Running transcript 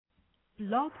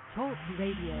Blog Talk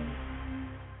Radio.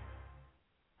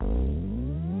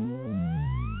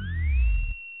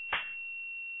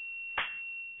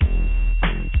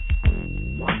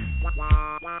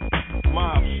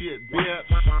 Mob shit, bitch.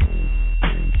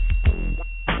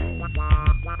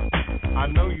 I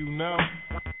know you know.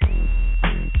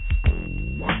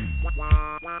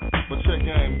 But check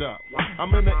aimed up.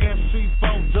 I'm in the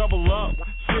SC4 double up,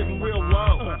 sitting real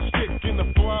low, stick in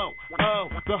the flow. Oh,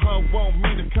 the hoe want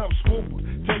me to come swoop her,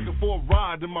 take her for a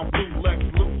ride in my blue Lex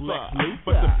Luthor.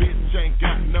 But the bitch ain't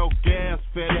got no gas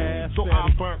fed, so I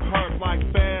burnt her like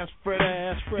Fast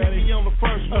Freddy. Get me on the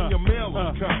first when your mail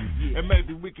is coming, and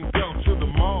maybe we can go to the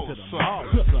mall or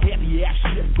something. Heavy ass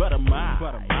shit, but of mine.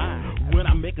 When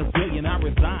I make a zillion, I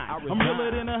resign. I'm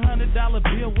realer than $100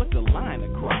 bill with the line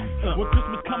across. When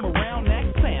Christmas come around,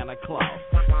 act Santa Claus.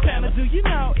 Santa, do you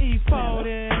know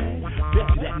E40?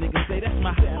 Bet you that nigga say that's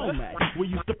my homie. We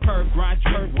used to grind,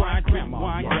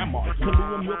 grandma.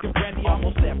 Kahlua, milk, and brandy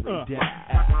almost every day.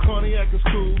 Cognac is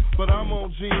cool, but I'm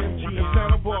on gin. And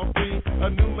Santa bought me a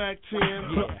new Mac 10.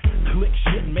 Yeah. Click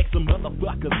shit and make some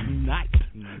motherfuckers nice.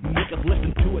 Niggas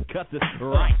listen to it 'cause it's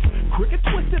right. Cricket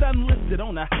twisted, unlisted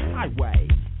on the highway.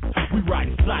 We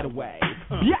riding sideways.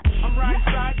 Yeah. I'm riding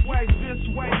sideways, this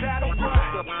way, that way.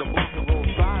 The road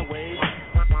sideways.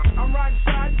 I'm riding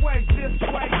sideways, this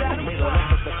way, that way.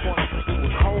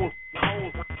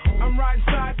 I'm riding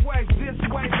sideways, this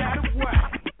way, that way.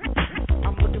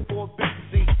 I'm looking for a big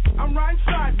seat. I'm riding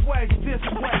sideways, this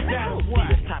way, that way.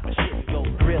 This type of shit go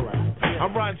thriller.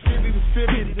 I'm riding city to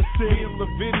city, me and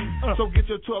LaVitty. So get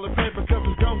your toilet paper, cause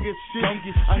it's gon' get shit.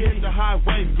 I hit the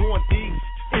highway going east.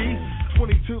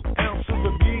 22 ounces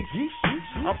of yeast.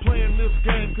 I'm playing this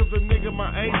game cause a nigga my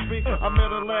age be. I met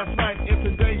her last night and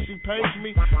today she pays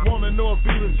me. Wanna know if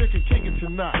Vita Chick can kick it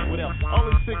tonight. What else?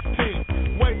 Only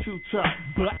 16, way too tough.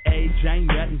 But age ain't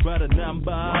nothing but a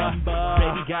number.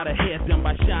 Baby got her head done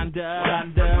by Shonda.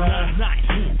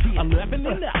 9, 11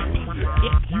 and up.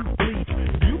 If you bleed,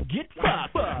 you get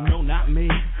fucked. No, not me,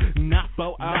 not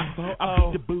Bo. I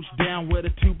beat the boost down with a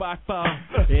 2x4.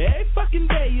 Every fucking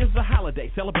day is a holiday.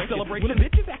 Celebration. When a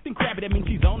bitch is acting crabby, that means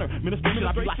she's on her. Ministration,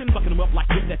 I be like fucking them up like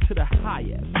this, that to the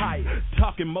highest.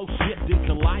 Talking more shit than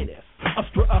colitis.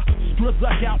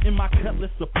 Struck out in my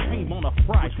Cutlass Supreme on a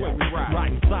Friday. Which way we ride?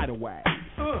 Riding sideways.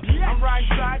 I'm riding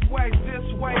sideways,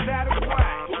 this way, that way.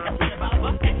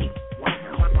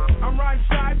 I'm riding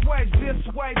sideways, this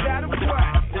way, that way.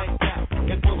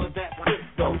 And full of that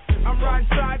wisdom. I'm riding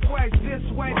sideways,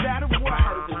 this way, that way.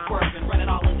 Run it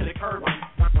all into the curb.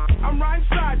 I'm riding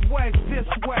sideways, this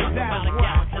way, that way.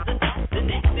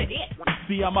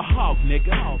 See, I'm a hog,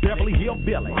 nigga. Beverly Hill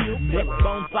Billy. Neck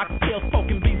bone, soccer tails,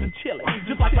 poking beans and chili.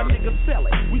 Just like my niggas sell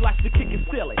it. We like to kick it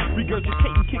silly.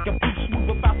 Regurgitate and kick a boot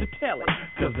smooth about to tell it.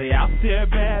 'Cause they out there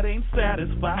bad, ain't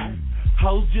satisfied.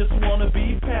 Hoes just wanna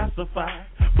be pacified.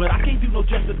 But I can't do no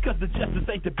justice 'cause the justice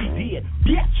ain't to be did.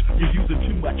 Bitch, you're using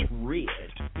too much red.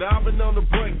 Now I've been on the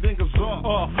break, niggas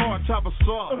off. Hard top of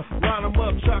salt. Line them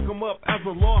up, chalk them up as a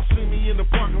law. See me in the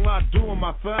parking lot doing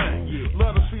my thing.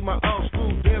 Love to see my old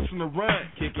school dance in the rain.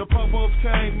 The popos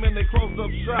came and they closed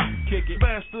up shop.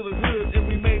 Smashed through the hood and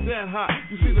we made that hot.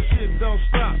 You see the shit don't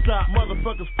stop.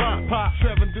 Motherfuckers pop.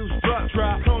 7 deuce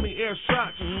drop. Coney air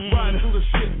shots. Riding through the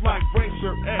shit like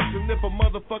Racer X. And if a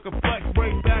motherfucker flex,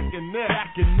 break back and neck.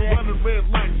 Running red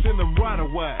lights in the right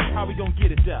away. How we gonna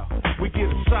get it though? We get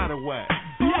it sideways.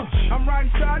 I'm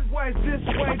riding sideways, this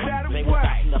way, that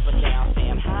way. Up and down,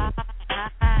 saying hi.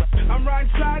 I'm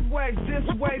riding sideways, this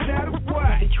way, that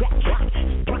way.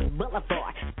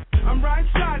 Boulevard. I'm riding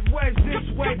sideways, this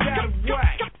way, that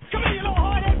way. Come here, you little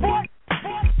hard-head boy.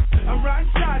 I'm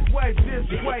riding sideways,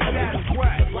 this way, that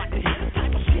way.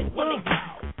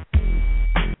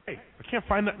 Hey, I can't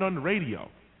find nothing on the radio.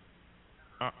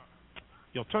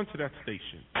 Yo, turn to that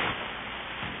station.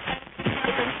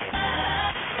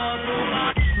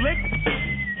 Slick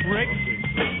Rick.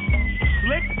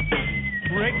 Slick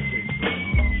Rick.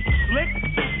 Slick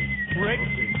Rick.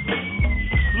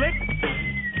 Slick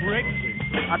Rick.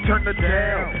 I turn it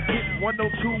down, hit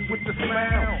 102 with the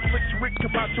smile. Slick Rick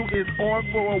Camacho is on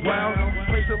for a while.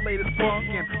 Play the latest funk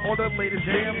and all the latest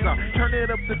jams. I turn it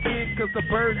up to 10 cause the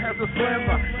bird has a slam.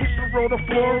 I hit the road of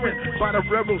flooring by the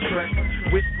rebel track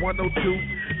with 102.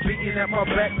 Beating at my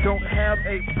back, don't have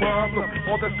a problem.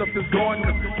 All that stuff is gone.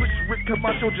 Slick Rick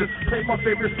Camacho just played my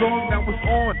favorite song. Now it's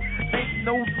on. Ain't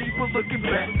no need for looking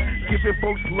back. Giving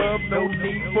folks love, no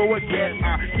need for a gap.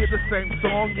 I hear the same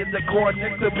song in the car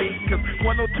next to me. Cause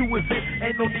 102 is it,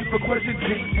 ain't no need for question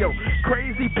G. Yo,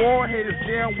 crazy boy head is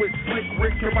down with Slick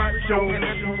Rick Camacho. And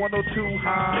that's 102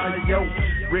 high. Yo,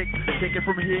 Rick, take it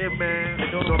from here, man.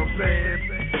 You know what I'm saying?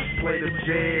 play the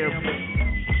jam.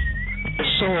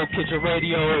 Soul Kitchen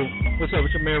Radio. What's up with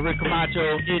your man Rick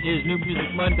Camacho? It is New Music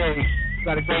Monday.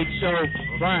 Got a great show.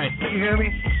 Brian, can you hear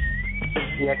me?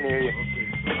 Yeah, I can hear you.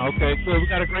 Okay, good. We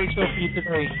got a great show for you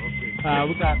today.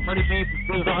 We got Money Bean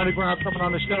from Blues Underground coming on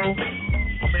the show.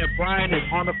 My man Brian is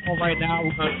on the phone right now.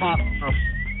 We're going to talk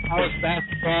college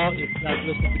basketball. If you guys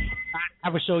listen, we did not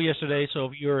have a show yesterday, so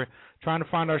if you're trying to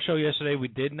find our show yesterday, we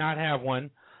did not have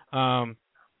one.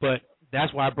 But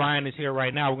that's why Brian is here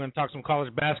right now. We're going to talk some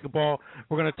college basketball.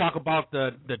 We're going to talk about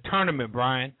the tournament,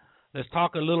 Brian. Let's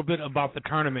talk a little bit about the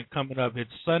tournament coming up. It's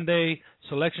Sunday,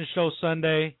 Selection Show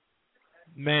Sunday.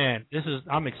 Man,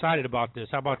 I'm excited about this.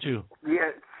 How about you?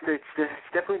 Yeah, it's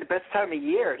definitely the best time of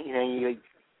year. You know,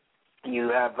 you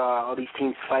have all these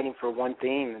teams fighting for one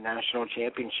thing, the national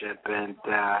championship, and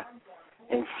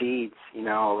seeds. You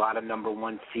know, a lot of number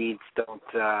one seeds don't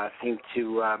seem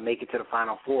to make it to the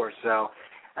Final Four. So,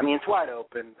 I mean, it's wide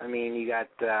open. I mean, you got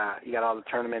all the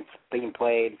tournaments being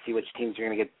played. See which teams are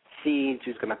going to get seeds,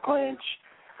 who's going to clinch,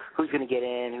 who's going to get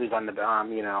in, who's on the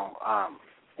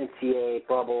NCAA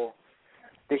bubble.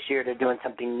 This year they're doing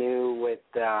something new with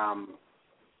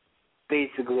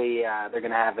basically they're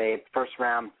going to have a first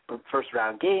round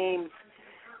games,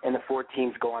 and the 4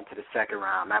 teams go on to the second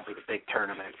round. That'll be the big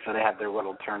tournament. So they have their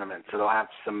little tournament. So they'll have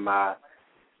some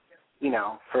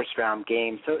first round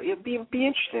games. So it'll be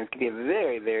interesting. It's going to be a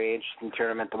very, very interesting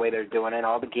tournament the way they're doing it.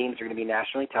 All the games are going to be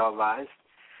nationally televised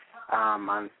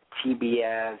on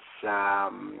TBS,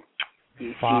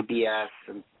 CBS,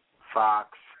 and Fox,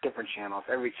 different channels,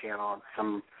 every channel.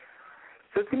 So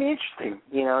it's going to be interesting.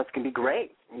 You know, it's going to be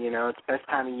great. You know, it's the best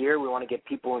time of year. We want to get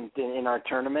people in our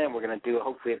tournament. We're going to do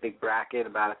hopefully a big bracket,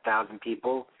 about 1,000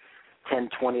 people, $10,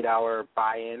 $20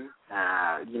 buy-in.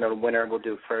 The winner will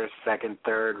do first, second,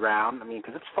 third round. I mean,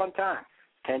 because it's a fun time.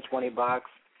 $10, $20. It's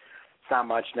not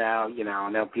much now. You know, I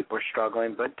know people are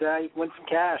struggling, but you can win some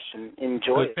cash and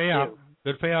enjoy it.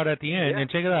 Good payout at the end. Yeah. And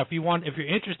check it out. If you're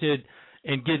interested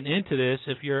in getting into this,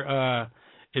 if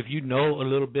you know a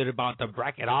little bit about the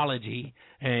bracketology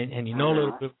and you know a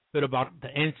little bit about the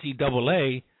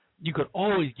NCAA, you could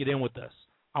always get in with us.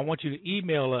 I want you to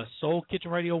email us,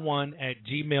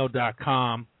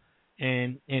 soulkitchenradio1@gmail.com,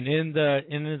 and in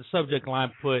the subject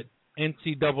line put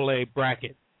NCAA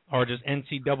bracket or just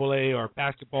NCAA or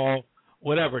basketball,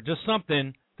 whatever, just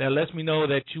something that lets me know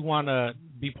that you want to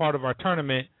be part of our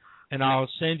tournament, and I'll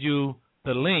send you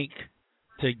the link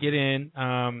to get in.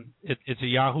 It's a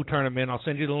Yahoo tournament. I'll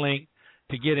send you the link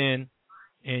to get in,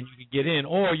 and you can get in.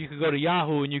 Or you could go to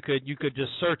Yahoo and you could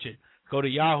just search it. Go to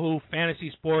Yahoo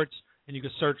Fantasy Sports, and you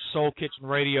can search Soul Kitchen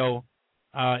Radio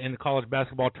in the college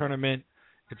basketball tournament.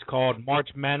 It's called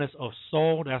March Madness of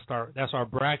Soul. That's our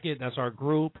bracket. That's our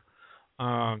group.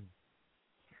 And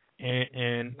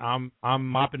I'm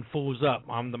mopping fools up.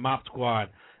 I'm the mop squad.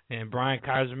 And Brian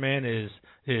Kaiserman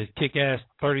is kick-ass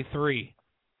 33.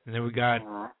 And then we got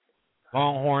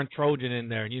Longhorn Trojan in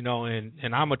there, you know, and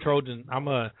I'm a Trojan. I'm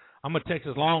a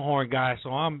Texas Longhorn guy,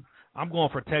 so I'm going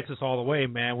for Texas all the way,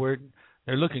 man.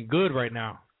 They're looking good right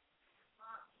now.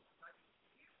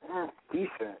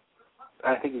 Decent.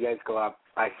 I think you guys go up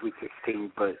by Sweet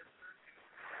 16, but.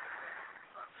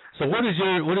 So what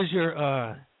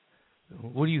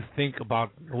do you think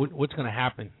about what's going to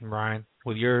happen, Ryan,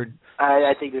 with your?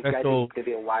 I think this guy going to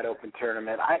be a wide open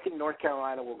tournament. I think North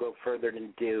Carolina will go further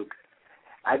than Duke.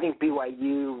 I think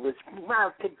BYU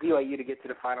I'll pick BYU to get to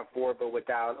the Final Four, but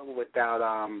without God,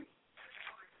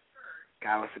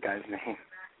 what's the guy's name?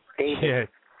 Davis. Yeah.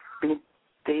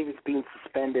 Davis being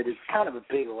suspended is kind of a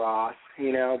big loss,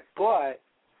 you know, but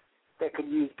that could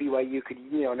use BYU.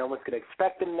 No one's going to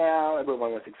expect them now.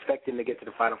 Everyone was expecting to get to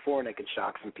the Final Four, and they could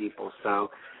shock some people. So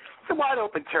it's a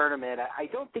wide-open tournament. I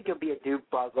don't think it'll be a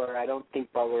Duke-Butler. I don't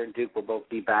think Butler and Duke will both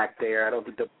be back there. I don't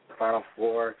think they'll be the Final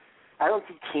Four. I don't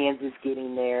see Kansas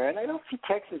getting there, and I don't see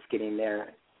Texas getting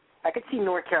there. I could see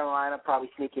North Carolina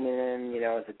probably sneaking in,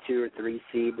 as a 2 or 3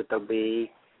 seed, but they'll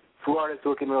be. Florida's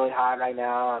looking really hot right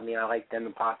now. I mean, I like them to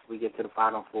possibly get to the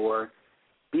Final Four.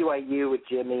 BYU with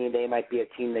Jimmy, they might be a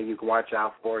team that you can watch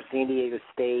out for. San Diego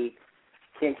State,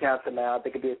 can't count them out. They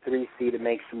could be a 3 seed and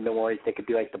make some noise. They could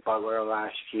be like the Butler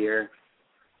last year.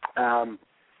 You're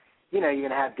going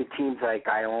to have the teams like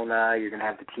Iona. You're going to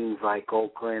have the teams like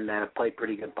Oakland that have played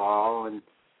pretty good ball. And,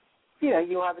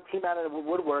 you'll have a team out of the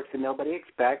woodworks that nobody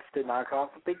expects to knock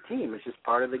off a big team. It's just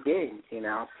part of the game,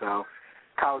 So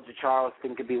College of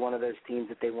Charleston could be one of those teams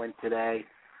that they win today.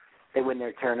 They win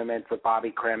their tournaments with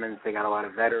Bobby Cremins. They got a lot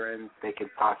of veterans. They could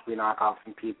possibly knock off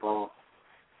some people.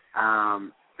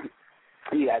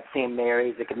 You got St.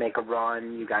 Mary's that could make a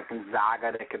run. You got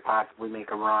Gonzaga that could possibly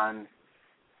make a run.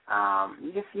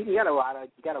 You got a lot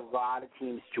of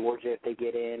teams. Georgia, if they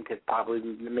get in, could probably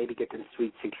maybe get to the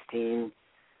Sweet 16.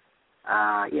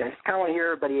 Just kind of want to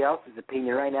hear everybody else's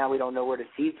opinion. Right now, we don't know where the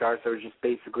seats are, so it's just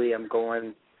basically I'm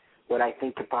going what I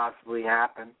think could possibly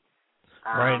happen.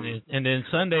 Right, and then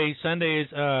Sunday is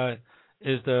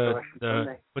the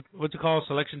what's it called?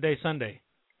 Selection Day Sunday.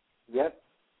 Yep.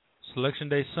 Selection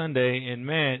Day Sunday, and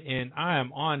man, I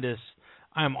am on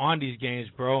these games,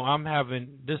 bro. I'm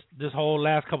having this whole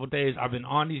last couple of days. I've been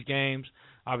on these games.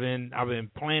 I've been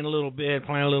playing a little bit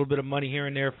of money here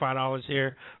and there, $5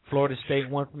 here. Florida State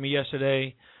won for me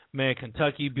yesterday. Man,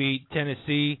 Kentucky beat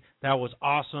Tennessee. That was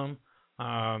awesome.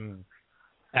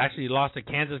 Actually lost the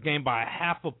Kansas game by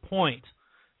half a point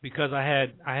because I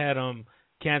had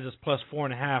Kansas plus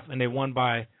 4.5 and they won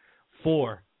by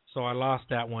 4. So I lost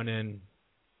that one and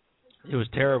it was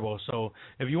terrible. So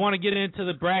if you want to get into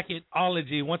the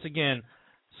bracketology, once again,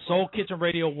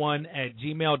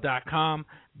 SoulKitchenRadio1@gmail.com.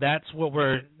 That's where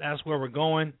we're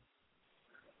going.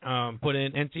 Put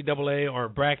in NCAA or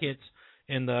brackets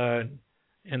in the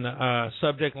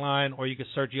subject line, or you can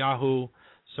search Yahoo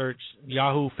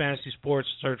Fantasy Sports,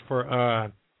 search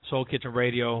for Soul Kitchen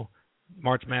Radio,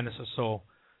 March Madness of Soul,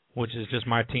 which is just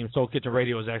my team. Soul Kitchen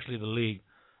Radio is actually the league.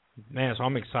 Man, so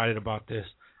I'm excited about this.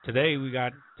 Today we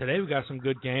got some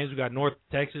good games. We got North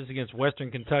Texas against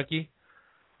Western Kentucky.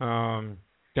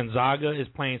 Gonzaga is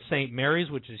playing St. Mary's,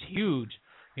 which is huge.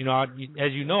 You know,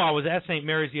 as you know, I was at St.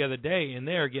 Mary's the other day, and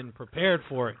they are getting prepared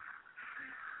for it.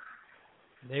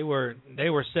 They were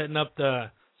setting up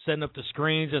the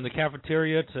screens in the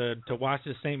cafeteria to watch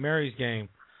the St. Mary's game.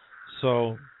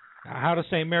 So, how does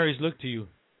St. Mary's look to you,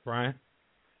 Brian?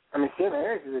 I mean, St.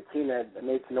 Mary's is a team that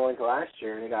made some noise last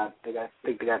year. They got the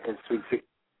Sweet 16.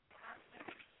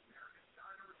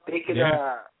 They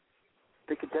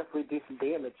could definitely do some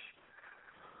damage.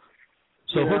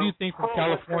 So who do you think from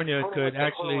California could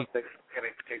actually?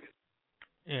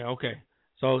 Yeah, okay.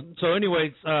 So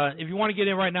anyways, if you want to get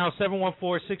in right now,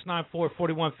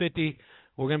 714-694-4150.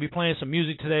 We're going to be playing some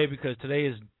music today because today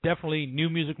is definitely New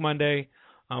Music Monday.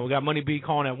 We got Money B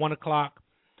calling at 1 o'clock.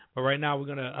 But right now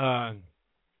we're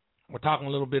talking a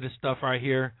little bit of stuff right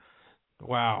here.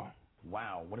 Wow.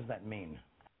 What does that mean?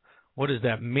 What does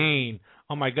that mean?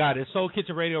 Oh my God, it's Soul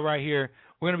Kitchen Radio right here.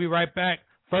 We're going to be right back.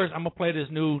 First, I'm going to play this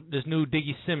new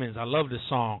Diggy Simmons. I love this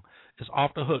song. It's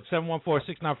Off the Hook.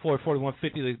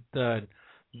 714-694-4150.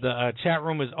 The chat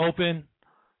room is open.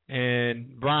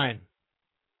 And Brian,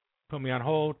 put me on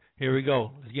hold. Here we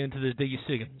go. Let's get into this Diggy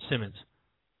Simmons.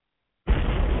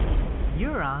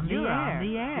 You're on the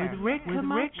air with Rick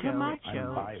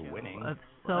Camacho by winning of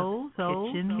Soul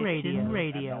Kitchen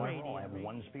Radio. I have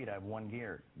one speed. I have one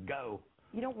gear. Go.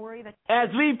 You don't worry that as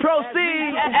we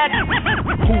proceed.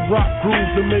 Who rock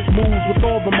grooves and make moves with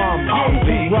all the mamas?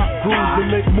 Who rock grooves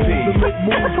and make moves and make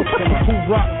moves with who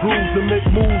rock grooves and make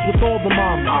moves with all the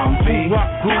mamas? Who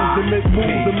rock grooves and make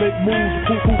moves and make moves?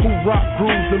 Who rock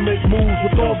grooves and make moves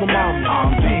with all the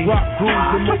mamas? Who rock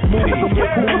grooves and make moves and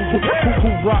make moves?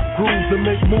 Who rock grooves and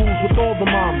make moves with all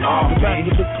the mamas? The back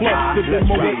of the club, cause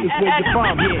that moment is where you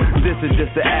find me. This is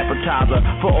just the appetizer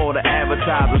for all the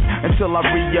advertisers until I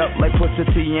re-up like Pusha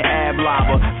T and Ab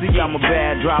Lava. See, I'm a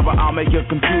bad driver, I'll make your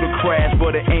computer crash,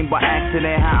 but it ain't by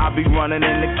accident how I be running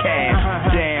in the cash.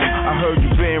 Damn, I heard you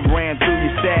been ran through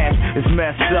your stash. It's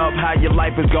messed up how your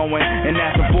life is going, and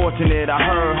that's unfortunate. I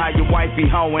heard how your wife be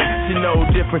hoeing. She no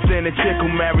different than a chick who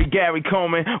married Gary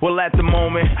Coleman. Well, at the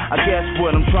moment, I guess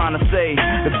what I'm trying to say,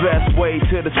 the best way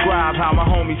to describe how my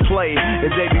homies play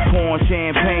is they be pouring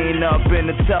champagne up in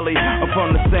the telly. I'm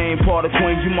from the same part of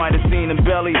Queens, you might have seen in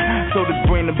Belly. So just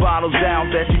bring the bottles down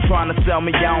that you trying to sell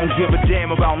me. I don't give a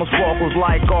damn about no sparkles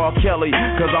like R. Kelly,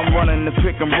 cause I'm running the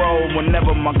pick and roll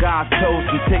whenever my guys toast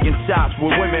and taking shots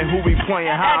with women who be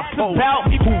playing high post. Who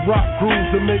rock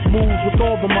grooves and make moves with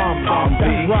all the mamas?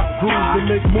 Who rock grooves and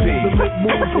make moves and make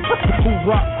moves? Who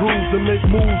rock grooves and make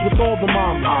moves with all the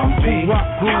mamas? Who rock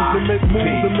grooves and make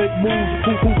moves and make moves?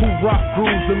 Who rock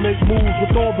grooves and make moves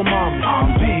with all the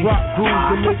mamas? Who rock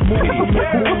grooves and make moves and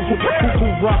make moves? Who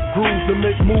rock grooves and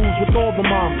make moves with all the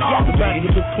mamas? The back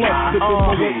of the club,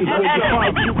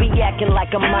 you be acting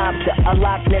like a mobster, a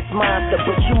Loch Ness monster,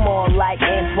 but you more like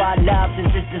Antoine Dobbs and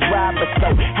Sisters Robert.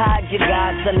 So hide your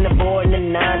gods on the board and the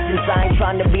nonsense. nonsense. I ain't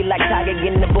trying to be like Tiger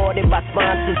getting aborted by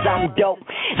sponsors. I'm dope,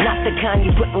 not the kind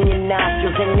you put in your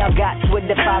nostrils. And y'all got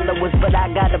Twitter followers, but I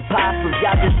got apostles.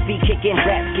 Y'all just be kicking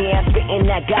raps, yeah, spitting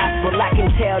that gospel. I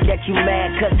can tell that you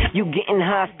mad cause you getting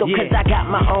hostile. Cause I got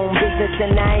my own business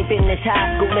and I ain't finished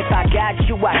high school. If I got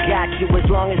you, I got you as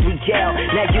long as we gel.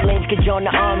 Now you lanes could join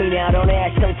the army now, don't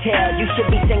ask, don't tell. You should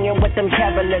be singing with them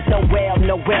carolers, no well,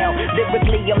 no well.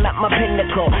 Lyrically, I'm at my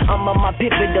pinnacle, I'm on my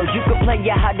pivotal. You could play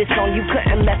your hottest song, you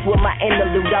couldn't mess with my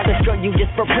interlude. I'll destroy you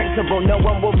just for principle, no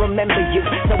one will remember you.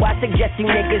 So I suggest you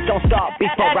niggas don't start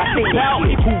before I finish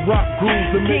you. Who rock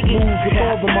grooves and make moves with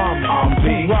all the mamas?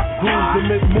 Who rock grooves and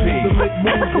make moves and make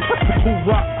moves? Who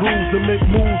rock grooves and make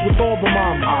moves with all the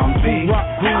mamas? Who rock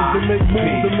grooves and make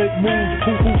moves and make moves?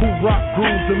 Who rock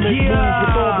grooves and make moves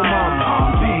with all the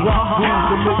mamas? Who rock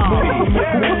grooves and make moves and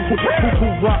make moves? Who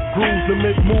rock grooves and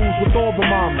make moves with all the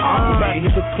mamas? I'm back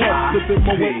at the club, sipping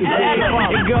my way.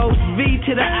 It goes V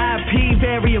to the IP,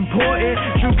 very important.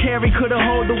 Drew Carey couldn't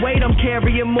hold the weight, I'm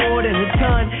carrying more than a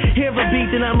ton. Hear a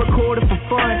beat, then I'm recording for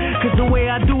fun. Cause the way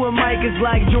I do a mic is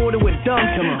like Jordan with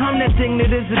dunks. I'm that thing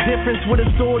that is the difference with a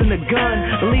sword and a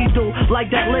gun. Lethal, like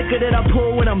that liquor that I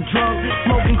pour when I'm drunk.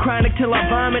 Smoking chronic till I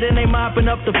vomit and they mopping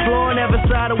up the floor. Never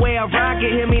saw the way I rock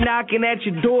it, hear me knocking at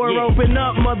your door. Open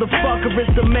up, motherfucker,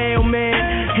 it's the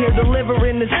mailman. Here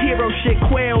delivering this hero shit,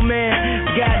 quail man.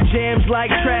 Got jams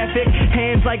like traffic,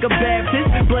 hands like a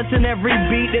Baptist. Blessing every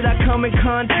beat that I come in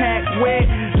contact with.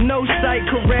 No sight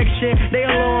correction, they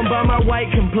alarmed by my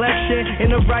white complexion. In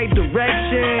the right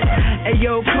direction.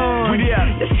 Ayo, Con,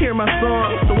 let's hear my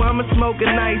song. So I'ma smoke a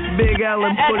nice Big L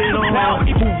and put it on.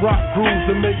 Who rock grooves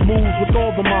and make moves with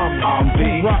all the mamas?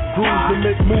 Who rock grooves and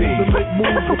make moves and make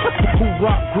moves? Who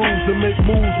rock grooves and make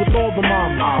moves with all the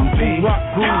mamas? Who rock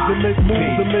grooves and make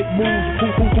moves and make moves?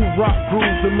 Who rock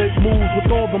grooves and make moves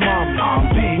with all the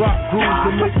mamas? Who rock grooves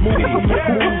and make moves and make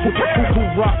moves? Who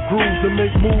rock grooves and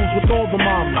make moves with all the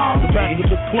mamas? The back of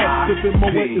the club, sipping my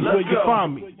way is where you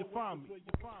find me.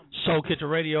 Soul Kitchen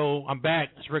Radio, I'm back.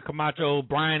 It's Rick Camacho.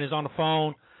 Brian is on the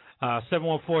phone.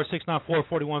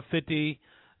 714-694-4150.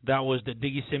 That was the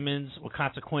Diggy Simmons with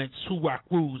Consequence. Who rock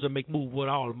grooves and make move with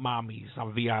all the mommies.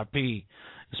 I'm VIP.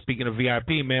 Speaking of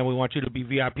VIP, man, we want you to be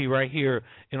VIP right here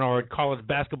in our college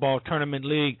basketball tournament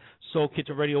league.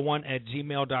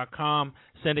 SoulKitchenRadio1@gmail.com.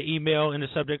 Send an email in the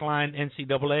subject line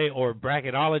NCAA or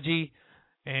bracketology.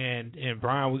 And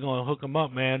Brian, we're gonna hook them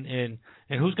up, man. And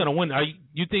who's gonna win?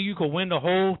 You think you could win the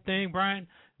whole thing, Brian?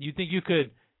 You think you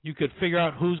could figure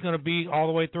out who's gonna be all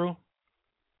the way through?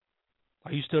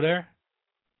 Are you still there?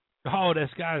 Oh,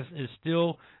 this guy is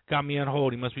still got me on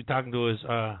hold. He must be talking to his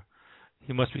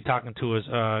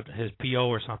his PO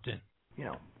or something. You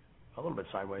know, a little bit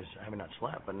sideways. I haven't not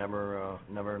slept, but never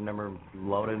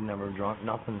loaded, never drunk,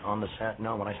 nothing on the set.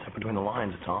 No, when I step between the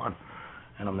lines, it's on.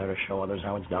 And I'm there to show others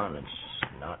how it's done. It's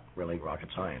not really rocket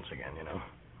science again, you know.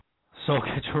 Soul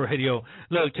Kitchen Radio.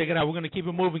 Look, check it out. We're going to keep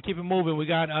it moving. We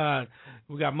got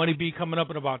Money B coming up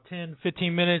in about 10,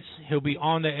 15 minutes. He'll be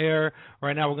on the air.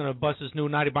 Right now we're going to bust this new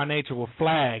Naughty by Nature with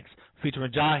Flags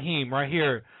featuring Jaheim right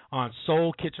here on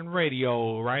Soul Kitchen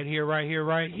Radio. Right here.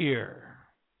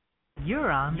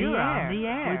 You're on the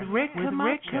air with Rick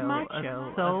Camacho of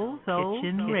Soul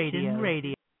Kitchen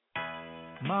Radio.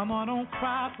 Mama, don't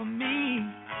cry for me.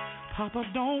 Papa,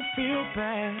 don't feel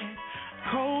bad.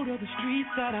 Cold are the streets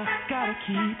that I gotta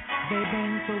keep. They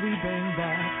bang, so we bang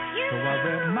back. So I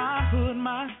rep my hood,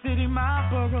 my city, my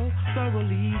borough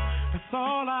thoroughly. That's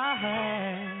all I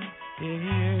have.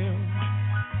 Yeah.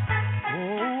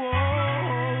 Oh,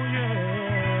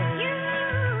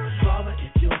 yeah. Father,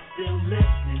 if you're still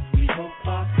listening, we hope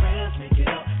our prayers make it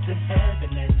up to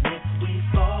heaven. And if we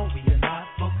fall, we are not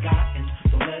forgotten.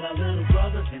 Don't let our little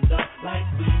brothers end up like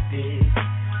we did.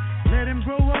 Let him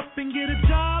grow up and get a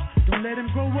job. Don't let him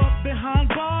grow up behind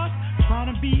bars,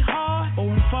 trying to be hard. Oh,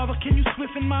 and Father, can you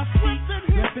swiffen my feet?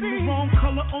 Repping the wrong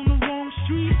color on the wrong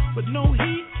street with no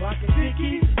heat. Rockin'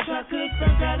 Dickies, chocolates,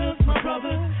 bandanas, my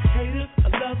brothers. Haters,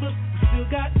 lovers, we still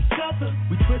got each other.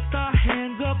 We twist our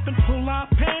hands up and pull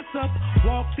our pants up.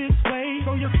 Walk this way,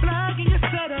 throw your flag and your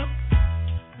setup.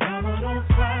 Mama, don't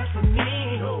cry for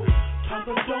me. No.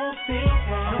 Papa, don't feel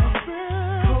bad.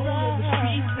 Cold are the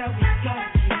streets that we got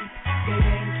to keep. They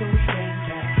ain't so we bang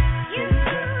back. So we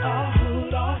rep our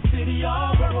hood, our city,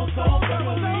 our borough so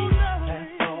thoroughly.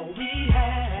 That's all we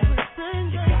have. You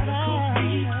gotta cook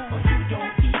beef or you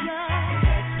don't eat. And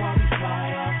that's why we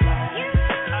fly our flag.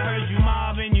 I heard you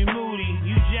mobbing, you moody.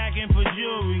 You jacking for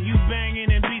jewelry. You banging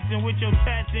and beating with your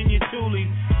tats and your toolie.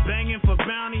 Banging for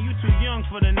bounty, you too young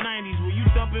for the 90s. Were you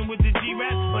thumping with the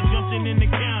G-Rap or jumping in the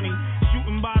county?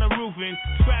 Shooting by the roofing,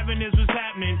 scrapping is what's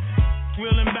happening.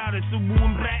 Reeling about riders, Subu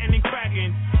and batting and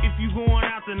cracking. If you going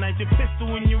out tonight, your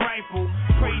pistol and your rifle.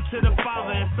 Pray to the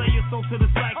Father and sell your soul to the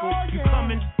cycle. You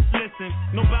come and listen,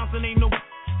 no bouncing, ain't no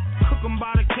cook 'em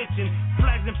by the kitchen.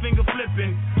 Flags and finger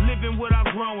flipping, living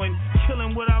without growing,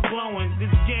 killing without glowing.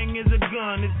 This gang is a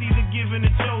gun, it's either given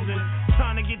or chosen.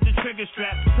 Trying to get the trigger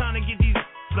strap, trying to get these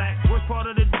back. Worst part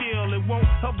of the deal, it won't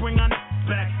help bring our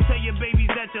back. Tell your babies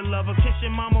that you love her, kiss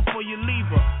your mama before you leave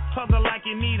her. Hug her like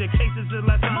you need her, cases the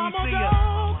last time you see her.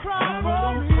 Mama,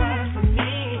 don't cry for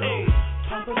me. Hey.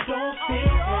 Papa, don't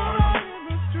feel bad.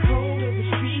 Cold in the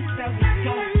streets that we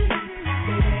got to.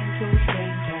 They ain't so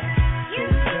straight now.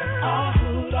 Our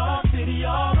hood, our city,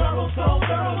 our borough so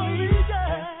thoroughly.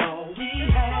 That's all we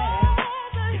have.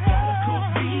 You gotta cook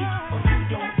beef or you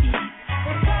don't eat.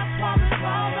 And that's why we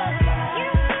fly that fly.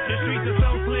 The streets are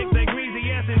so slick, they greasy,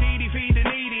 yes indeedy, feed the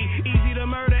needy. Easy to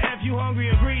murder if you hungry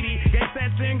or greedy. Get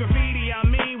sets in graffiti,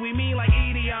 we mean like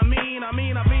Edie. I mean,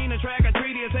 I've been a track a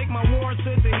treaty and take my warrants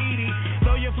to Tahiti.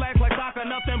 Throw your flags like soccer,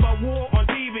 nothing but war on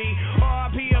TV.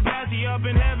 R.I.P. Apache up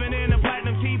in heaven in a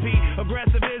platinum TP.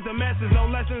 Aggressive is the message, no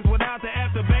lessons without the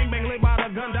after bang bang. Lit by the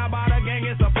gun, die by the gang,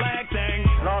 it's a flag thing.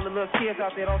 And all the little kids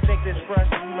out there don't think this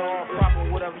fresh, all proper,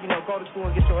 whatever, go to school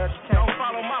and get your education. Don't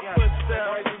follow my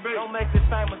footsteps. Don't make the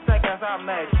same mistake as I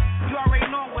made. You already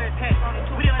know where it's at.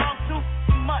 We done lost too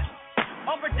much.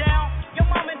 Up or down, your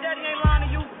mom and daddy ain't lying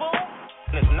to you, fool.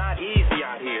 It's not easy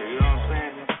out here, you know what I'm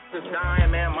saying? Just dying,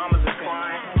 man, mamas is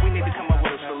crying. We need to come up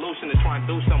with a solution to try and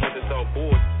do something with this old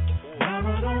board.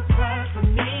 Mama, don't cry for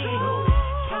me.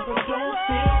 Papa, don't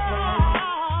feel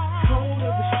bad. Cold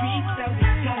of the streets that we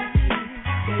got to.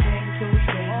 They ain't so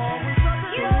straight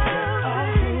now. Our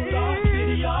hood, our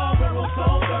city, our borough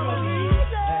so thoroughly.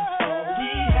 That's all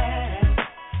we have.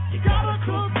 You gotta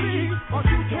cook beef or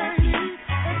you can't eat.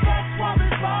 And that's why we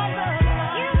fly that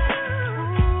fly.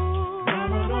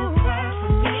 Mama, don't cry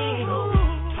for me.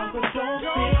 Papa, don't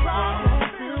feel bad.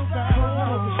 Cold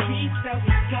of the streets that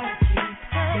we got to.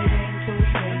 They ain't so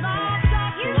straight now.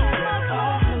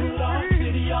 Our hood, our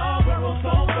city, our borough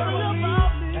so thoroughly.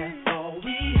 That's all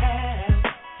we have.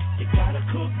 You gotta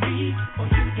cook beef or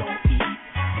you don't eat.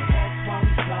 And that's why we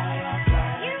fly our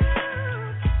flag.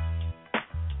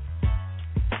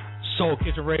 Soul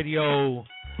Kitchen Radio.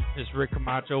 It's Rick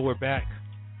Camacho. We're back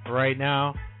right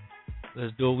now.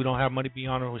 Let's do it. We don't have Money B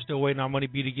on it. We're still waiting on Money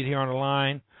B to get here on the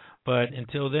line. But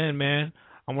until then, man,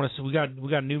 I want to see we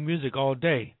got new music all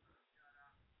day.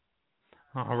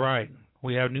 All right.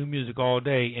 We have new music all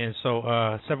day. And so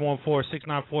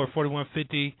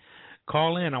 714-694-4150.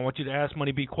 Call in. I want you to ask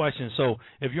Money B questions. So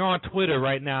if you're on Twitter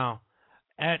right now,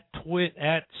 at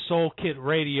Soul Kit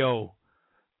Radio.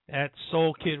 At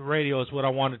Soul Kit Radio is what I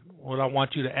want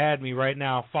you to add me right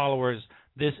now. Followers.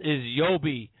 This is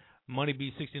Yobi, Money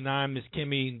B69, Miss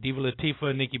Kimmy, Diva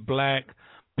Latifah, Nikki Black,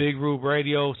 Big Rube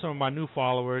Radio. Some of my new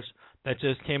followers that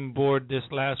just came aboard this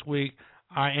last week.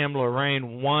 I Am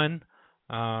Lorraine 1,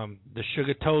 the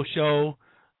Sugar Toe Show,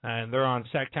 and they're on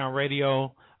Sacktown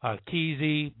Radio.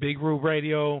 Keezy, Big Rube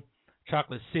Radio,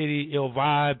 Chocolate City, Ill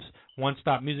Vibes, One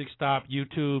Stop Music Stop,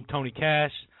 YouTube, Tony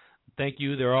Cash. Thank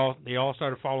you. They all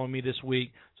started following me this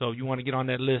week. So if you want to get on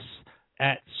that list,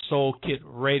 at Soul Kit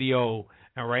Radio.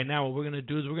 And right now what we're going to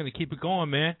do is we're going to keep it going,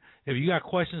 man. If you got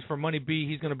questions for Money B,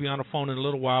 he's going to be on the phone in a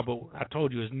little while. But I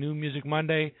told you, it's New Music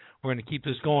Monday. We're going to keep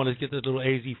this going. Let's get this little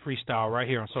AZ freestyle right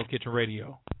here on Soul Kitchen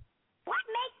Radio. What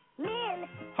makes men?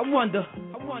 I wonder.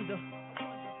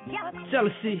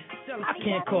 Jealousy. I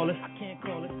can't call it.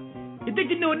 You think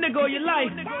you knew a nigga all your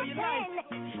life?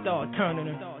 Start turning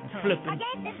and flipping.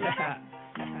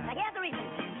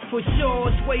 For sure,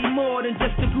 it's way more than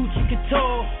just a Gucci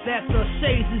couture. That's a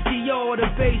shades, the Dior, the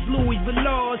base Louis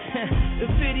Vuittons. The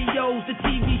videos, the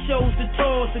TV shows, the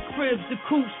tours, the cribs, the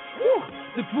coupes. Woo!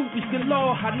 The group is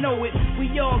galore, I know it.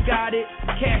 We all got it.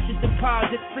 Cash it,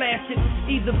 deposit, flash it.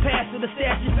 Either pass it or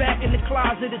stash it back in the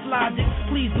closet. It's logic.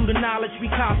 Please do the knowledge, we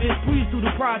copy it. Breeze through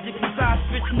the project. Side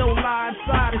switch, no lie.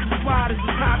 Inside is the spot, is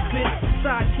the cockpit.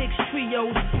 Sidekicks,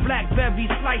 trios,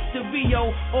 Blackberries, slice to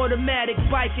Rio. Automatic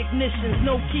bike ignitions,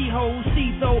 no keyholes.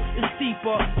 See though, it's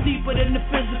deeper than the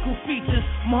physical features.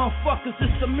 Motherfuckers,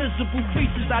 it's some miserable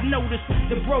creatures. I notice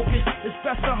the brokest, it's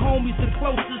best of homies, the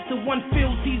closest to one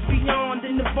feels he's beyond.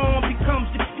 Then the bomb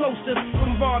becomes explosive.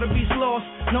 Camaraderie's lost,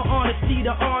 no honesty,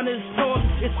 the honors lost.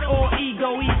 It's all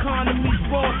ego, economy's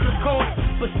boss, of course.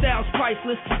 But style's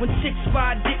priceless. When chicks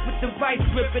buy dick with the vice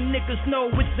grip, and niggas know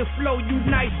with the flow you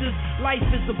nicest. Life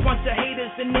is a bunch of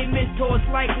haters and they mentors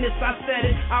likeness. I said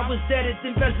it, I was dead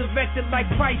and resurrected like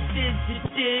Christ did. You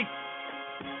dig?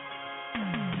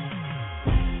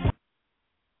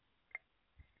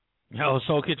 Yo,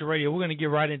 Soul Kitchen Radio. We're going to get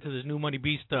right into this new Money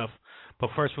B stuff. But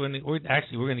first, we're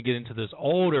gonna get into this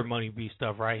older Money B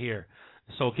stuff right here.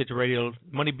 Soul Kitchen Radio.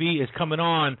 Money B is coming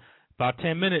on about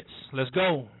 10 minutes. Let's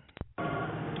go.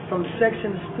 From Sex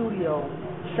in the Studio,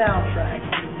 Soundtrack,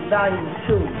 Volume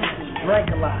 2, Drank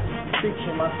a Lot,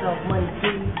 featuring myself, Money B,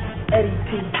 Eddie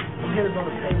P, Hitters on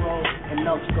the Payroll, and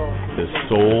Numbskull. The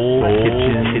Soul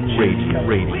Kitchen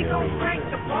Radio. We gon' crank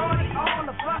the party, all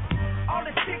of us, all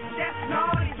the chicks that's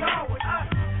naughty, y'all with us.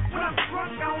 When I'm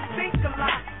drunk, I don't think a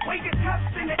lot. Wave your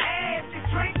cups in the ass and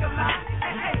drink a lot.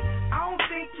 Hey, I don't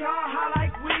think y'all high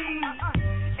like we.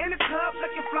 In the club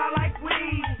looking fly like we.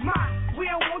 We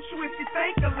don't want you if you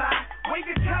think a lot. Wave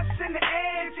your cups in the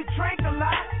air if you drink a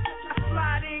lot. I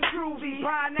slide in groovy,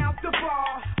 riding out the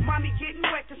bar. Mommy getting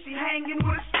wet cause she hanging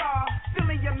with a star. Still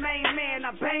in your main man,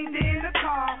 I banged it in the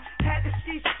car. Had to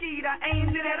ski skeet, I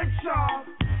aimed it at a jaw.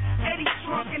 Eddie's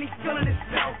drunk and he's feeling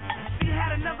himself. He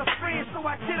had another friend, so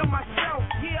I did it myself.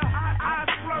 Yeah, eyes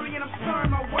blurry and I'm slurring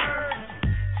my words.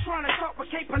 Trying to talk but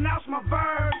can't pronounce my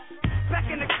verbs. Back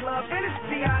in the club and it's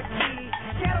B.I.G.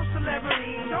 Ghetto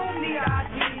celebrity, don't need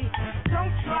ID.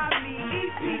 Don't try me,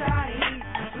 E.P.I.E.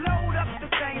 Load up the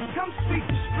things, come sweep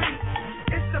the street.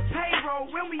 It's the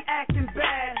payroll when we acting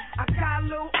bad. I got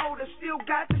a little older, still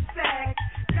got the sag.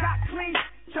 Got clean,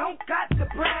 don't got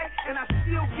the brag. And I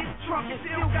still get drunk and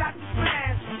still got the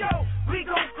smash. Yo, we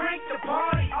gon' crank the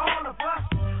party, all of us.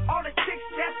 All the chicks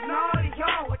that's naughty,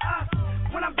 y'all with us.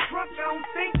 When I'm drunk, I don't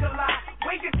think a lot.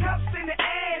 Wave your cups in the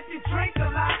air if you drink a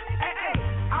lot. Hey,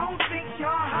 I don't think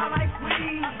y'all high like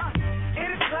we. In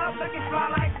the club looking fly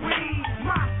like we.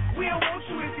 We don't want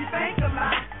you if you think a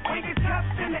lot. Wave your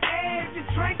cups in the air if you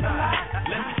drink a lot.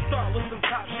 Let me start with some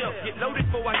top shelf. Get loaded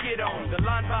before I get on. The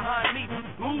line behind me,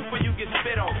 move where you get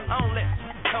spit on. I don't let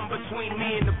come between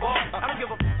me and the bar. I don't give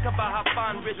a fuck about how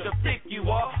fine, rich, or thick you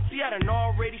are. See, I done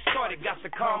already started, got to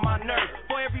calm my nerves.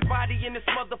 For everybody in this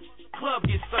motherfucking club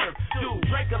get served. Dude,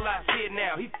 Drake a lot here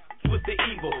now. He with the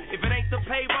evil. If it ain't the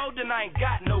payroll, then I ain't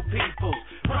got no people.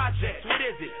 Projects, what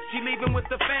is it? She leaving with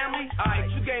the family? Alright,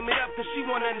 you gave it up cause she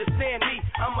wanna understand me.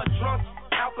 I'm a drunk,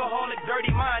 alcoholic,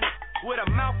 dirty mind with a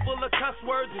mouth full of cuss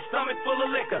words and stomach full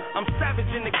of liquor. I'm savage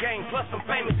in the game, plus I'm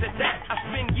famous at that. I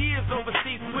spend years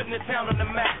overseas putting the town on the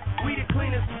map. We the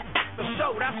cleanest for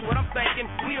show, that's what I'm thinking.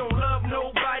 We don't love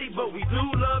nobody, but we do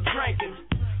love drinking.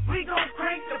 We gon'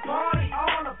 crank the party,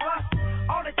 all of us.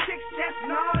 All the chicks that's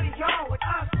naughty, y'all with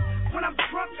us. When I'm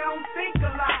drunk, I don't think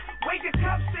a lot. Wave your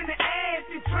cups in the air if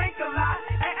you drink a lot.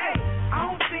 Hey, I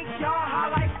don't think y'all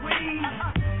high like we.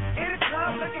 In the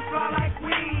club looking fly like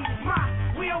we.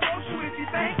 We don't want you if you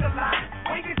think a lot.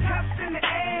 Wave your cups in the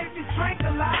air if you drink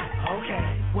a lot. Okay,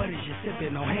 what is you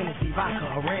sipping on Hennessy, vodka,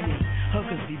 or Remy?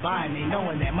 Hookers be buying, they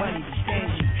knowing that money be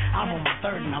stingy. I'm on my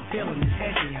third and I'm feeling this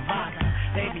Hennessy and vodka.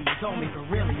 Baby, you told me, but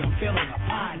really I'm feeling a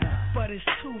partner. But it's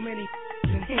too many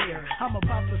in here. I'm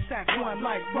about to sack one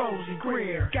like Rosie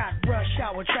Greer. Got rush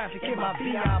hour traffic in my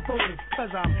VI booth. Cause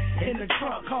I'm in the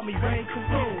trunk, call me Ray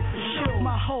Carew. Shoot,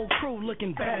 my whole crew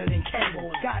looking better than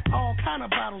cable. Got all kind of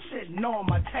bottles sitting on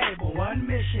my table. One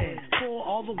mission, for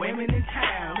all the women in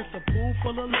town. It's a pool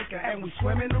full of liquor and we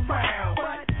swimming around.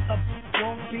 But a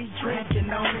won't be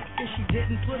drinking on it if she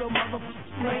didn't put a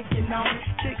motherfucking drinking on it.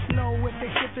 Chicks know if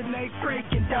they sipping, they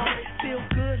freaking don't it. Feel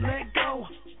good, let go,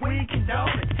 we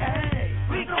condone it. Hey,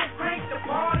 we gon' crank the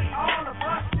party, all of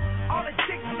us. All the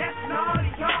chicks that's naughty,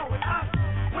 y'all with us.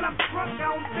 When I'm drunk, I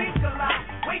don't think a lot.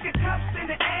 Wave your cups in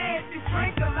the air if you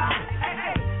drink a lot.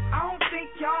 Hey, I don't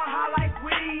think y'all high like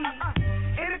we.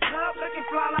 In the club looking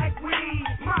fly like we.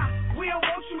 We don't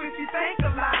want you if you think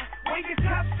a lot. Wave your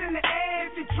cups in the air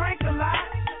if you drink a lot.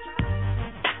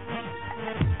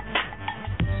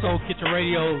 Soul Kitchen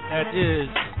Radio, that is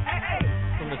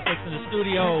from the Sex in the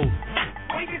Studio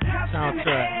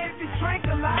soundtrack.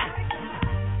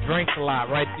 Drink a lot,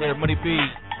 right there, Money B.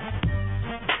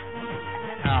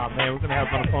 Oh man, we're gonna have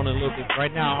on the phone in a little bit.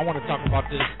 Right now, I want to talk about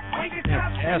this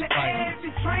damn gas prices.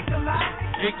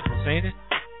 Ridiculous, ain't it?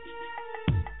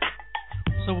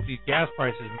 So with these gas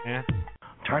prices, man.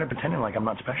 I'm tired of pretending like I'm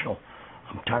not special.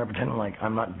 I'm tired of pretending like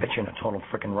I'm not bitching a total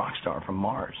freaking rock star from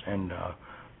Mars, and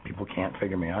people can't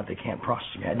figure me out. They can't process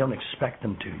me. I don't expect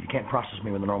them to. You can't process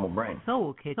me with a normal brain.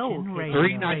 Soul Kitchen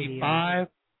Radio.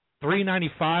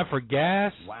 $3.95 for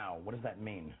gas. Wow, what does that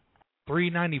mean?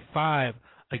 $3.95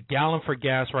 a gallon for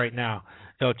gas right now.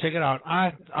 So check it out.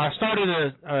 I started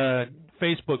a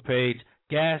Facebook page.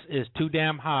 Gas is too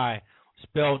damn high.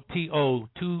 Spelled T-O,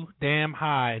 too damn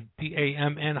high.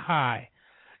 T-A-M-N high.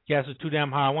 Gas is too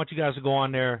damn high. I want you guys to go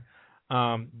on there,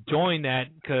 join that,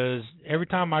 because every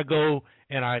time I go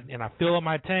and I fill up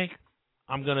my tank,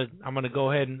 I'm gonna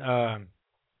go ahead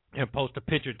and post a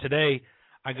picture. Today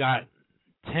I got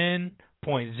 10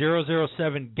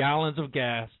 .007 gallons of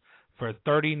gas for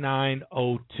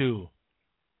 $39.02.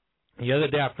 The other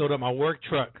day I filled up my work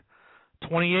truck,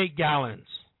 28 gallons.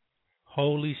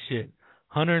 Holy shit,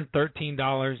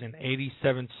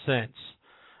 $113.87.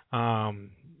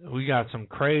 We got some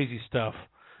crazy stuff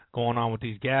going on with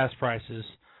these gas prices.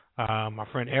 My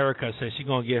friend Erica says she's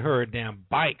going to get her a damn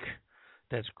bike.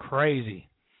 That's crazy.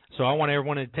 So I want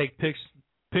everyone to take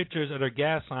pictures of their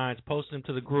gas lines, post them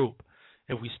to the group.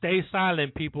 If we stay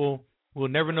silent, people will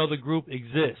never know the group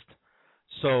exists.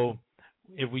 So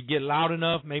if we get loud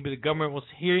enough, maybe the government will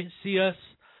see us,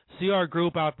 see our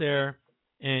group out there,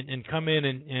 and come in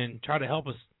and try to help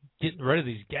us get rid of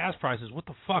these gas prices. What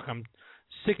the fuck? I'm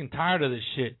sick and tired of this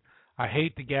shit. I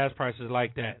hate the gas prices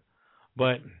like that.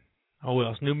 But, oh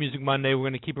well, it's New Music Monday. We're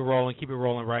going to keep it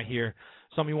rolling right here.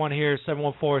 Something you want to hear,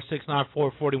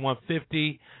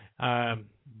 714-694-4150.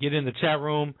 Get in the chat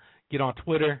room. Get on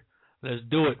Twitter. Let's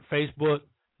do it. Facebook.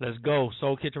 Let's go.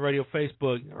 Soul Kitchen Radio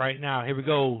Facebook right now. Here we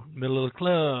go. Middle of the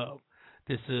club.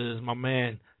 This is my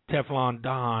man, Teflon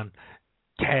Don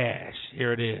Cash.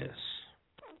 Here it is.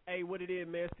 Hey, what it is,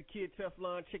 man? It's the Kid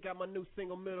Teflon. Check out my new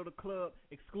single, Middle of the Club,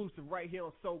 exclusive right here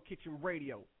on Soul Kitchen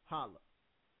Radio. Holla.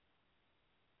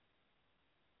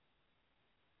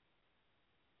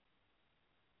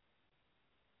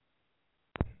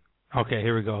 Okay,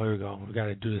 here we go. We got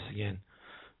to do this again.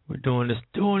 We're doing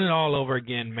it all over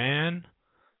again, man.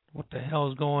 What the hell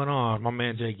is going on? My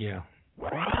man Jake, yeah.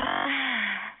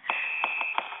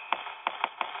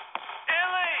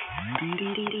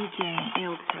 DJ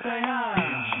Ilter. Say hi.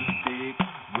 She's big,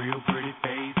 real pretty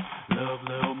face. Love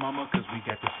little mama, cause we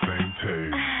got the same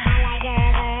taste.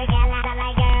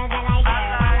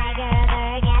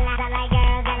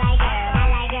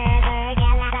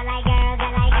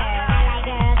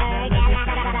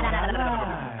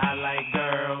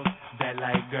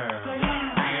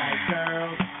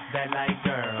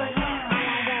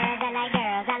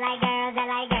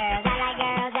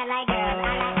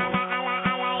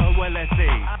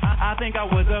 I think I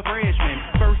was a freshman.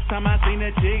 First time I seen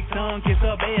a chick tongue kiss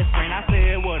her best friend. I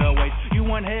said, what a waste. You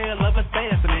one hell of a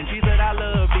specimen. She said, I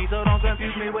love thee, so don't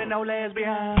confuse me with no lesbian.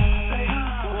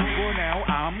 Well, now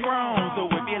I'm grown, so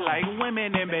if you like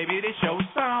women, then baby, this your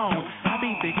song. I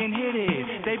be thick and hit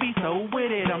it. They be so with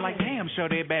it. I'm like, damn,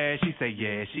 shorty bad. She say,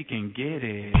 yeah, she can get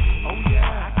it. Oh,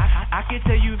 yeah. I can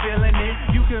tell you feeling it.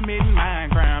 You committing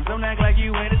mind crimes. Don't act like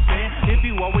you innocent. If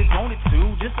you always wanted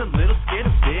to, just a little scared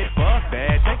of it. Fuck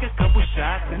that. Take a couple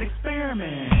shots and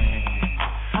experiment.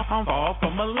 I'm far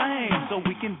from a lame, so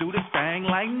we can do this thing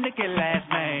like Nicky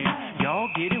last name. Y'all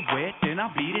get it wet, then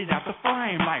I'll beat it out the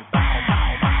frame like bow,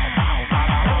 bow, bow, bow, bow,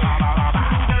 bow, bow,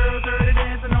 bow. Girls dirty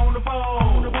dancing on the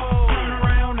pole. Turn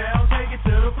around now, take it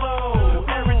to the floor.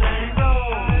 Everything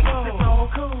goes. It's all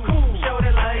cool. Show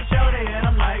that like, and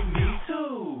I'm like me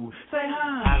too. Say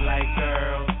hi. I like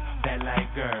girls that like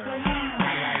girls. Say hi.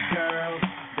 I like girls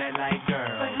that like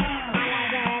girls.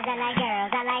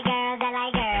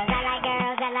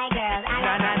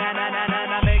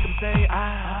 Say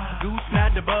hi.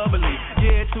 Bubbly,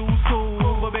 yeah, two's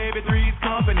cool, but baby, three's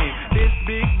company. This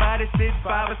big body sits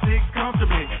 5 or 6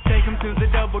 comfortably. Take him to the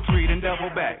double treat and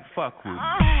double back. Fuck with me.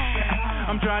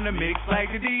 I'm trying to mix like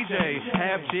the DJ.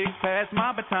 Have chicks pass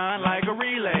my baton like a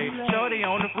relay. Shorty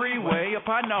on the freeway, a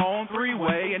partner on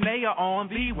three-way, and they are on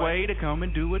the way to come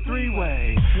and do a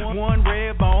three-way. One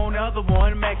red bone, other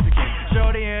one Mexican.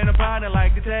 Shorty and a partner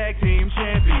like the tag team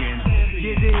champions.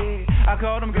 You dig? I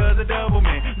call them girls a double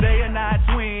man. They are not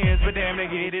twins, but damn, they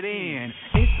get it in.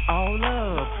 It's all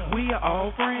love, we are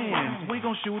all friends. We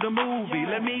gon' shoot a movie,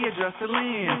 let me adjust the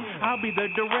lens. I'll be the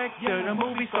director, the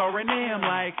movie starring them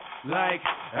like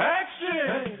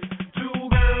action. Two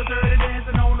girls dirty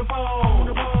dancing on the pole.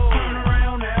 Turn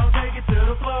around now, take it to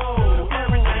the floor.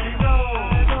 Everything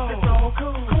goes, it's all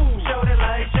cool. Show that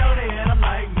like, and I'm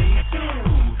like me too.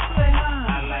 Say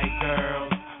hi. I like girls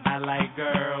that like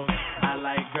girls.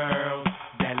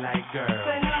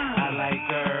 Say hi. I like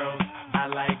girls. I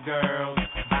like girls.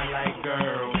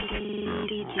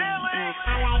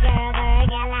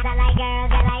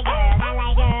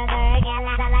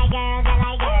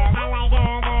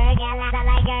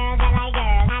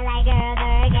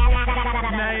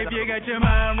 Now if you got your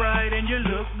mind right and you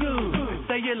look good,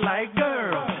 say you like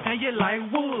girls and you like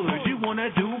wood, you wanna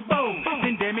do both,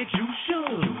 then damn it you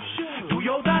should. Do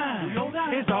your thing,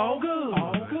 it's all good.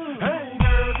 Hey,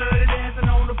 girls dirty dancing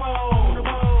on the pole. Turn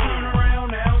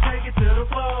around now, take it to the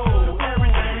floor.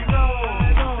 Everything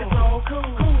goes, it's all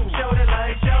cool. Show that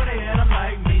like, and I'm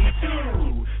like me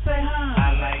too. Say hi. I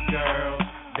like girls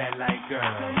that like girls. I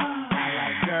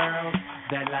like girls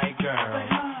that like girls.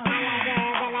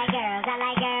 I like girls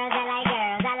that like girls.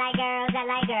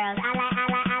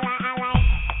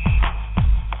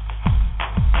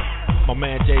 My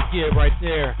man Jay Gibb right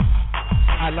there.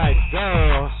 I like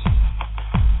girls.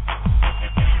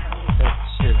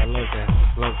 Shit, I love that.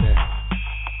 Love that.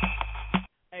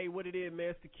 Hey, what it is,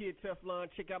 man? It's the Kid Teflon.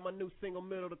 Check out my new single,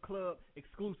 Middle of the Club,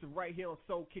 exclusive right here on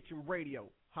Soul Kitchen Radio.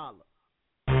 Holla.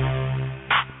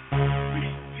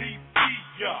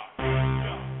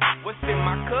 What's in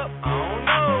my cup? I don't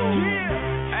know.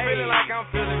 Yeah. Hey, feeling like I'm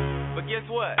feeling, but guess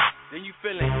what? Then you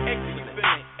feeling excellent.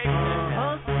 Hey,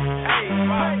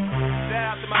 shout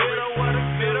out to my middle of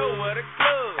the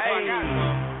club. Hey, I got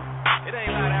some. It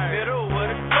ain't like that. Middle of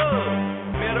the club.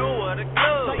 Middle of the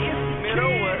club.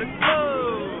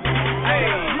 Hey,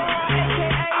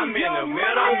 I'm in the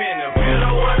middle of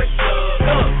the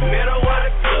club. Middle of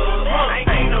the club.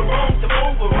 Ain't no room to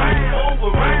move around. Way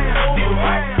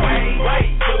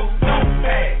too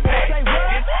packed.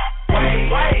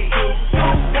 Way too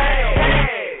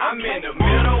packed. I'm in the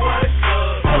middle of the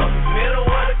club.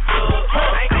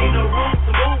 Ain't no room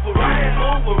to move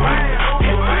around.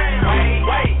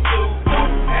 Way too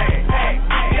packed.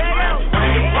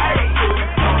 Way too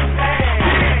packed.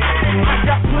 I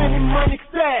got plenty money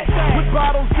stashed with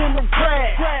bottles in the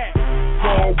rack.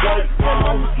 All white,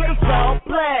 all face, all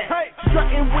black.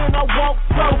 Strutting when I walk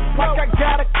so like I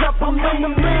got a couple in the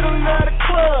middle of the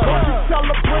club.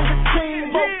 Celebrate the team,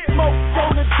 smoke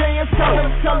on the dance.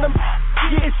 Tell them,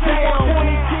 get down.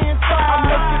 20, 10, 5. I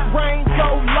make it rain,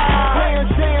 go live. Playing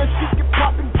dance, she can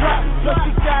pop and drop. Plus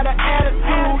she got an attitude.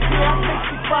 Yeah, I think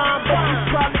she fine, but she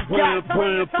probably got some.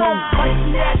 Like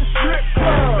she at the strip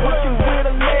club, working with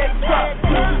her legs up. You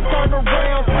just turn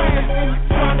around, and you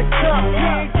trying to cut. He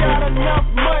ain't got enough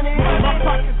money, my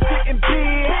pocket's getting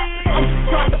big. I'm just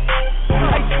trying to,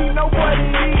 like she know what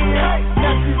it is.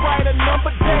 Now she write a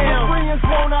number down. Friends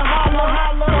wanna holler,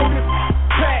 so this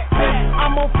pack.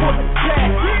 I'm on for the jack.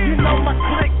 You know my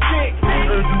click thick. And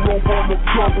you don't want no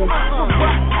trouble. I'm a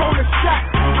rock on the shot.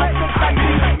 I think I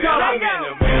need to go. I'm in the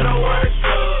middle of the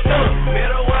club.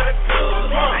 Middle of the club.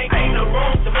 Ain't no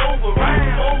room to move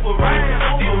around. Way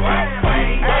too packed.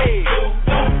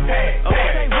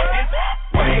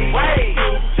 Way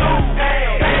too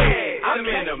packed. I'm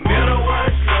in the middle of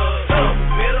the club.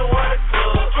 Middle of the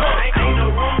club. Ain't no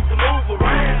room to move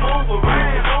around. Way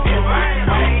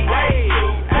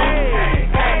too packed.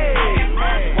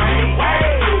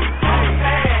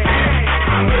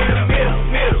 I'm in the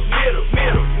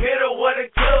middle of the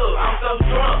club. I'm so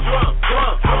drunk.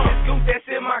 I'm just scoop that's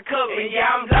in my cup, and yeah,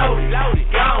 I'm loaded,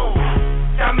 gone.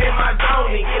 I'm in my zone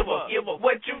and give up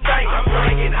what you think. I'm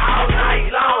drinking all night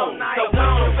long. So put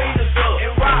your feet up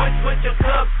and rock. Put your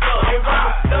cups up and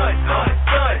rock. Stud.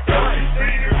 Don't you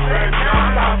see this shirt?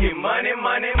 I'm talking money.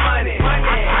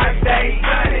 I stay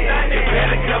sunny. You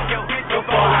better cup your bitch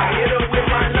before I hit her with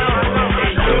my number.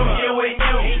 And you.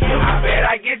 I bet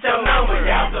I get your number.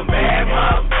 Y'all some bad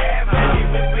mothers.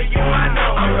 For you, my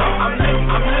number. I'm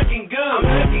looking good.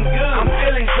 I'm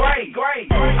feeling great.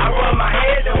 I rub my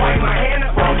head and wipe my hand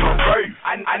up on my face.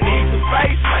 I need some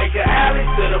space, make an alley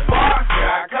to the bar. Here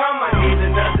I come, I need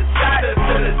another shot to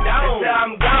the dome. Until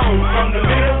I'm gone, from the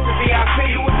middle to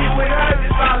VIP. You and her,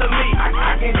 just follow me.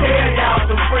 I can tell y'all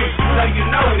some free, so you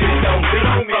know this don't be.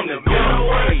 I'm in the middle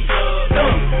of the club.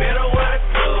 Middle of the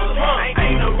club.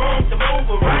 Ain't no room to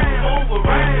move around.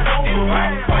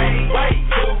 Way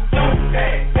too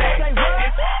packed.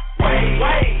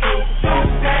 Way too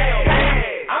packed.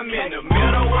 I'm in the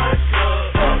middle of the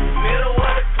club. Middle of the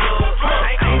club.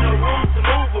 Ain't no room to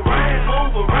move around.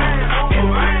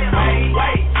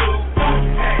 Way too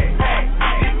packed.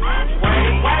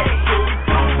 Way too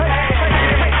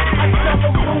packed. I tell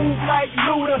them move like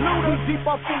Luda. We deep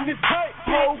up in this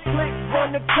whole click, run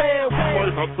the town.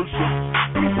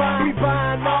 We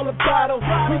buying all the bottles.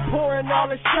 We pouring all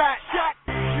the shots.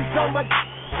 She's on my dick.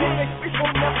 We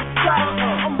gon' never stop.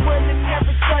 I'm running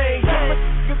everything.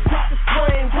 You took the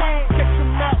swing. Catch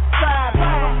them outside.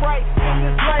 I'm right in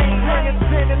this lane.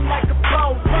 Running like a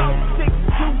boat. 6'2",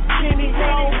 skinny.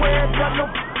 Ain't wear no.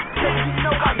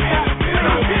 I'm in the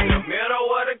middle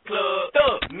of the club.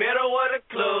 Middle of the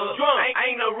club.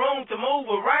 Ain't no room to move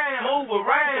around.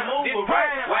 This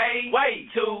way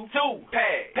too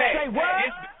packed. Way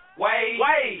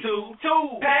too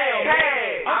packed.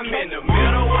 I'm in the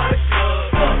middle of the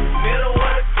club. Middle of the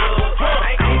club.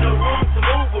 Ain't no room to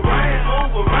move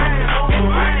around.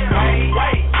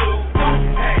 Way too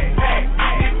packed.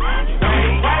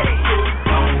 Way too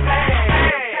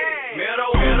packed.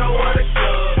 Middle of the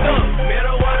club.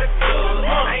 Middle of the club.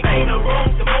 Ain't no room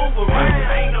to move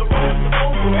around.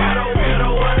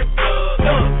 Middle of the club.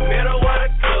 Middle of the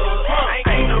club.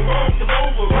 Ain't no room to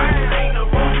move around.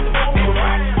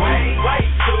 Way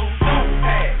too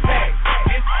packed.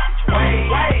 Way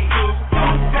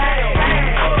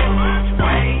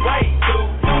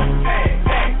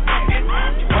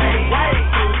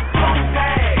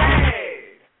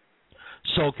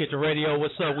Radio.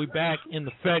 What's up? We back in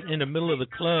the middle of the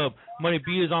club. Money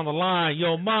B is on the line.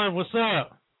 Yo, Mon, what's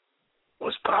up?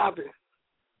 What's poppin'?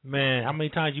 Man, how many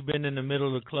times you been in the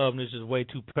middle of the club and this is way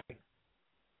too packed?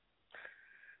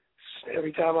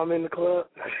 Every time I'm in the club.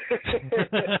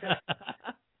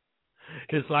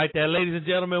 It's like that. Ladies and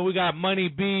gentlemen, we got Money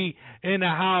B in the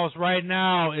house right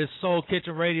now. It's Soul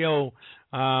Kitchen Radio.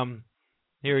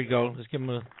 Here we go. Let's give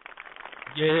him a...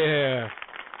 Yeah.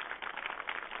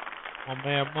 Oh,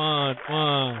 man, Mon.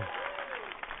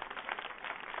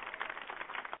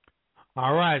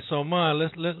 All right, so Mon,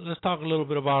 let's talk a little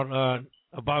bit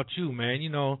about you, man. You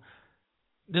know,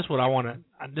 this is what I wanted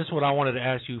to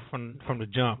ask you from the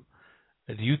jump.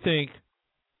 Do you think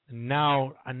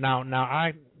now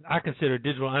I consider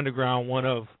Digital Underground one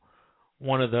of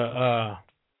the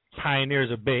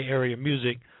pioneers of Bay Area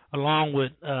music, along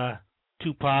with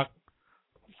Tupac,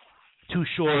 Too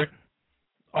Short,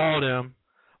 all of them.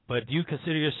 But do you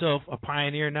consider yourself a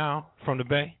pioneer now from the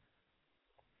Bay?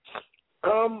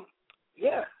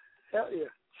 Yeah, hell yeah.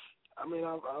 I mean,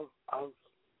 I've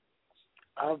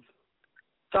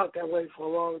thought that way for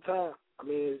a long time. I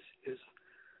mean, it's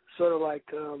sort of like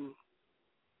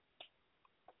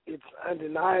it's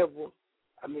undeniable.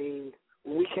 I mean,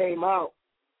 when we came out,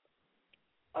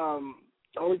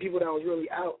 the only people that was really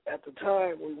out at the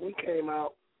time when we came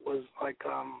out was like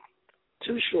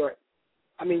Too Short.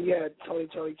 I mean, you had Tony,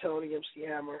 MC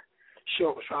Hammer.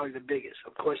 Short was probably the biggest.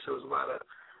 Of course, there was a lot of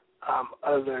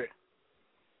other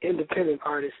independent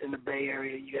artists in the Bay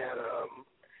Area. You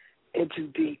had Into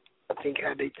Deep, I think,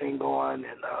 had their thing going,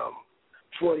 and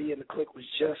 40 and the Click was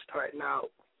just starting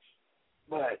out.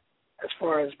 But as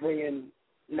far as bringing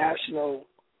national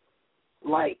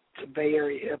light to Bay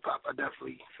Area hip-hop, I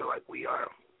definitely feel like we are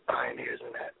pioneers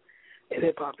in that, in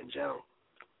hip-hop in general.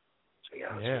 So,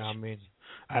 yeah, I mean,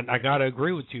 I got to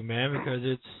agree with you, man, because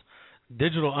it's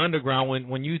Digital Underground.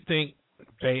 When you think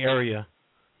Bay Area,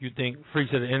 you think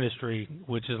Freaks of the Industry,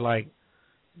 which is like,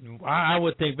 I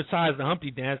would think besides the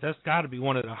Humpty Dance, that's got to be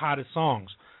one of the hottest songs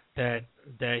that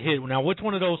hit. Now, which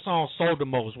one of those songs sold the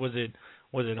most? Was it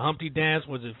Humpty Dance?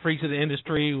 Was it Freaks of the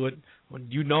Industry?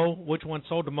 You know which one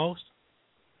sold the most?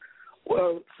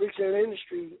 Well, Freaks of the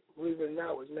Industry, believe it or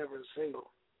not, was never a single,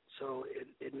 so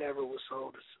it never was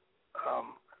sold as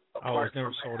it's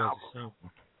never sold as a single.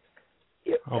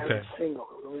 Yeah, okay. As a single.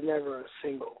 It was never a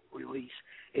single release.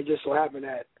 It just so happened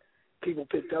that people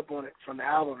picked up on it from the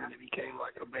album and it became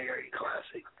like a Bay Area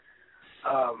classic.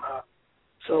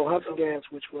 So Humpty Dance,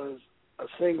 which was a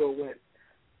single, went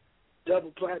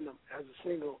double platinum as a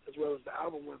single, as well as the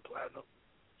album went platinum.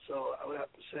 So I would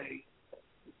have to say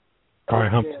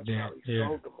Humpty Dance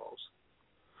sold the most.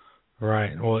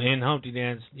 Right. Well, in Humpty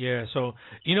Dance, yeah. So,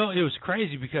 you know, it was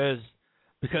crazy because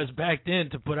back then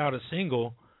to put out a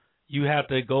single, you have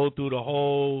to go through the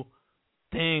whole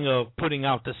thing of putting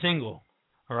out the single,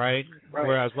 right?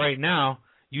 Whereas right now,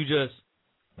 you just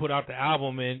put out the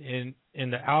album and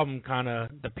the album kind of,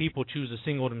 the people choose the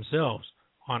single themselves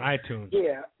on iTunes.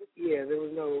 Yeah. There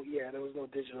was no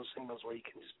digital singles where you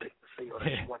can just pick the single that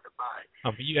you want to buy.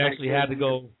 But you actually had to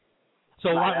go. So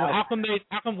how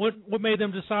come what made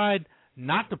them decide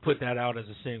not to put that out as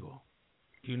a single?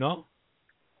 Do you know?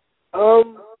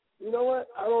 You know what?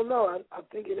 I don't know. I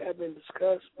think it had been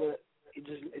discussed, but it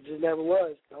just never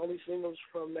was. The only singles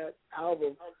from that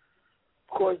album,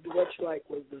 of course, the What You Like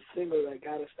was the single that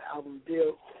got us the album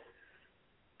deal.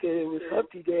 Then it was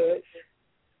Humpty Dance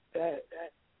that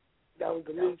was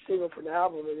the lead single from the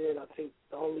album, and then I think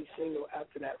the only single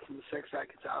after that from the Sex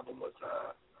Records album was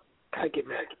Kike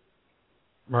Mack.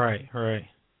 Right.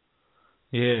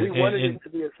 Yeah. We wanted it to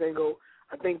be a single.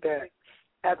 I think that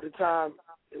at the time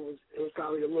it was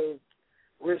probably a little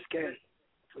risque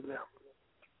for them.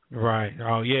 Right.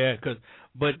 Oh yeah, because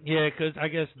I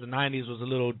guess the '90s was a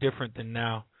little different than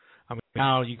now. I mean,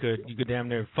 now you could damn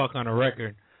near fuck on a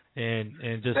record and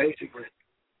just basically.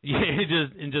 Yeah,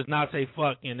 just not say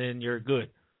fuck and then you're good.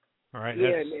 All right.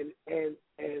 Yeah,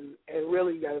 and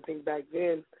really you got to think back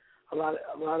then. A lot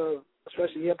of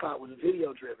especially hip hop was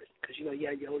video driven because you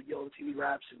had your MTV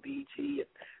Raps and BET and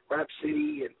Rap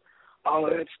City and all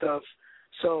of that stuff.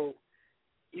 So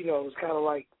it was kind of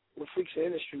like with Freaks of the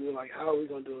Industry, we're like, how are we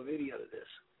going to do a video to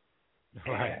this?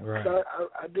 Right. So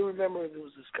I do remember there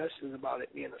was discussions about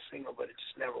it being a single, but it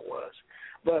just never was.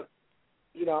 But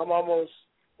I'm almost.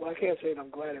 Well, I can't say that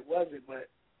I'm glad it wasn't, but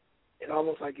it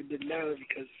almost like it didn't matter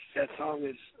because that song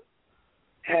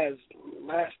has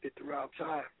lasted throughout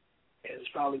time, and it's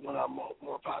probably one of our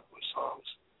more popular songs.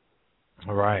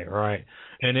 Right.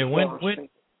 And then when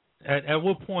at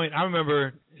what point? I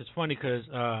remember it's funny because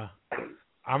I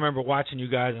remember watching you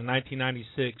guys in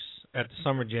 1996 at the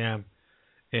Summer Jam,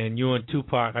 and you and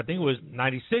Tupac. I think it was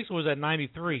 96 or was that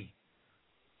 93?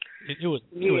 It was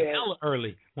hella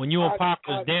early when you and Pac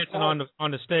was dancing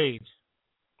on the stage.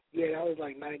 Yeah, that was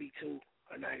like 92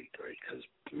 or 93 because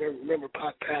remember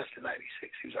Pac passed in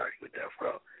 96. He was already with Death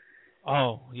Row.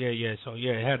 Oh, yeah. So,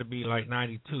 yeah, it had to be like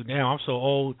 92. Damn, I'm so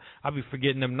old, I'll be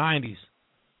forgetting them 90s.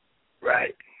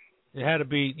 Right. It had to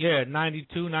be,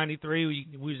 92, 93. We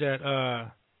was at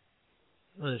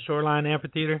the Shoreline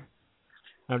Amphitheater.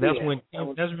 That's when,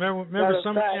 remember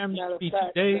Summer Jam used to be 2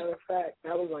 days? Matter of fact,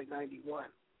 that was like 91.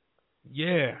 Yeah.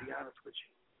 To be honest with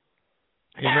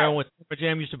you. You remember when Summer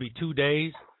Jam used to be 2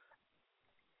 days?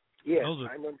 Yeah,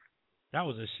 I remember. That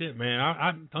was a shit, man.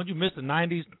 I don't you miss the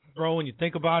 90s, bro, when you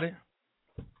think about it?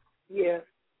 Yeah,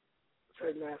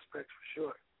 certain aspects for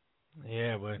sure.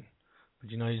 Yeah, but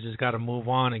you know, you just got to move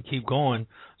on and keep going.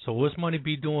 So what's Money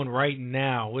B doing right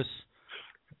now?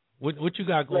 What you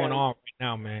got going on right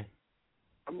now, man?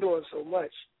 I'm doing so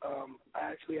much. I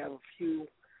actually have a few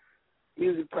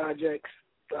music projects.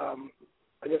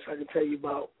 I guess I can tell you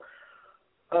about.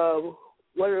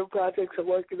 One of the projects I'm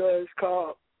working on is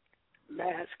called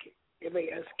Mask,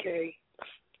 M-A-S-K.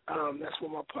 That's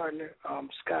with my partner,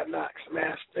 Scott Knox.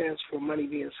 Mask stands for Money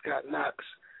B and Scott Knox.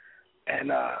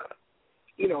 And,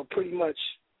 you know, pretty much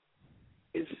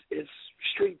it's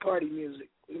street party music,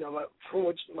 you know, from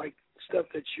which, like stuff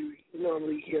that you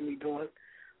normally hear me doing.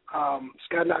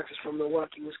 Scott Knox is from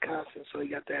Milwaukee, Wisconsin, so he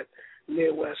got that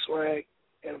Midwest swag.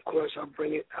 And, of course, I'll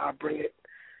bring it,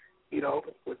 you know,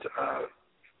 with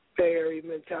Bay Area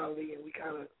mentality, and we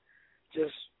kind of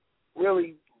just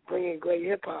really bringing great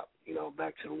hip-hop, you know,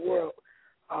 back to the world.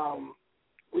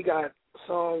 We got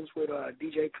songs with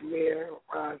DJ Premier,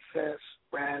 Ron Fest,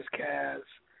 Raz Kaz,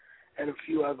 and a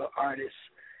few other artists.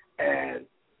 And,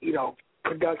 you know,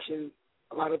 production,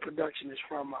 a lot of production is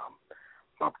from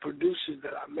my producers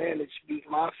that I manage, Beat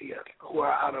Mafia, who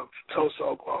are out of Tulsa,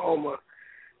 Oklahoma,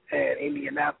 and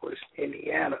Indianapolis,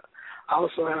 Indiana. I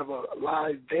also have a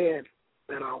live band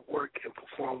that I work and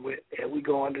perform with, and we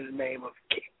go under the name of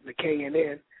the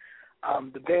KNN.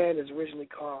 The band is originally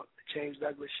called the James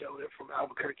Douglas Show. They're from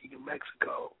Albuquerque, New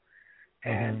Mexico,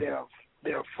 and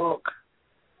they're a funk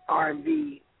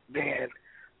R&B band,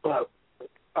 but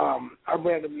our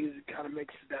brand of music kind of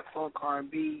mixes that funk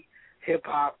R&B,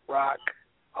 hip-hop, rock,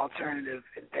 alternative,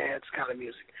 and dance kind of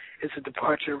music. It's a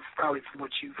departure probably from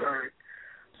what you've heard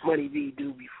Money B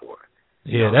do before.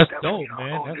 Yeah, that's dope,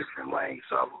 man. That's a different lane.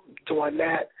 So I'm doing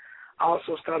that. I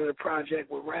also started a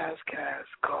project with Raz Kaz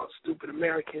called Stupid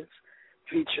Americans,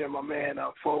 featuring my man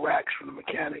Four Racks from the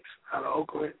Mechanics out of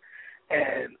Oakland.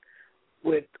 And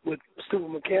with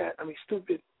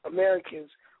Stupid Americans,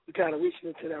 we kind of reaching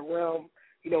into that realm.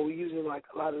 You know, we're using like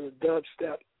a lot of the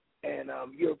dubstep and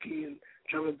European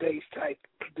drum and bass type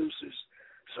producers.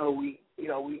 So we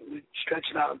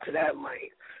stretching out into that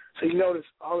lane. So you notice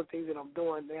all the things that I'm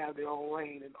doing, they have their own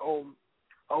lane and own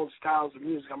styles of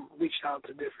music. I'm reaching out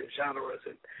to different genres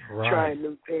and trying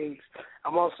new things.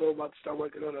 I'm also about to start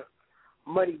working on a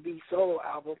Money B solo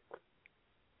album.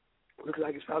 Looks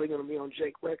like it's probably going to be on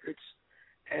Jake Records,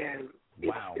 and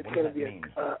it's going to be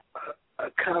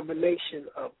a combination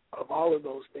of all of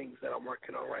those things that I'm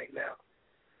working on right now.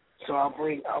 So I'll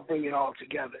bring it all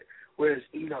together. Whereas,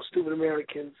 you know, Stupid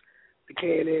Americans, the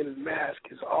KNN and Mask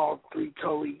is all three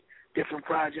totally different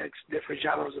projects, different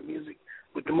genres of music.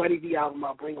 With the Money B album,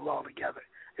 I'll bring them all together,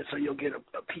 and so you'll get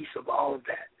a piece of all of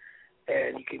that,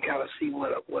 and you can kind of see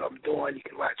what I'm doing. You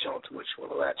can latch on to what you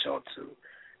want to latch on to,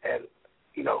 and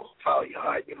you know, follow your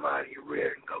heart, your mind, and your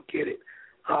rear, and go get it.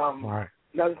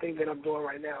 Another thing that I'm doing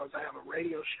right now is I have a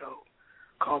radio show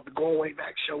called The Going Way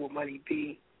Back Show with Money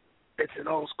B. It's an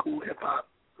old school hip hop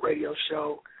radio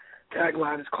show.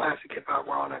 Tagline is classic hip hop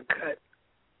raw and uncut,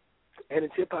 and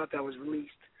it's hip hop that was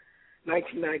released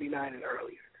 1999 and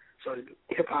earlier. So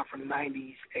hip hop from the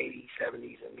 90s, 80s,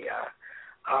 70s, and beyond.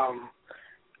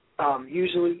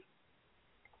 Usually,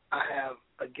 I have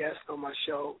a guest on my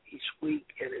show each week,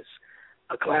 and it's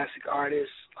a classic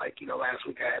artist. Like, you know, last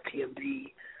week I had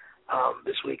PMD.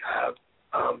 This week I have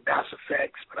Das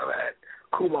Effects, but I've had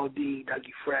Kumo D,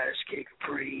 Dougie Fresh, Kid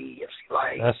Capri, FC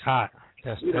Light. That's hot.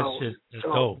 That's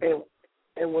dope.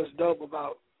 And what's dope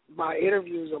about my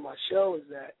interviews on my show is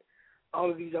that all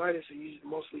of these artists are usually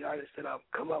mostly artists that I've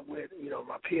come up with, you know,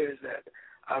 my peers that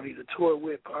I've either toured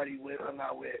with, partied with, hung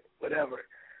out with, whatever.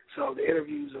 So the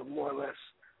interviews are more or less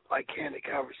like candid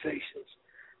conversations.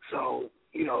 So,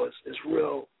 you know, it's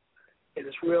real, and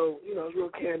it's real, you know, it's real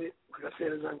candid. Like I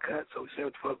said, it's uncut, so we say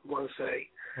what the fuck we want to say.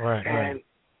 And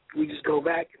we just go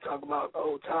back and talk about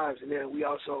old times. And then we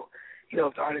also, you know,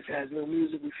 if the artist has new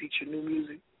music, we feature new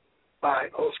music by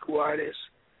old school artists.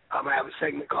 I have a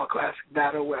segment called Classic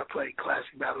Battle where I play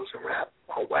classic battles and rap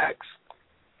on wax.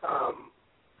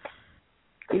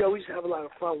 We used to have a lot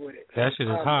of fun with it. That shit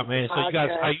is hot, man. So you guys,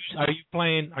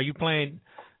 are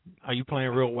you playing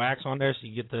real wax on there? So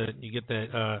you get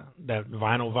that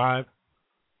vinyl vibe,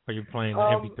 or you playing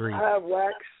MP3? I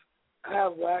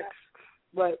have wax,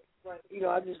 but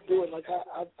I just do it like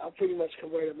I pretty much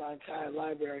converted my entire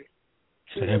library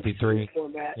to MP3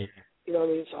 format. Yeah. You know what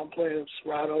I mean? So I'm playing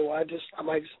Serato. I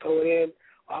might just throw it in,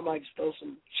 or I might just throw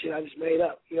some shit I just made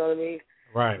up. You know what I mean?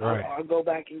 Right. Or I'll go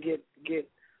back and get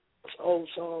old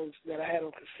songs that I had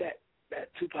on cassette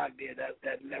that Tupac did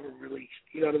that never released.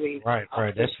 You know what I mean? Right.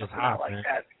 That's just hot, like man.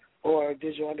 That. Or a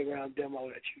Digital Underground demo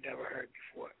that you never heard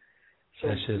before. So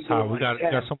that shit's hot. We got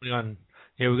somebody on.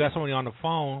 Yeah, we got somebody on the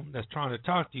phone that's trying to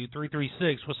talk to you.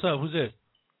 336. What's up? Who's this?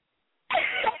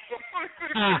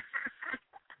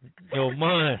 Yo,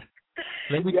 Mun.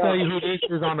 Let me tell you who this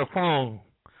is on the phone.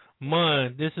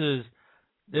 Mun, this is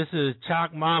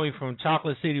Chalk Mommy from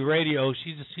Chocolate City Radio.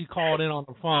 She called in on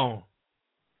the phone.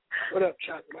 What up,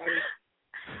 Chalk Mommy?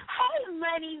 Hey,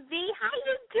 Money V, how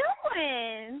you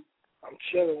doing? I'm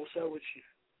chilling. What's up with you?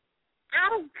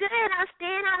 I'm good. I'm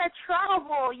staying out of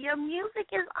trouble. Your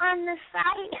music is on the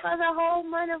site for the whole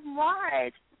month of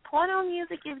March. Porno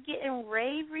music is getting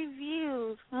rave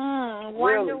reviews.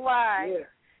 Wonder why. Yeah.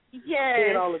 Yes.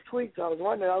 Seeing all the tweets, I was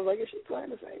wondering. I was like, is she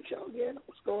playing the same show again?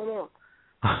 What's going on?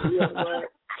 Once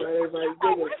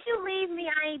you leave me,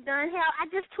 I ain't done. Hell, I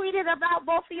just tweeted about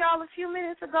both of y'all a few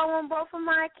minutes ago on both of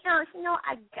my accounts.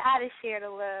 I gotta share the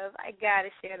love.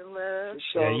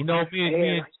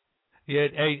 Yeah,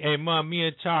 hey, Mom, me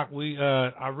and Chalk,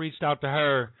 I reached out to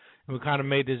her and we kind of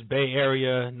made this Bay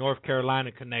Area, North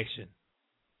Carolina connection.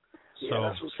 Yeah,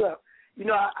 that's what's up.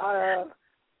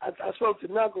 I spoke to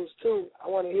Knuckles too. I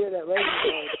want to hear that Lady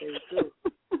Song thing too.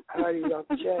 I heard he was off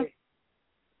the chain.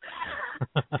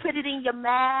 Put it in your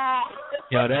mouth.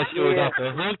 Yo, that shit was off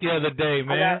the hook the other day,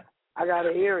 man. I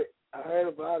gotta hear it. I heard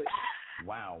about it.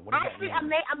 Wow. What does Actually, that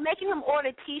mean? I'm making them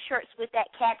order T-shirts with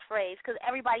that catchphrase because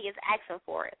everybody is asking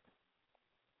for it.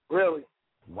 Really?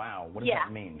 Wow. What does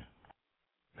that mean?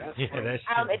 That's that's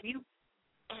if you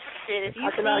see me, it? I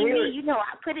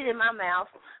put it in my mouth.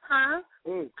 Huh?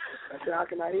 I said, how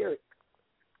can I hear it?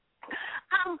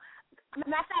 Matter of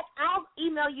fact, I'll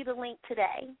email you the link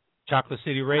today. Chocolate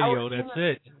City Radio, that's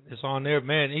it. It's on there,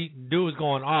 man. Dude was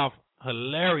going off.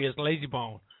 Hilarious, Lazy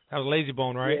Bone. That was Lazy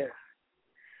Bone, right?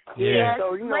 Yeah.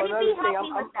 So, another thing,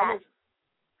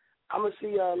 I'm going to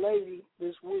see Lazy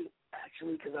this week,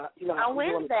 actually, because I'm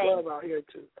doing a club out here,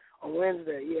 too. On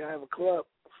Wednesday, I have a club,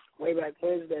 way back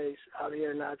Wednesdays, out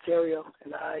here in Ontario,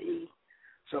 in the IE.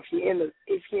 So if you're in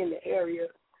the area,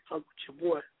 fuck with your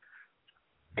boy.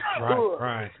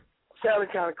 Right. Sounding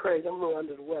kind of crazy. I'm a little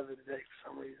under the weather today for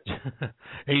some reason.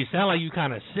 Hey, you sound like you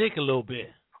kind of sick a little bit.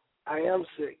 I am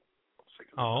sick.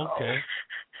 Oh, okay.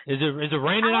 Is it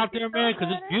raining out there, man?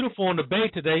 Because it's beautiful in the Bay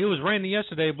today. It was raining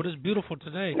yesterday, but it's beautiful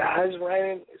today. Nah, it's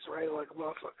raining. It's raining like a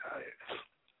motherfucker out here.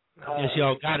 Yes,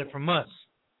 y'all got it from us.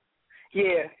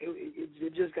 Yeah,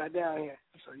 it just got down here,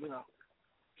 so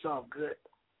it's all good.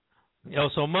 Yo,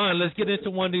 so man, let's get into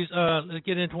one of these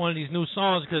new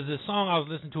songs, because the song I was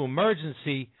listening to,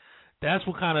 Emergency, that's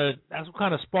what kind of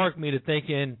sparked me to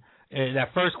thinking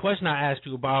that first question I asked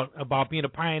you about being a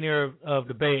pioneer of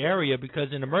the Bay Area,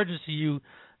 because in Emergency you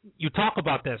talk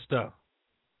about that stuff.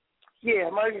 Yeah,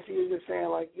 Emergency is just saying,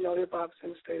 like, hip hop's in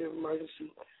a state of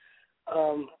emergency.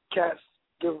 Cats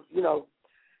give,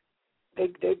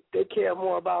 they care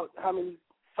more about how many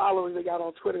followers they got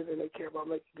on Twitter than they care about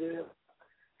making good.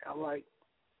 I'm like,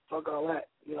 fuck all that,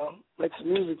 Make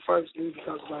some music first, then you can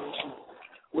talk about it.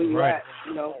 Where you at,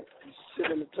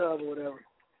 sit in the tub or whatever.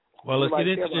 Well, let's get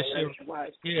into this shit.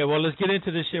 Yeah, let's get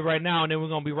into this shit right now, and then we're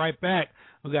gonna be right back.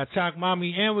 We got Chalk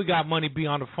Mommy and we got Money B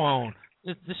on the phone.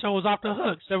 This show is off the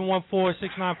hook.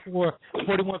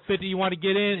 714-694-4150. You want to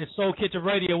get in? It's Soul Kitchen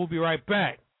Radio. We'll be right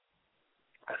back.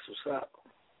 That's what's up.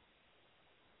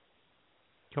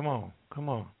 Come on.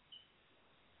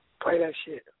 Play that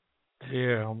shit.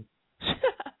 Yeah.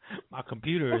 My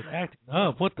computer is acting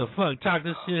up. What the fuck? Chalk,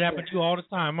 this shit happens to you all the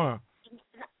time, huh?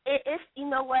 It's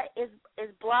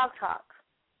it's Blog Talk.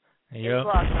 Yep. It's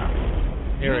Blog Talk.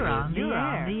 You're on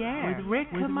the air with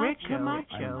Rick Camacho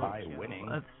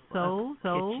of Soul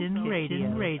Kitchen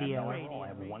Radio. I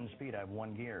have one speed. I have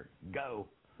one gear. Go.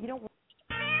 You don't.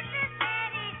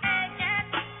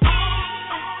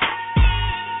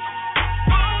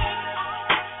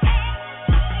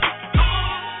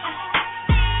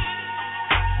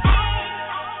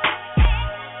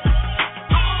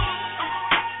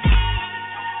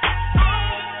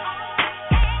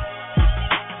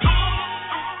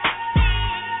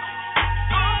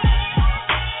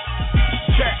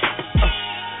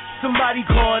 Somebody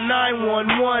call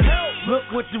 911. Look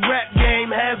what the rap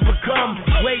game has become.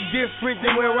 Way different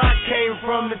than where I came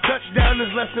from. The touchdown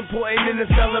is less important than the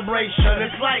celebration.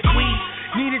 It's like we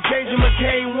need a change in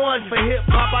McCain 1. For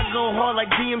hip-hop, I go hard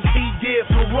like DMC did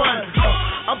for Run.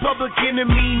 I'm public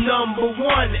enemy number 1,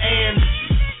 and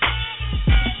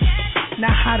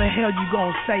now how the hell you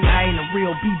gon' say I ain't a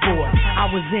real B-boy? I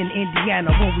was in Indiana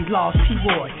when we lost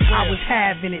T-Roy. I was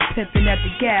having it, pimping at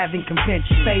the Gavin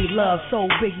convention. Fade Love, Soul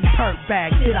Biggie, Perk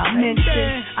Bag. Did I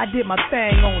mention? I did my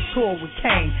thing on tour with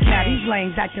Kane. Now these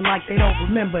lanes acting like they don't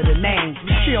remember the names.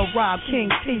 Chill, Rob,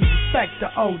 King T, respect the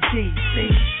OG,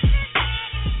 see?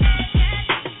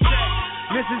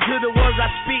 Listen to the words I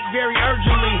speak very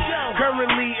urgently.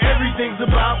 Currently, everything's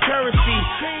about currency.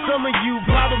 Some of you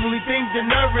probably think the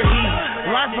nervity.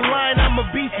 Line for line, I'm a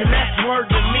beast, and that's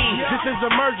word to me. This is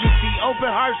emergency,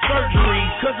 open heart surgery.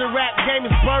 Cause the rap game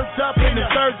is burnt up in the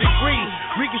 3rd degree.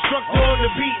 Reconstruct on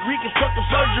the beat, reconstruct the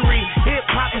surgery. Hip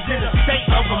hop is in a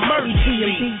state of emergency.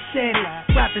 EPMD said it,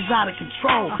 rap is out of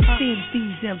control. Seems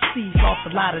these MCs lost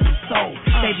a lot of the soul.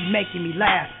 They be making me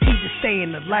laugh, need to stay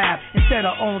in the lab instead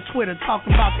of on Twitter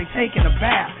talking about they taking a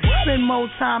bath. Spend more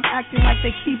time acting like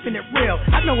they keeping it real.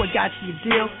 I know what got you your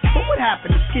deal, but what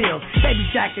happened to skills? They be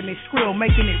jacking their skrill,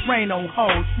 making it rain on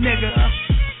hoes, nigga.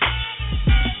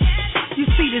 You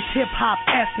see this hip-hop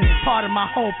essence, part of my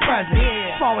whole presence.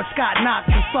 As far as Scott Knox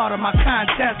and start of my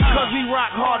contest. Cause we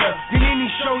rock harder than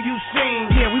any show you seen.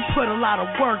 Yeah, we put a lot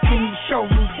of work in these show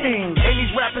routines. And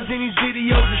these rappers in these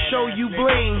videos to show you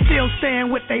bling. Still staying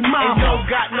with they mama. And don't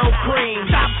got no cream.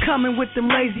 Stop coming with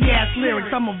them lazy-ass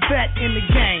lyrics. I'm a vet in the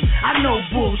game. I know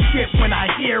bullshit when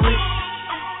I hear it.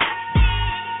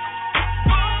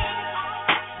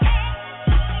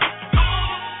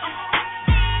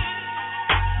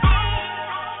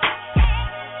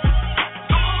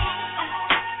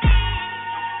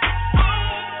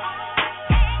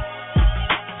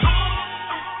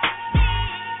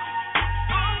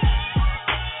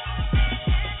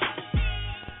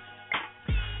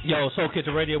 Yo, Soul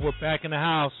Kitchen Radio, we're back in the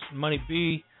house. Money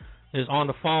B is on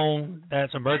the phone.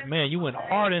 That's emerging. Man, you went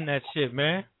hard in that shit,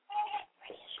 man.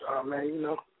 Oh, man, you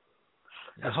know.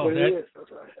 That's Oh, what that- it is.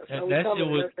 That shit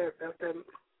was-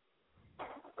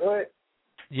 Go ahead.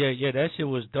 Yeah, that shit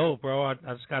was dope, bro. I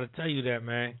just got to tell you that,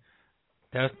 man.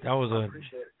 That was I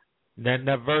appreciate it.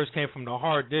 that verse came from the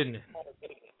heart, didn't it?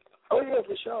 Oh, yeah,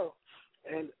 for sure.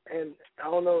 And I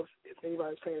don't know if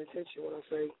anybody's paying attention when I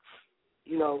say,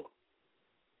 you know,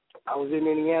 I was in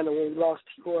Indiana when we lost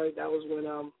T-Roy. That was when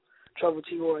Trouble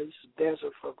T-Roy, dancer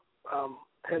for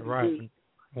Heavy Right. D.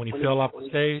 When he fell off the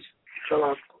stage?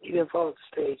 He didn't fall off the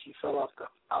stage. He fell off the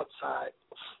outside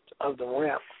of the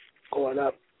ramp going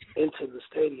up into the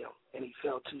stadium, and he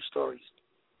fell 2 stories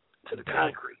to the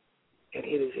concrete and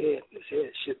hit his head. His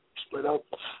head split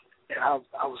open, and I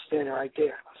was standing right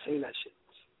there. I seen that shit.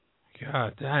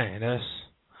 God dang, that's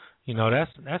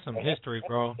some history,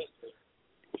 bro.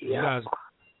 Yeah.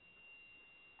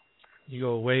 You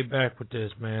go way back with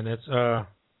this, man. That's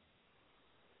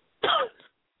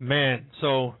man.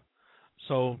 So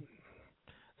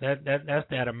that's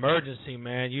that emergency,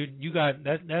 man. You got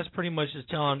that. That's pretty much just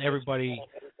telling everybody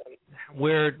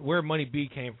where Money B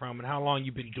came from and how long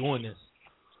you've been doing this.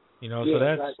 You know, Yeah, so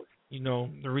that's exactly.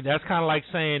 that's kind of like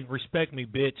saying respect me,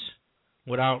 bitch,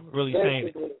 without really saying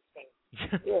it.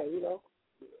 Yeah, you know.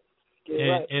 Get it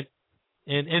right.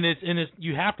 And it's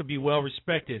you have to be well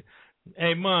respected.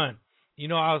 Hey, man, you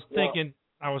know, I was thinking,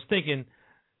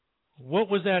 what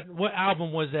was that? What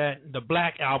album was that? The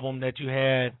Black album that you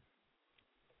had?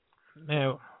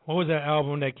 Man, what was that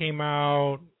album that came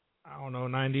out? I don't know,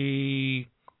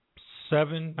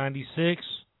 97, 96,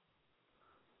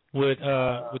 with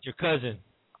your cousin.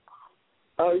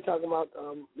 Oh, you're talking about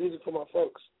Music for My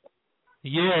Folks.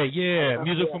 Yeah,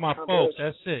 Music for My Folks.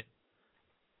 That's it.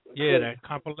 Yeah, that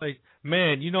compilation.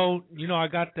 Man, you know, I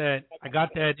got that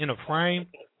in a frame.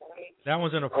 That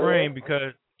one's in a frame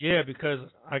because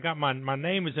I got my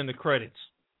name is in the credits.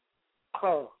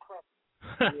 Oh.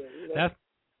 That's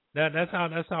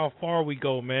how far we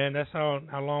go, man. That's how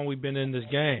long we've been in this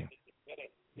game.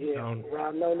 Yeah,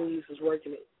 Rob Nonies is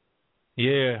working it.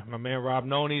 Yeah, my man Rob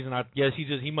Nonies, and I guess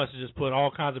he must have just put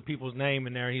all kinds of people's name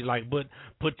in there. And he's like, put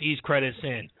these credits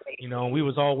in. You know, we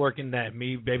was all working that.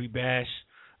 Me, Baby Bash,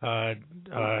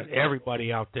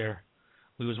 everybody out there.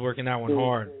 We was working that one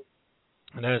hard.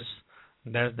 And that's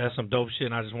some dope shit,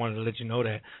 and I just wanted to let you know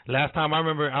that. Last time I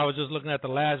remember, I was just looking at the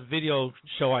last video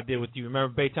show I did with you.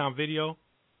 Remember Baytown Video?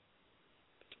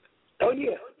 Oh,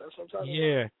 yeah. That's what I'm talking about.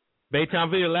 Yeah. Baytown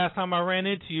Video, last time I ran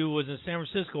into you was in San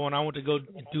Francisco, and I went to go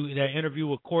do that interview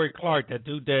with Corey Clark, that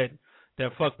dude that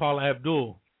fucked Paula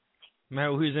Abdul.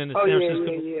 Man, we was in the San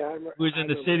Francisco. Yeah. We was in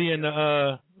the city and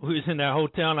we was in that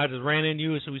hotel, and I just ran into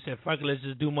you, so we said, "Fuck it, let's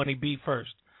just do Money Beat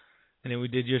first," and then we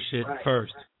did your shit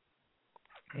first.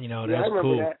 You know, that's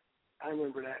cool. I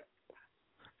remember that.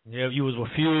 Yeah, you was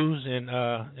with Fuse and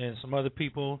some other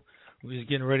people. We was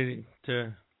getting ready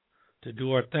to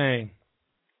do our thing.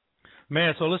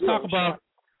 Man, so let's talk about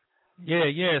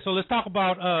So let's talk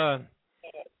about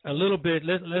a little bit.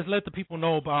 Let's let the people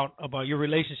know about your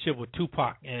relationship with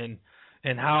Tupac and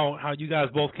how you guys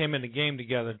both came in the game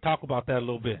together. Talk about that a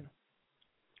little bit.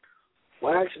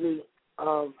 Well, actually,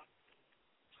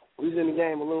 we was in the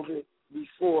game a little bit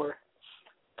before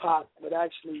Pac, but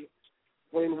actually,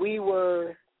 when we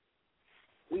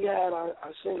had our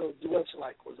single "Duets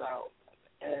Like" was out,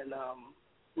 and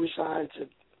we signed to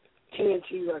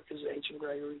TNT Records, H.M.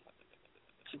 Gregory,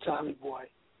 to Tommy Boy.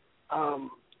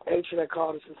 H.M. had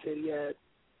called us and said he had,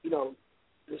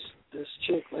 this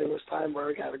chick, Layla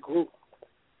Steinberg, had a group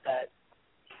that,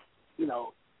 he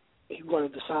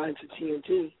wanted to sign to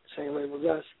TNT, same label as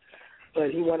us, but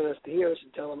he wanted us to hear us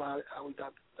and tell him how we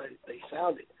thought they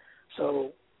sounded.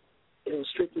 So it was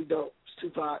Strictly Dope. It was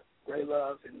Tupac, Ray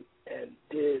Love, and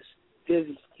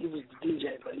Dizzy. He was the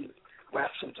DJ, but he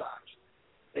rapped sometimes.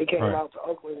 They came out to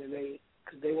Oakland and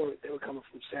because they were coming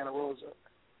from Santa Rosa,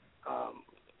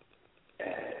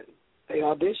 and they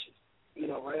auditioned,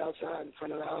 right outside in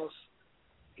front of the house,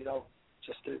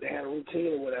 they had a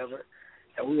routine or whatever,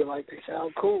 and we were like, they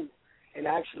sound cool, and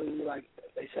actually we were like,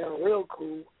 they sound real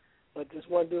cool, but this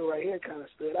one dude right here kind of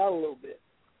stood out a little bit.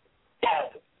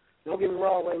 Don't get me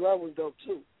wrong, Ray Love was dope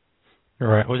too. All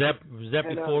right. Was that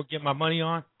before Get My Money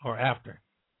On or after?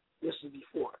 This was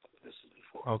before.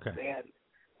 Okay. They had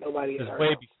nobody. It was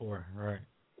way before, right?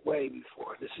 Way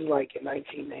before. This is like in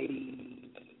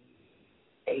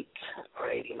 1988 or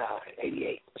 89,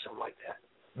 88, something like that.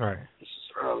 Right. This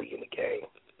is early in the game.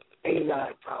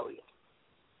 89 probably.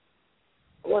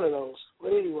 One of those. But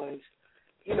anyways,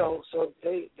 so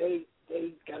they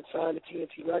got signed to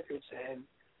TNT Records, and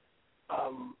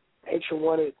H.M.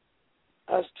 wanted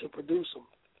us to produce them,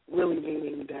 really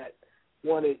meaning that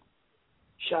wanted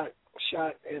Shot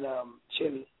and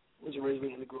Chimmy, was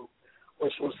originally in the group,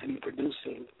 were supposed to be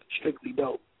producing Strictly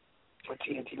Dope for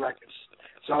TNT Records.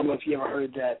 So I don't know if you ever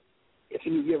heard that. If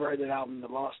you ever heard that album, The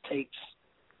Lost Tapes,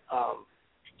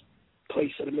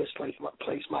 Place of the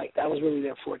Misplaced Mic, that was really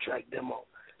their 4-track demo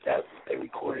that they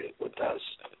recorded with us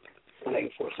when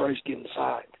they were first getting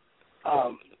signed.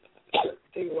 The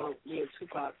thing about me and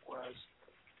Tupac was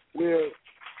we're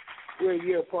a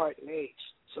year apart in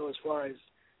age. So as far as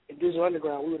in Digital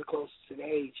Underground, we were the closest in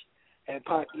age. And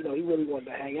Pac, he really wanted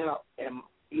to hang out. And,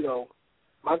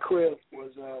 my crib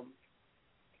was,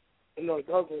 in North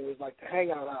Oakland, was like the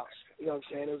hangout house. You know what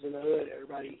I'm saying? It was in the hood.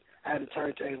 Everybody had the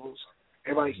turntables.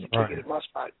 Everybody used to kick it at my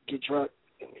spot, get drunk,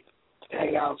 and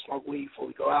hang out, smoke weed before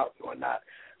we go out and whatnot.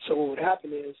 So what would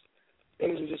happen is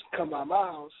things would just come by my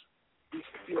house,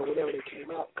 whenever they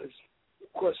came out, because,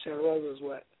 of course, Santa Rosa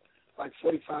was like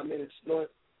 45 minutes north.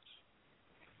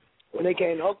 When they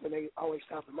came to Oakland, they always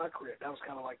stopped at my crib. That was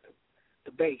kind of like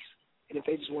the base. And if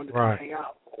they just wanted to come hang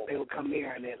out, they would come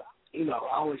there, and then, I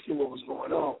always knew what was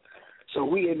going on. So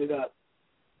we ended up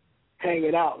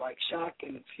hanging out, like Shock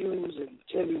and Fuse and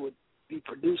Jimmy would be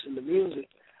producing the music,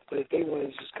 but if they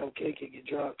wanted to just come kick it, get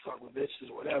drunk, talk with bitches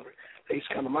or whatever, they used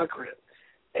to come to my crib.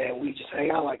 And we just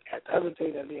hang out like that. The other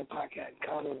thing that me and Pac had in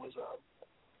common was,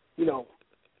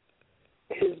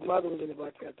 his mother was in the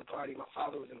Black Panther Party, my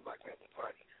father was in the Black Panther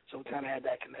Party, so we kind of had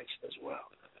that connection as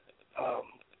well.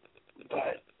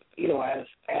 But,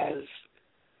 as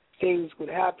things would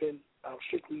happen,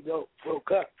 Strictly Dope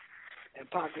broke up, and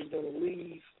Pac was going to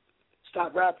leave,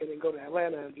 stop rapping, and go to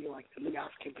Atlanta and be like the new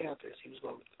African Panthers. He was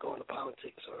going to go into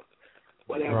politics or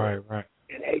whatever. Right.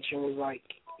 And H.M. was like,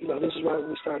 this is when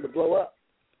we started to blow up.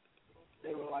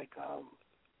 They were like,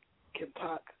 can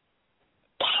Pac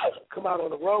come out on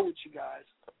the road with you guys?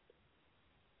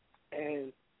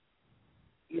 And,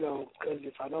 because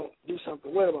if I don't do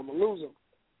something with him, I'm going to lose him.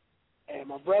 And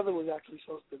my brother was actually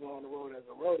supposed to go on the road as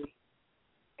a roadie.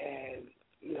 And,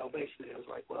 basically it was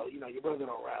like, well, your brother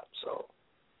don't rap. So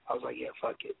I was like, yeah,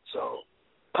 fuck it. So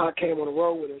Pac came on the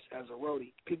road with us as a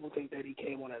roadie. People think that he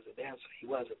came on as a dancer. He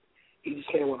wasn't. He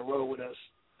just came on the road with us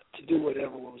to do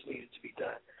whatever was needed to be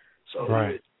done. So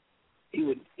he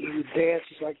would dance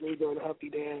just like me doing the Humpty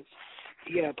dance.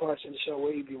 He had parts in the show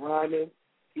where he'd be rhyming,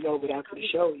 but after the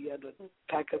show he had to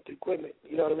pack up the equipment.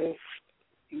 You know what I mean?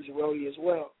 He was a roadie as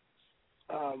well.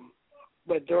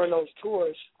 But during those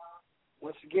tours,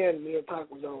 once again, me and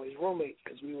Pac was always roommates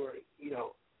because we were,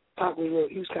 Pac was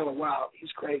he was kind of wild. He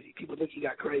was crazy. People think he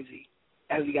got crazy.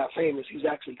 As he got famous, he was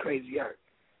actually crazier.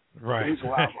 Right. He's a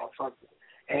wild motherfucker.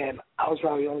 And I was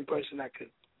probably the only person that could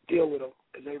deal with him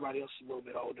because everybody else is a little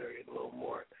bit older and a little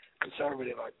more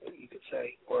conservative, like you could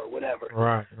say, or whatever.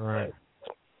 Right, right.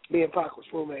 But me and Pac was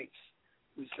roommates.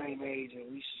 We the same age, and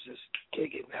we used to just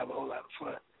kick it and have a whole lot of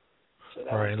fun. So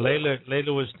that right.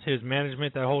 Layla was his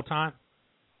management that whole time?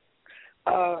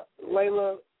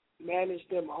 Layla managed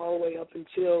them all the way up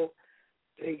until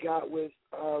they got with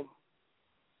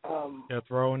Death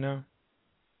Row now?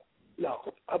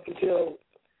 No, up until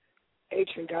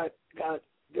Atron got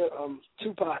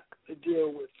Tupac to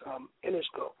deal with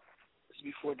Interscope. This is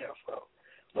before Death Row.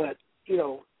 But, you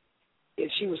know,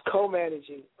 and she was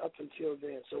co-managing up until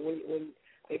then. So when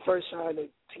they first signed to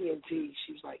TNT,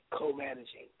 she was like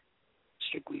co-managing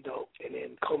Strictly Dope and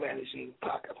then co-managing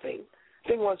Pac, I think. I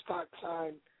think once Pac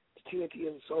signed to TNT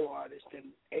as a solo artist, then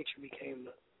Atron became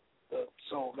the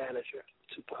sole manager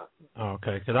of Tupac. Oh,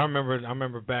 okay, because I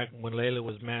remember back when Layla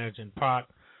was managing Pac,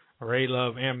 Ray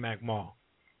Love, and Mac Mall,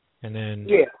 and then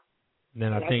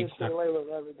I think just see Layla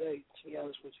the other day. To be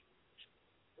honest with you.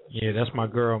 Yeah, that's my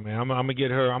girl, man. I'm gonna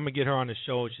get her. I'm gonna get her on the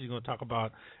show. She's gonna talk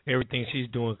about everything she's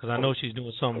doing because I know she's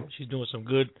doing some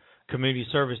good community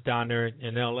service down there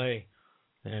in L.A.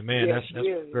 And man, that's my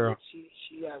girl.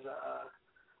 She has a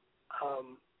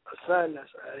son that's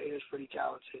pretty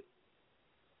talented,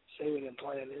 singing and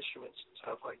playing instruments and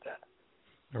stuff like that.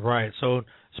 Right. So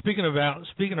speaking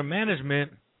of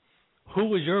management, who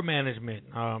was your management?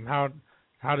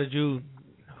 How did you?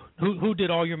 Who did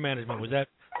all your management? Was that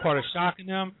part of Shock and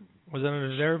them? Was that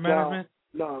under their management?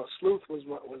 No, Sleuth was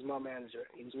my manager.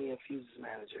 He was me and Fuse's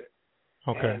manager.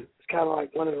 Okay. And it's kind of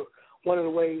like one of the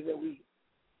ways that we,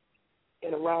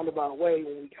 in a roundabout way,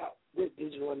 when we got with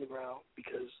Digital Underground,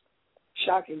 because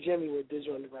Shock and Jimmy were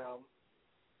Digital Underground.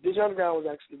 Digital Underground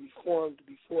was actually formed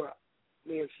before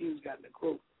me and Fuse got in the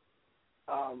group.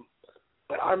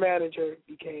 But our manager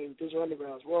became Digital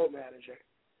Underground's road manager,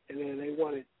 and then they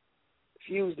wanted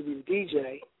Fuse to be the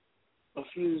DJ. But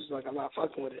Fuse, like, I'm not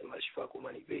fucking with it unless you fuck with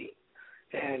Money B.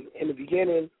 And in the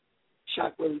beginning,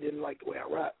 Shock really didn't like the way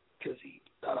I rap because he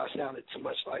thought I sounded too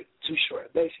much like Too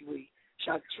Short. Basically,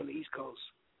 Shock is from the East Coast,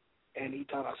 and he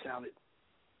thought I sounded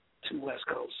too West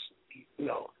Coast. You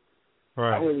know,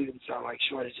 right. I really didn't sound like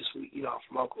Short. It's just, you know, I'm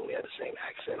from Oakland. We had the same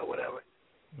accent or whatever.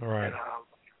 Right. And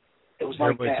it was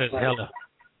like everybody that. Says hella.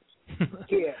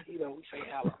 Yeah, you know, we say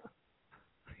hella.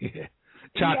 Yeah.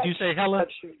 Chalk, you say hella?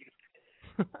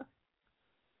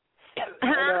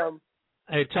 And,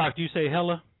 hey, Chalk, do you say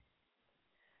hella?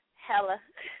 Hella.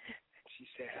 She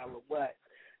said hella what?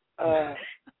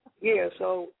 Yeah,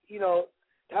 so, you know,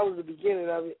 that was the beginning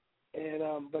of it.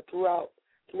 And but throughout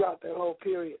that whole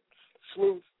period,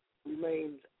 Sleuth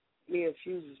remained me and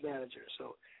Fuse's manager.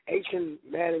 So Atron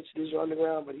managed Digital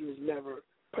Underground, but he was never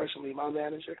personally my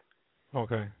manager.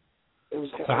 Okay. It was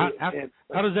so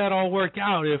how does that all work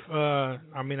out? If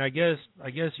I mean, I guess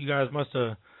you guys must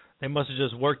have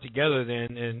just worked together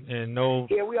then and know.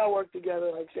 Yeah, we all worked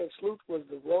together. Like I said, Sleuth was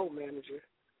the road manager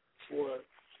for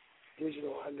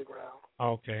Digital Underground.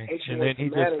 Okay, Atron and then he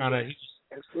just kind of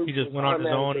he just went on his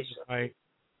own. Like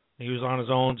he was on his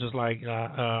own, just like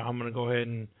I'm gonna go ahead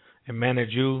and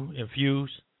manage you and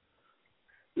Fuse.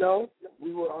 No,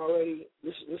 we were already.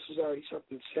 This was already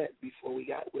something set before we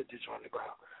got with Digital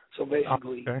Underground. So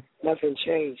basically, nothing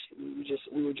changed.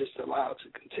 We were just allowed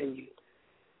to continue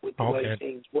with the way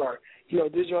things were. You know,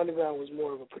 Digital Underground was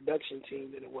more of a production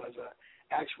team than it was an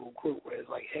actual group where it's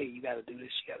like, hey, you got to do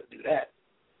this, you got to do that.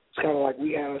 It's kind of like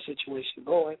we had our situation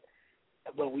going,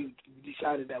 but we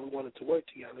decided that we wanted to work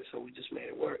together, so we just made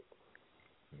it work.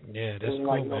 Yeah, that's cool,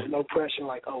 like man. No pressure,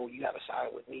 like, oh, you got to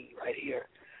sign with me right here.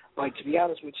 Like, to be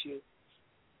honest with you,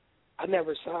 I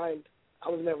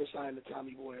was never signed to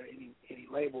Tommy Boy or any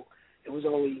label. It was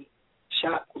only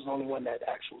Shock was the only one that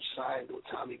actually signed with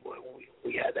Tommy Boy when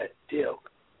we had that deal.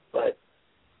 But,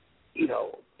 you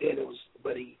know, then it was,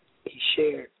 but he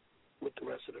shared with the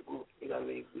rest of the group. You know what I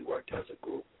mean? We worked as a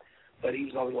group, but he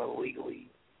was the only one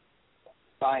legally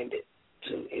bind it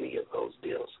to any of those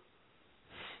deals.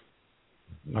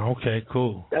 Okay,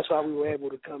 cool. That's why we were able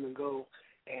to come and go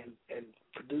and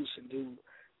produce and do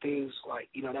things like,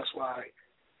 you know, that's why,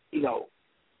 you know,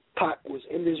 Pac was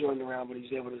in Digital Underground, but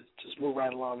he's able to just move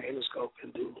right along the Interscope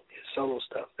and do his solo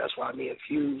stuff. That's why me and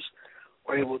Fuse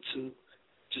were able to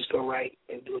just go right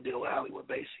and do a deal with Hollywood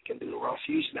Basic and do the Raw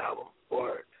Fusion album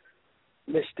or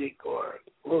Mystic or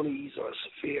Loonies or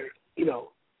Saphir. You know,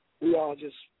 we all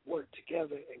just worked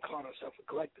together and called ourselves a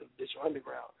collective, Digital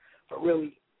Underground. But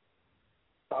really,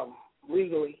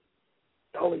 legally,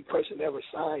 the only person ever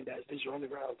signed as Digital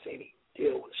Underground to any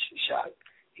deal was Shock.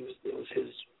 It was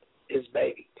his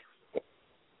baby.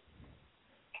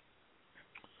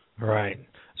 Right.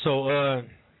 So,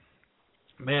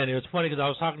 man, it was funny because I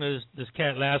was talking to this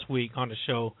cat last week on the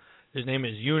show. His name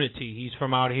is Unity. He's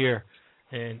from out here,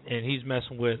 and he's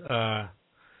messing with a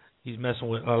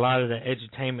lot of the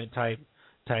edutainment type.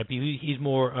 He's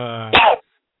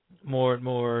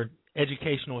more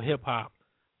educational hip hop.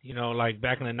 You know, like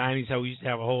back in the '90s, how we used to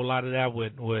have a whole lot of that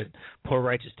with Poor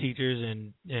Righteous Teachers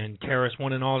and KRS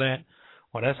One and all that.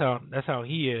 Well, that's how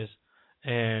he is,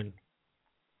 and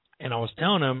I was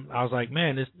telling him, I was like,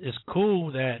 man, it's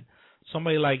cool that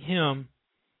somebody like him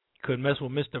could mess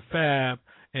with Mr. Fab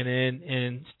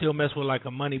and still mess with like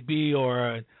a Money B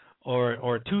or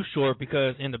Too Short,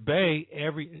 because in the Bay,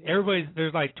 everybody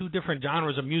there's like two different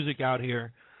genres of music out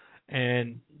here,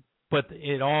 but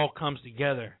it all comes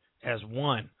together as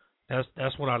one.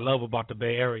 That's what I love about the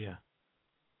Bay Area.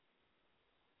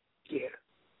 Yeah.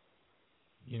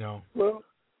 You know. Well,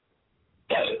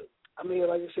 I mean,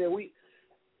 like I said, we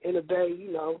in the Bay,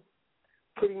 you know,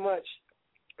 pretty much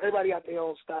everybody got their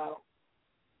own style.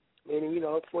 Meaning, you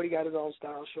know, 40 got his own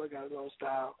style, Short got his own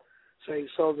style. Say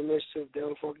Souls of Mischief,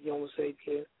 Dylan Funky Homo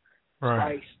Sapien,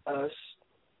 right. Spice, us,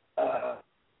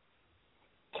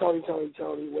 Tony,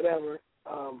 whatever.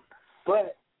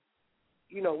 But,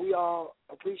 you know, we all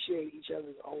appreciate each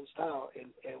other's own style,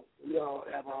 and we all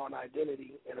have our own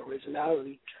identity and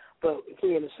originality. But if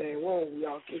we're in the same room, we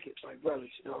all kick it like brothers,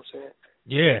 you know what I'm saying?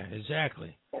 Yeah,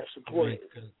 exactly. And support it.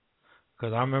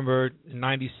 Because I remember in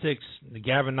 '96, the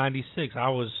Gavin '96, I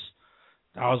was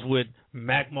with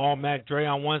Mac Mall, Mac Dre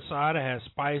on one side. I had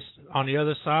Spice on the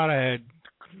other side. I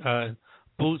had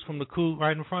Boots from the Coop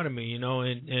right in front of me, you know,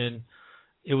 and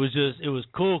it was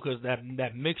cool because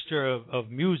that mixture of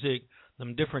music,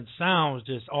 them different sounds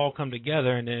just all come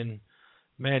together, and then,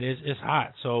 man, it's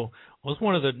hot. So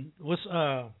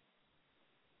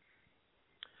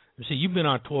see, you've been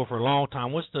on tour for a long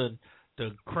time. What's the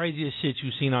craziest shit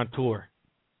you've seen on tour?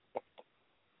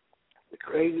 The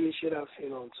craziest shit I've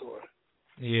seen on tour.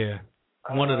 Yeah,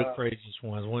 one of the craziest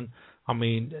ones. I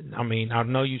mean, I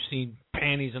know you've seen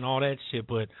panties and all that shit,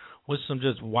 but what's some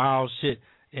just wild shit?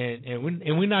 And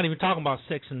we're not even talking about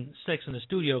sex in the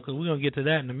studio, because we're gonna get to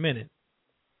that in a minute.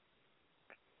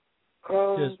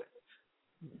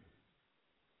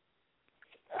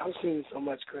 I've seen so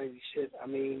much crazy shit. I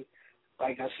mean,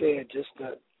 like I said, just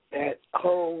that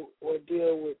whole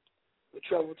ordeal with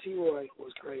Trouble T-Roy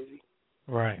was crazy.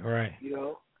 Right. You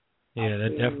know? Yeah,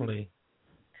 definitely.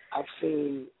 I've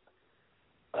seen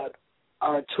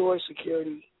our tour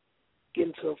security get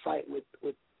into a fight with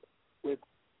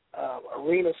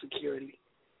arena security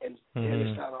and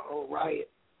it started a whole riot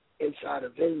inside a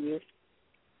venue.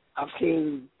 I've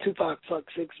seen Tupac fuck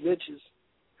 6 bitches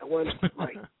and one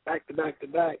like back to back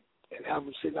and have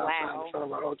them sitting outside in front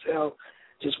of our hotel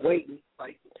just waiting,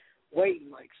 like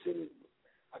sitting.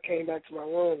 I came back to my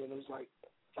room and it was like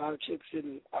 5 chicks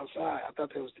sitting outside. I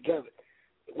thought they was together.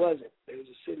 It wasn't. They was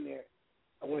just sitting there.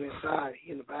 I went inside,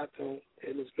 he in the bathroom,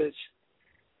 and this bitch,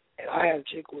 and I had a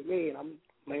chick with me, and I'm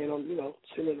laying on, you know,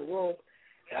 sitting in the room,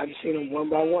 and I just seen them one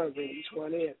by one, bring each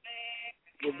one in.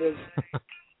 Get busy.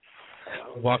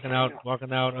 Walking out,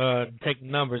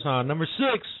 taking numbers, huh? Number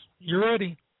 6, you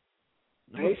ready?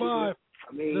 Number 5,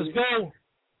 I mean, let's go.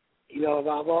 You know,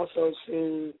 I've also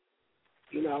seen,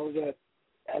 you know, I was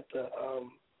at the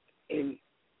in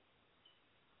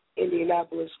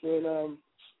Indianapolis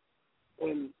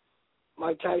when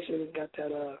Mike Tyson got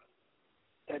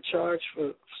that charge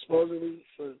for supposedly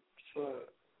for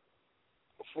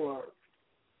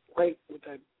rape with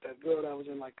that girl that was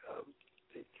in like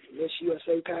the Miss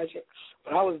USA pageant.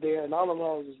 But I was there, and all the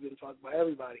laws was getting fucked by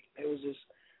everybody. It was just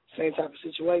the same type of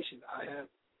situation. I had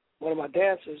one of my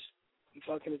dancers be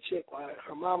fucking a chick while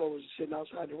her mama was sitting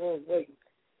outside the room waiting.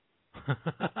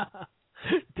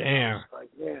 Damn. Like,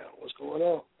 man, what's going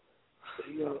on? So,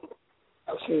 you know,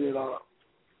 I've seen it all.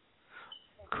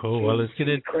 Cool. Well, let's get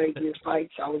into the craziest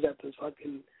fights. I was at the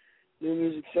fucking New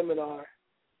Music Seminar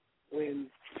when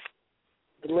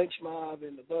the Lynch Mob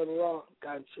and the Bud Raw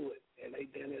got into it, and they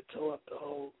tore up the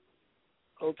whole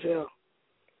hotel.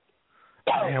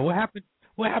 Man, what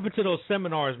happened to those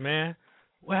seminars, man?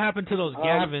 What happened to those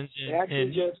Gavins?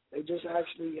 They just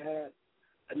actually had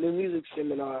a new music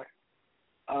seminar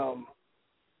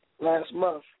last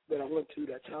month that I went to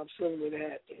that Tom Silverman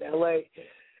had in L.A.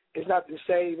 It's not the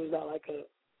same. It's not like a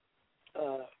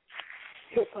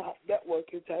hip-hop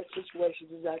networking type situation.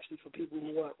 It's actually for people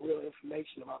who want real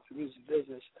information about the music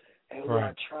business and who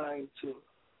are trying to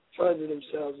further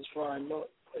themselves as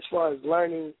far as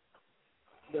learning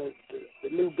the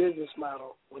new business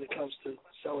model when it comes to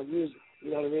selling music.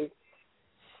 You know what I mean?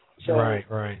 So,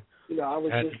 right. You know, I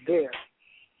was just there.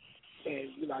 And,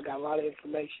 you know, I got a lot of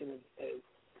information and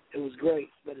it was great,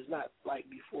 but it's not like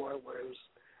before where it was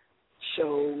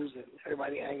shows and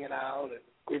everybody hanging out and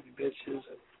groupie bitches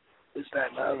and this, that,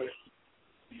 and the other.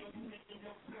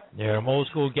 Yeah, them old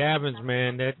school Gavins,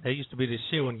 man. That used to be the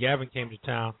shit when Gavin came to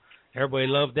town. Everybody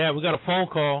loved that. We got a phone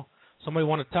call. Somebody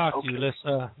want to talk to you. Let's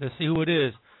see who it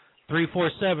is.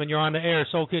 347. You're on the air.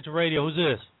 Soul Kitchen Radio. Who's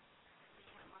this?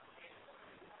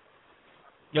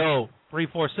 Yo,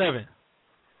 347.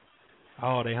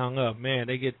 Oh, they hung up. Man,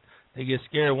 they get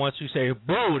scared once you say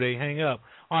boo. They hang up.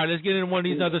 All right, let's get into one of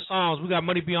these other songs. We got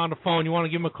Money B on the phone. You want to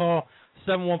give him a call?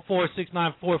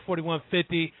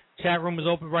 714-694-4150. Chat room is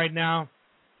open right now.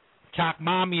 Chop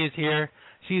Mommy is here.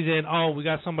 She's in. Oh, we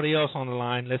got somebody else on the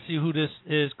line. Let's see who this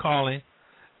is calling.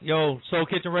 Yo, Soul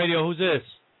Kitchen Radio, who's this?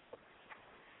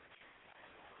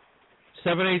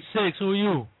 786, who are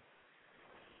you?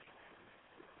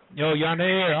 Yo, you're on the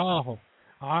air. Oh,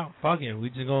 fuck it. We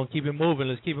just gonna keep it moving.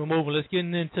 Let's keep it moving. Let's get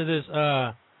into this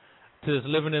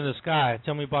Living in the Sky.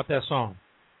 Tell me about that song.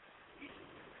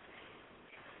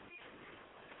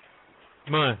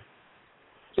 Come on.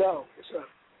 Yo, what's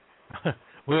up?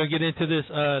 We're gonna get into this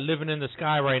Living in the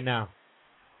Sky right now.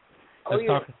 Let's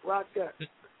talk. Rock that.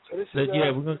 So this is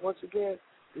once again,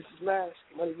 this is Mask,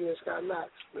 Money B and Sky Knox,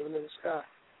 Living in the Sky.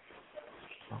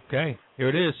 Okay, here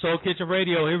it is, Soul Kitchen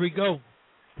Radio. Here we go.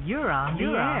 You're on the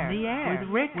air with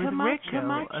Rick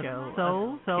Camacho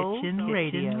of Soul Kitchen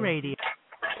Radio.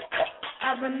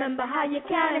 I remember how you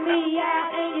counted me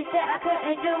out and you said I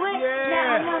couldn't do it. Yeah.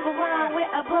 Now I'm number one with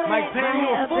a bullet. Mike paying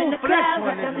you a fool for this one.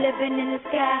 Like I'm living in the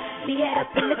sky. Be head up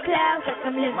in the clouds like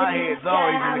I'm living My in the head's sky.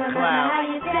 always in the clouds. How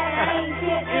you said I ain't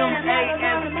shit and I'm never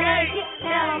gonna make it.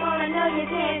 Now I wanna know you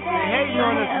can't say. Hating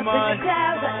on us, man.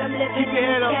 Keep your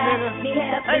head up, nigga. Be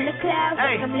head up in the clouds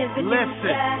like I'm living in the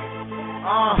sky.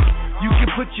 You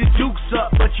can put your dukes up,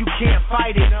 but you can't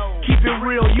fight it. Keep it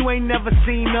real, you ain't never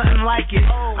seen nothing like it.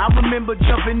 I remember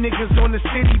jumping niggas on the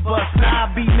city bus. Now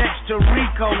I be next to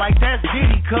Rico, like that's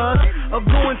Diddy, cuz. Or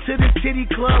going to the titty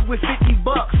club with $50.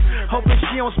 Hoping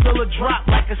she don't spill a drop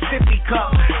like a sippy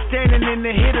cup. Standing in the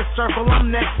hitter circle,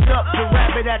 I'm next up. To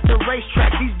rabbit at the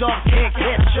racetrack, these dogs can't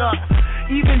catch up.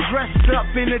 Even dressed up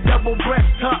in a double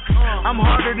breast tuck. I'm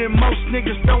harder than most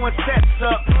niggas throwing sets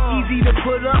up. Easy to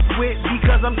put up with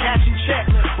because I'm cashing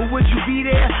checks. But would you be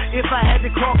there if I had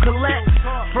to call collect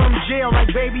from jail?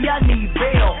 Like, baby, I need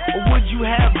bail. Or would you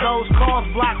have those calls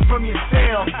blocked from your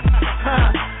cell?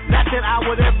 Not that I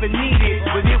would ever need it,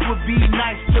 but it would be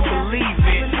nice to believe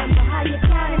it. Remember how you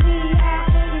counted me out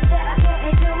and you said I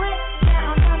couldn't do it.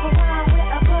 Now I'm number one with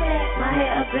a bullet. My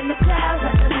head up in the clouds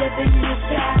like I'm living in the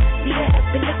sky. Be head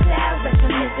up in the clouds like I'm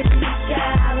living in the sky.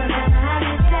 I remember how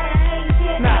you said I ain't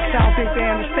shit. Nah, I don't think they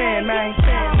understand, man.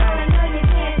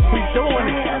 We doing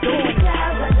it.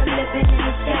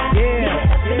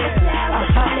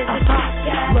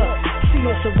 Look, see,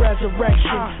 it's a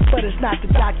resurrection, but it's not the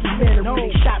documentary.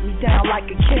 They shot me down like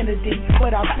a Kennedy,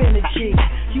 but I've been a G.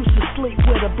 Used to sleep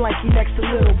with a blankie next to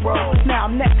little bro. Now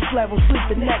I'm next level,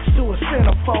 sleeping next to a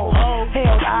centerfold.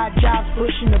 Held odd jobs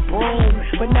pushing the broom,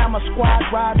 but now my squad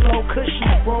ride low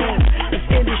cushion room. This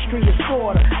industry is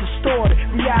sorta distorted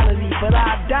reality, but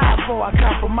I die for I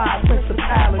compromise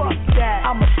principality.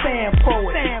 I'm a stand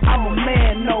poet, I'm a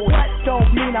man, know it.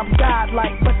 Don't mean I'm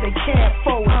godlike, but they can't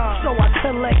forward. So I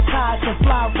collect ties and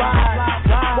fly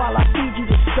rides while I feed you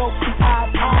the dope, the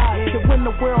iPod. And when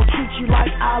the world treats you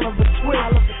like Oliver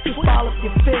Twist, just ball up your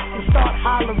fist and start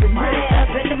hollering. All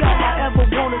I ever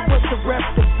wanted was to rep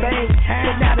the bay,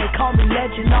 but now they call me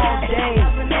legend all day.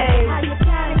 Hey.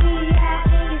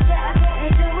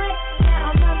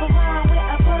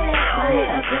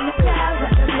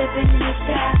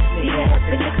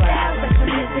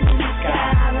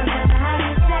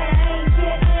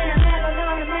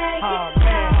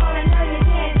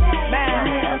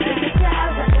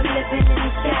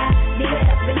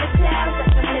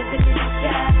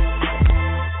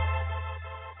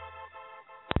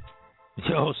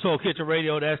 Yo, Soul Kitchen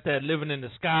Radio, that's that Living in the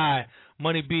Sky.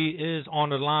 Money B is on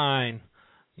the line.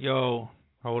 Yo,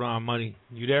 hold on, Money.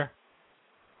 You there?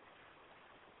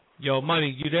 Yo,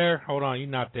 Money, you there? Hold on, you're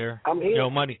not there. I'm here. Yo,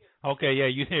 Money. Okay, yeah,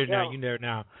 you there now. You there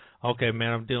now. Okay,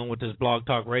 man, I'm dealing with this Blog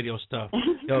Talk Radio stuff.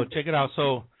 Yo, check it out.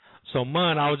 So,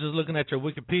 Mun, I was just looking at your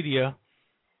Wikipedia,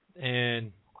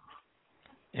 and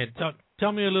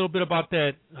tell me a little bit about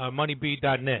that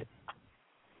moneyb.net.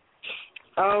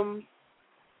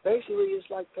 Basically, it's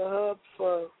like the hub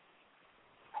for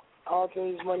all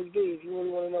things Money B. If you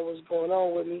really want to know what's going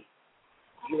on with me,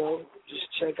 you know, just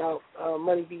check out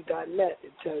moneyb.net.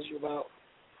 It tells you about,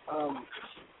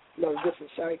 the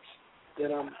different sites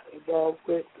that I'm involved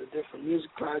with, the different music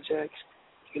projects.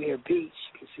 You can hear beats.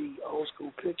 You can see old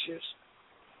school pictures.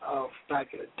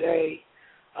 back in the day.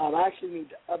 I actually need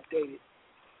to update it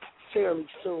fairly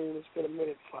soon. It's been a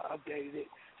minute before I updated it,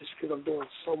 just because I'm doing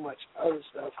so much other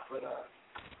stuff. But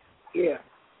yeah,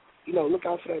 look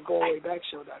out for that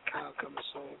GoingWayBackShow.com coming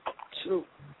soon too.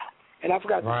 And I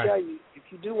forgot to tell you, if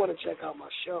you do want to check out my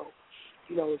show,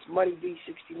 it's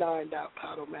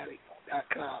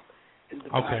MoneyB69.Podomatic.com is the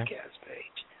podcast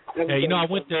page. Hey, I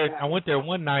went there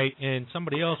one night and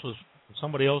somebody else was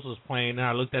playing, and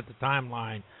I looked at the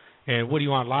timeline. And what do you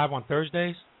want, live on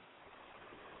Thursdays?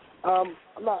 I'm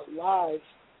not live.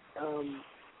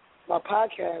 My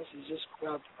podcast is just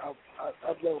I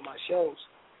upload my shows.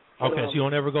 Okay, so you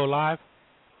don't ever go live?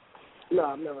 No,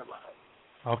 I'm never live.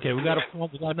 Okay, we got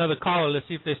another caller. Let's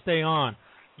see if they stay on.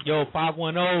 Yo,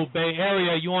 510 Bay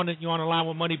Area. You on the line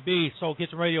with Money B, Soul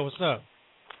Kitchen Radio. What's up?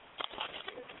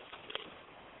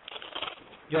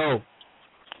 Yo,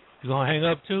 you gonna hang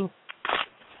up too?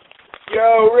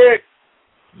 Yo, Rick.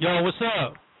 Yo, what's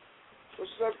up?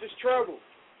 What's up? This Trouble.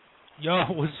 Yo,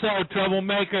 what's up,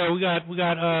 Troublemaker? We got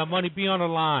Money B on the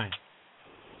line.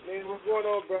 Man, what's going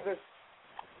on, brother?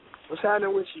 What's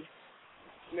happening with you?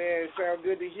 Man, it sounds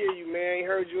good to hear you, man. Ain't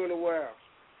heard you in a while.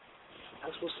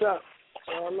 That's what's up. That's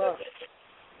all I love.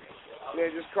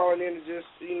 Man, just calling in to just,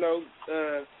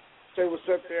 say what's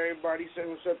up to everybody. Say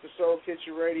what's up to Soul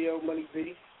Kitchen Radio, Money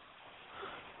B.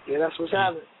 Yeah, that's what's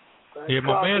happening. Yeah,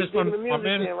 my man is from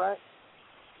right?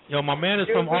 Yo, my man is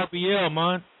from RBL,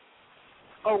 man.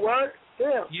 Oh, what?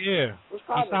 Damn. Yeah. What's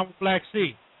poppin'? He's signed with Black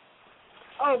Sea.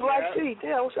 Oh, Black Sea.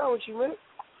 Damn, what's up with you, man?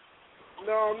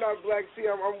 No, I'm not Black Sea.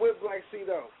 I'm with Black Sea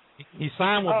though. He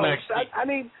signed with Black Sea. I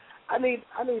need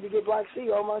to get Black Sea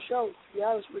on my show. To be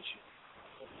honest with you.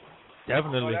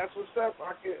 Definitely. Oh, that's what's up.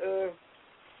 I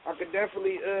could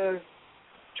definitely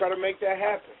try to make that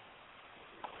happen.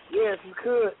 Yeah, if you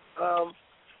could.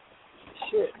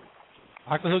 Shit.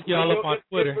 I can hook y'all up on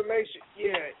Twitter. Information.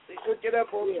 Yeah, hook it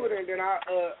up on Twitter, and then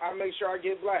I'll make sure I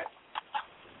get Black.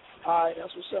 All right,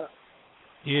 that's what's up.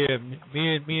 Yeah,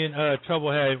 me and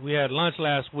Trouble had lunch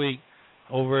last week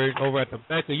over at the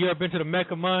Mecca. You ever been to the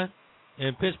Mecca, man,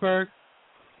 in Pittsburgh?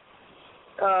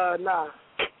 Nah.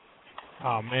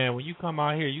 Oh man, when you come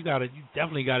out here, you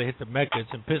definitely gotta hit the Mecca.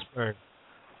 It's in Pittsburgh.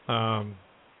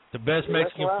 The best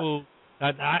Mexican food.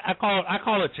 I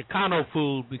call it Chicano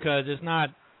food because it's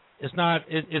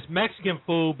Mexican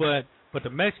food, but the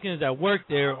Mexicans that work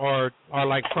there are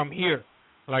like from here,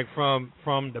 like from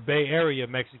the Bay Area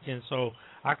Mexicans. So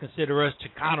I consider us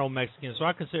Chicano Mexicans. So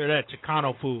I consider that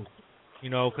Chicano food,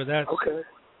 because that's okay.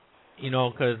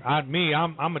 Because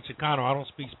I'm a Chicano. I don't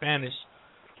speak Spanish,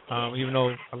 even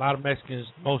though a lot of Mexicans,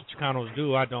 most Chicanos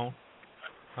do. I don't.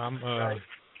 So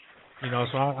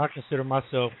I consider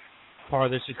myself part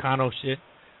of the Chicano shit.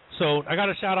 So I got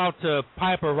to shout out to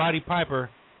Roddy Piper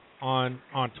on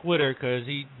Twitter because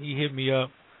he hit me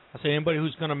up. I said anybody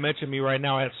who's gonna mention me right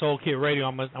now at Soul Kid Radio,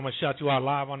 I'm gonna shout you out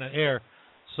live on the air.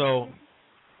 So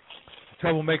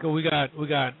Troublemaker, we got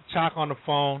Chalk on the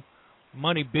phone.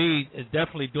 Money B is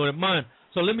definitely doing it.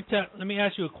 So let me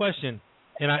ask you a question,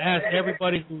 and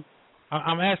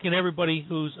I'm asking everybody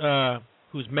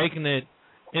who's making it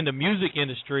in the music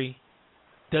industry.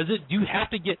 Do you have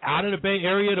to get out of the Bay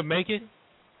Area to make it?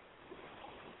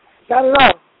 Not at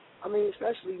all. I mean,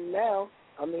 especially now.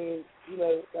 I mean,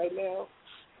 right now,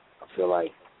 I feel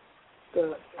like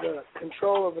the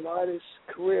control of an artist's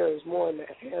career is more in the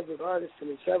hands of the artist than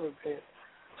it's ever been.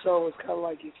 So it's kind of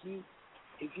like if you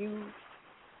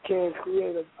can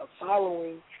create a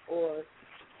following or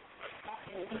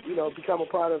become a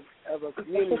part of a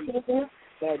community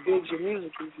that digs your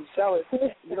music, if you sell it, you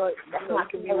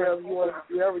can be wherever you want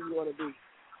to be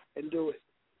and do it.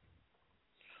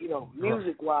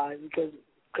 Music-wise, because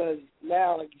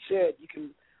now, like you said, you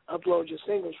can upload your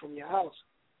singles from your house,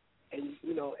 and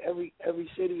every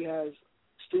city has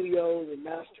studios and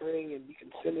mastering, and you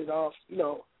can send it off,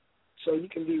 so you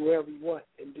can be wherever you want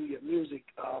and do your music.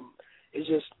 It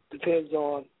just depends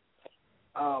on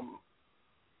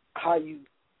how you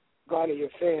garner your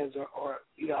fans, or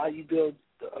how you build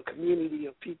a community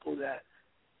of people that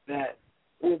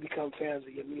will become fans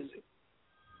of your music.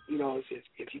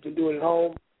 If you can do it at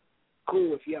home,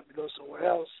 cool. If you have to go somewhere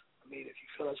else, I mean, if you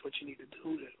feel that's what you need to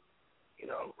do, then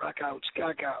rock out,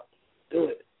 skak out, do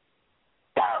it.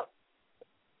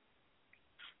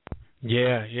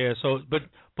 Yeah. So, but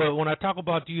when I talk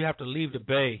about do you have to leave the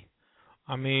Bay,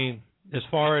 I mean, as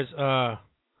far as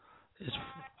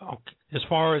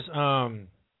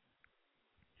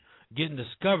getting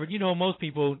discovered, most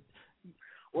people.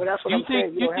 Well, that's what I'm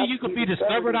saying. You think you could be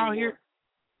discovered out here?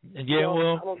 Yeah,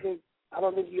 I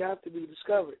don't think you have to be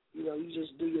discovered. You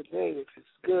just do your thing. If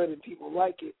it's good and people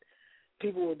like it,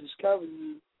 people will discover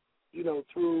you you know,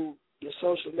 through your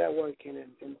social networking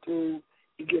and through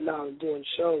you getting out and doing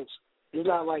shows. It's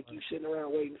not like you sitting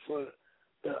around waiting for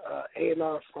the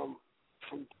A&R from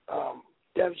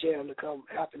Def Jam to come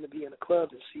happen to be in a club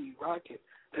and see you rocking.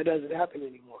 That doesn't happen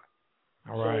anymore.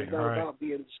 All so right, it's not about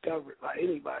being discovered by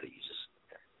anybody. You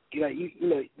just, you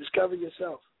know, discover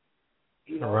yourself.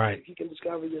 You know, if you can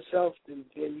discover yourself, then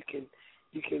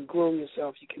you can groom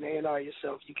yourself. You can A&R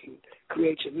yourself. You can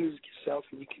create your music yourself,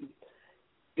 and you can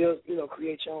build, you know,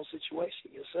 create your own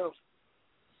situation yourself,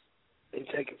 and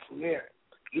take it from there.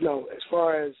 You know, as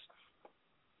far as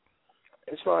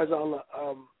on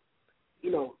the,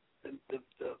 you know,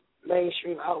 the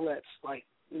mainstream outlets like,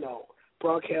 you know,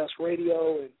 broadcast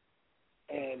radio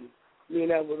and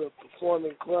being able to perform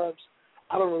in clubs,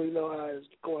 I don't really know how it's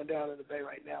going down in the Bay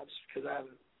right now, just because I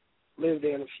haven't lived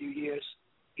there in a few years.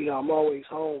 You know, I'm always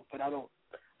home, but I don't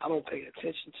pay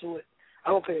attention to it. I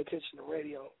don't pay attention to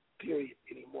radio, period,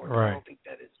 anymore. Right. I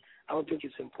don't think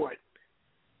it's important.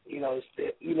 You know,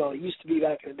 it used to be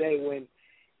back in the day when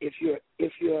if your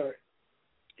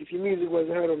music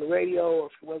wasn't heard on the radio or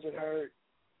if it wasn't heard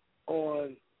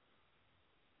on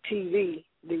TV,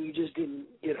 then you just didn't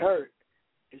get heard.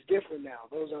 It's different now.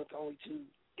 Those aren't the only two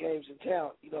games in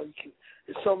town. You know,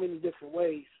 there's so many different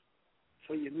ways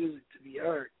for your music to be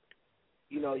heard.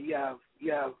 You know, you have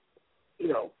you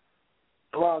know,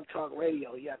 blog talk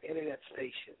radio, you have internet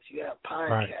stations, you have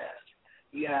podcasts,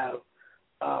 you have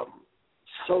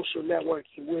social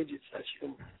networking widgets that you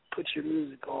can put your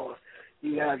music on.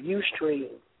 You have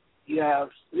Ustream. You have,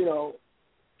 you know,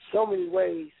 so many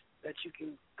ways that you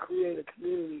can create a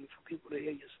community for people to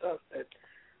hear your stuff that,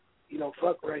 you know,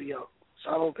 fuck radio. So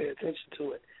I don't pay attention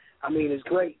to it. I mean, it's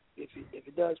great if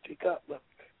it does pick up, but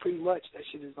pretty much that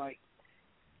shit is like,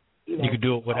 you know. You can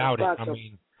do it without it. I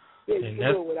mean, yeah, you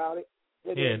can do it without it.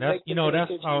 That's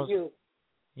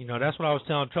that's what I was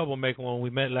telling Troublemaker when we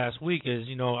met last week is,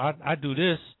 you know, I do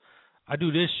this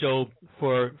show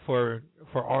for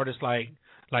artists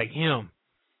like him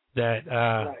that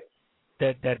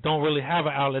that don't really have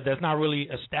an outlet, that's not really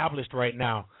established right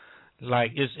now.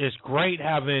 Like it's great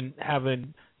having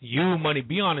you, Money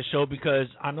B, on the show, because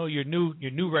I know your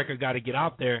new record got to get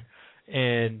out there,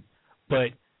 but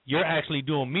you're actually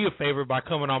doing me a favor by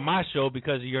coming on my show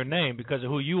because of your name, because of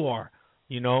who you are,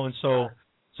 you know, and so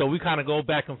we kind of go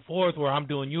back and forth where I'm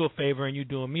doing you a favor and you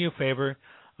doing me a favor.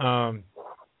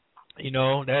 You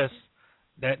know,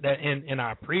 and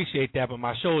I appreciate that, but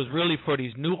my show is really for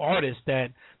these new artists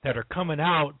that are coming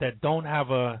out that don't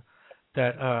have an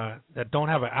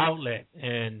outlet,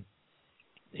 and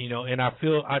you know, and I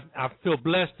feel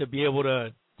blessed to be able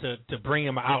to bring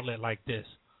them an outlet like this,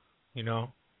 you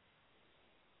know.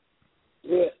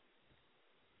 Yeah.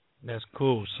 That's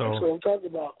cool. So that's what I'm talking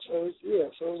about. So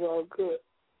it's all good.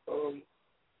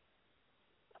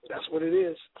 That's what it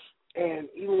is. And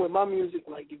even with my music,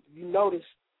 like if you notice,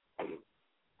 I'm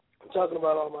talking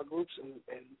about all my groups and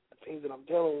the things that I'm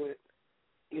dealing with.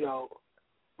 You know,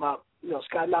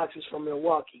 Scott Knox is from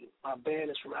Milwaukee. My band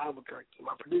is from Albuquerque.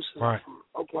 My producers are from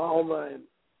Oklahoma and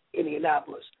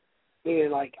Indianapolis.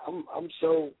 Meaning, like I'm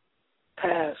so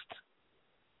past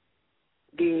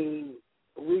being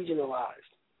regionalized.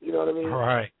 You know what I mean?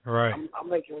 Right. I'm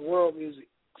making world music,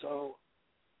 so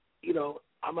you know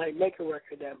I might make a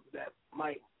record that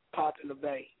might pop in the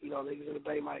Bay. You know, niggas in the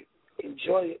Bay might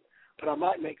enjoy it, but I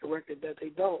might make a record that they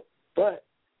don't. But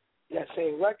that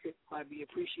same record might be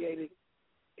appreciated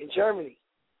in Germany,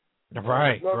 North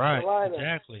Carolina,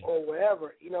 exactly, or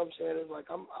wherever. You know what I'm saying? It's like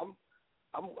I'm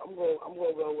gonna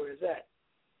go where it's at.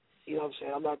 You know what I'm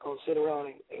saying? I'm not gonna sit around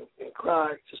and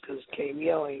cry just because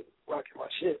K-Miel ain't rocking my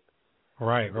shit.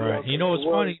 Right. You know what's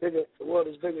funny? The world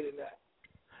is bigger than that.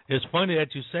 It's funny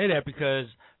that you say that because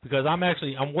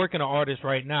I'm working an artist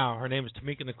right now. Her name is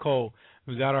Tamika Nicole.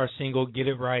 We got our single "Get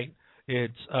It Right."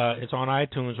 It's on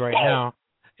iTunes right now,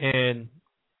 and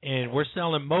we're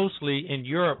selling mostly in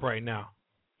Europe right now.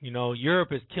 You know,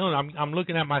 Europe is killing. I'm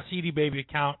looking at my CD Baby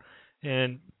account,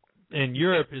 and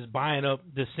Europe is buying up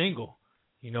the single.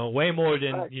 You know, way more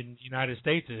than the United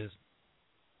States is.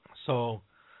 So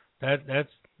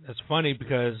that's funny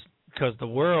because the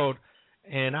world,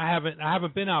 and I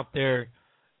haven't been out there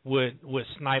with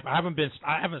snipe. I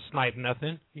haven't sniped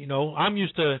nothing. You know, I'm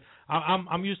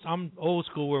old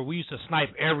school where we used to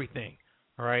snipe everything.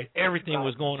 All right, everything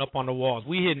was going up on the walls.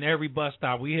 We hitting every bus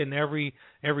stop. We hitting every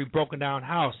broken down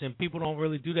house, and people don't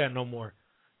really do that no more.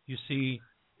 You see?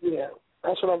 Yeah,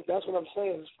 that's what I'm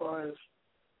saying. As far as,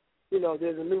 you know,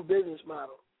 there's a new business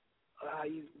model of how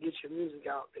you get your music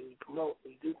out and you promote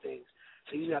and you do things.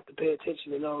 So you have to pay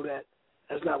attention to know that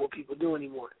that's not what people do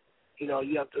anymore. You know,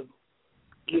 you have to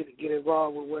get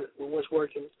involved with what's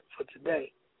working for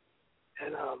today.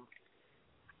 And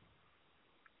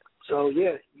so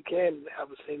yeah, you can have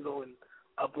a single and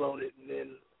upload it, and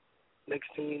then next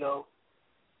thing you know,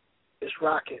 it's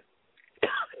rocking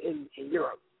in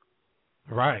Europe.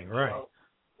 Right.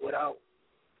 Without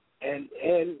and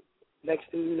next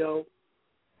thing you know,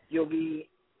 you'll be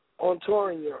on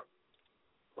tour in Europe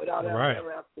without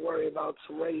ever have to worry about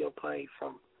some radio play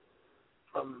from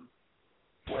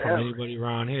wherever. From anybody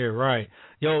around here, right?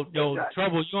 Yo, exactly.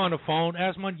 Trouble, you on the phone?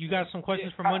 Ask Money. You got some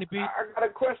questions for Money Beat? I got a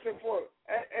question for him.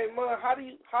 Hey, Mon, how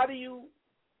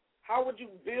would you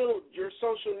build your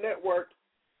social network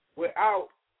without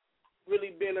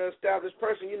really being an established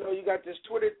person? You know, you got this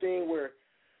Twitter thing where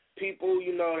people,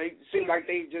 you know, they seem like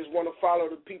they just want to follow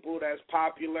the people that's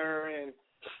popular and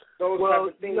those type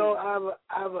of things. You know, I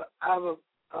have a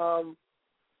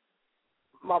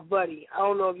my buddy. I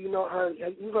don't know if you know her.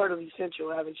 You've heard of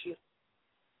Essential, haven't you?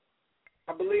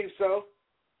 I believe so.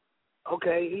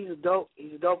 Okay, he's a dope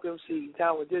MC. He's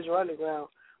down with Digital Underground,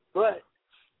 but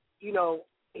you know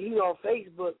he's on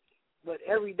Facebook. But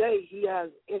every day he has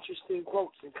interesting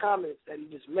quotes and comments that he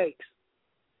just makes,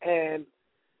 and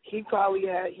he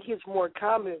gets more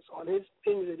comments on his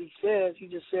things that he says. He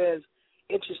just says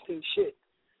interesting shit.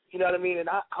 You know what I mean? And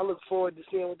I look forward to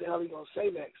seeing what the hell he's gonna say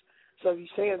next. So if he's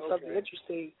saying something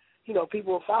interesting, you know,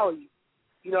 people will follow you.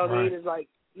 You know what I mean? It's like,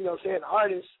 you know, saying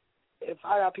artists, if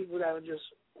I got people that are just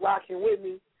rocking with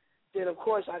me, then of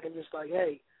course I can just like,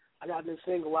 hey, I got this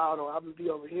single out, or I'm gonna be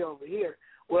over here.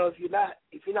 Well, if you're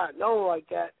not known like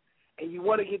that, and you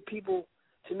want to get people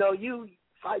to know you,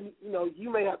 you know, you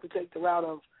may have to take the route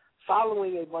of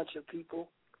following a bunch of people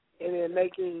and then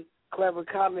making clever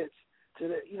comments to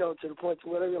the point to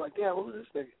where they're like, damn, who's this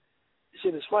nigga? This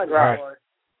shit is funny. Right. Or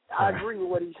I agree with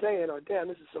what he's saying, or damn,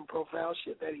 this is some profound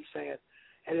shit that he's saying.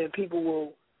 And then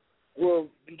people will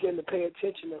begin to pay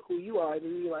attention to who you are, and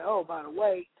then you're like, oh, by the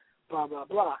way, blah, blah,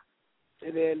 blah.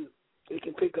 And then they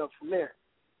can pick up from there.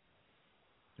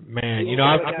 Man,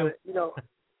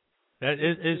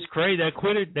 it's crazy.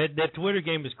 That Twitter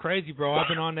game is crazy, bro. I've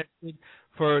been on that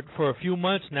for a few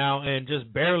months now, and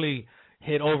just barely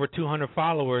hit over 200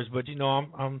 followers. But you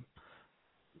know,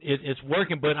 it's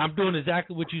working. But I'm doing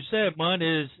exactly what you said, man.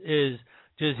 Is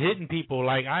just hitting people.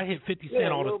 Like I hit 50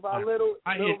 Cent all the time.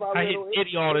 I hit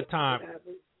Diddy all the time.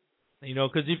 You know,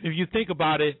 because if you think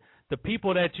about it, the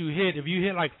people that you hit, if you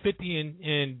hit like 50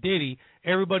 and Diddy,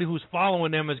 everybody who's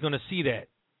following them is going to see that.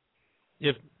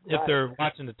 If they're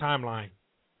watching the timeline.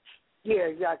 Yeah,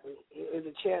 exactly. There's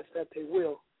a chance that they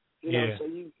will. You know, so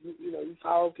you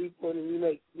follow people and you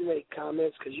make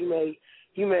comments, because you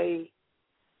may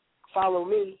follow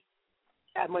me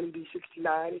at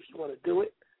MoneyB69 if you want to do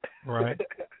it. Right.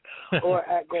 Or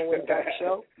at Going Back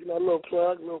Show. You know, a little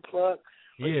plug. But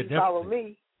yeah, if you follow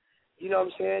me, you know what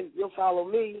I'm saying? You'll follow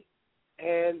me,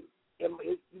 and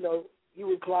you know, you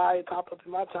reply, it pop up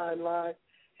in my timeline,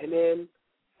 and then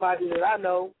somebody that I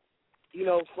know, you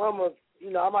know,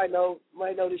 I might know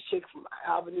this chick from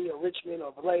Albany or Richmond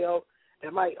or Vallejo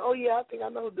that might, oh yeah, I think I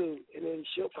know dude, and then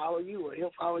she'll follow you or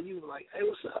he'll follow you, like, hey,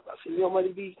 what's up? I see you on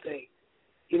Money Beat thing.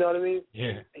 You know what I mean?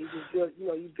 Yeah. And you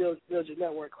just build your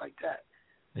network like that.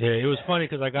 Yeah, it was funny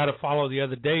because I got a follow the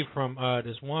other day from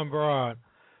this one broad.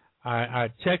 I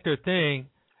checked her thing,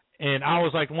 and I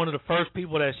was like one of the first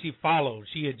people that she followed.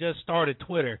 She had just started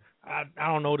Twitter. I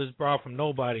don't know this broad from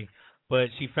nobody, but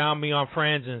she found me on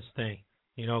Franzen's thing,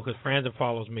 you know, because Franzen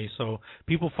follows me. So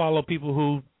people follow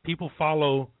people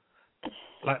follow.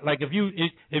 Like if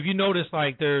you notice,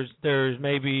 like there's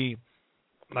maybe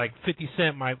like 50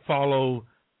 Cent might follow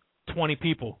 20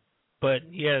 people, but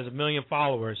he has 1 million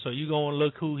followers. So you go and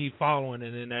look who he following,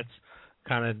 and then that's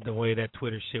kind of the way that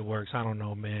Twitter shit works. I don't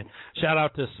know, man. Shout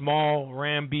out to Small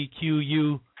Ram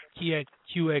BQU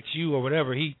QXU or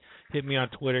whatever. He hit me on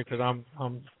Twitter because I'm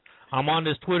on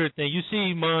this Twitter thing. You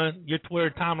see, man, your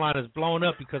Twitter timeline is blowing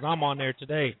up because I'm on there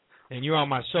today, and you're on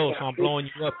my show, so I'm blowing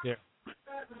you up there.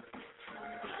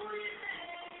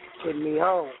 Putting me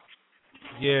on.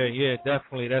 Yeah,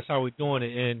 definitely. That's how we're doing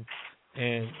it,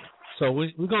 and so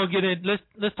we're gonna get in.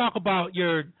 Let's talk about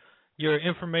your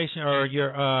information or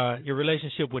your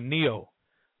relationship with Neo.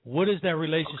 What is that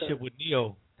relationship with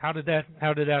Neo? How did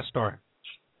that start?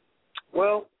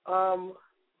 Well,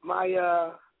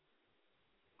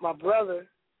 my brother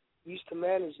used to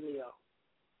manage Neo,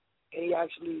 and he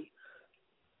actually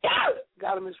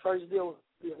got him his first deal with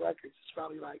Neo Records. It's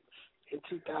probably like in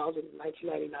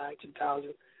 1999,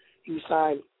 2000. He was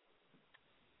signed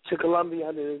to Columbia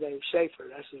under his name Schaefer.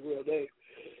 That's his real name.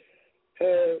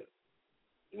 And,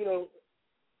 you know,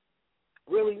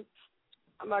 really,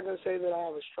 I'm not gonna say that I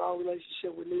have a strong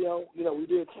relationship with Neo. You know, we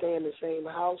did stay in the same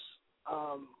house.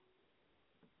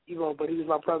 You know, but he was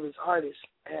my brother's artist,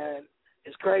 and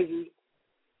it's crazy.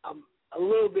 I'm a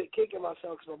little bit kicking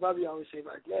myself because my brother always say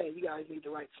like, "Man, you guys need to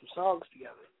write some songs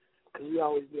together," because we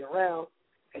always be around,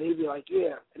 and he'd be like,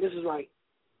 "Yeah." And this is like,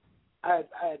 I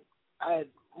had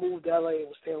moved to LA and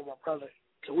was staying with my brother,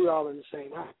 so we were all in the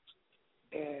same house,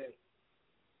 and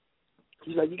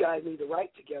he's like, "You guys need to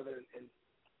write together and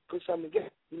put something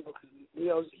together," you know, because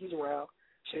Neo's he's around,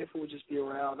 Schaefer would just be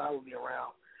around, I would be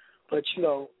around, but you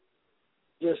know,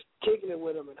 just kicking it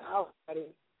with him and I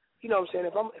didn't. You know what I'm saying?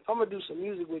 If I'm gonna do some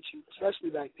music with you, especially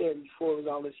back then before it was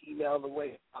all this email the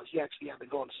way you actually have to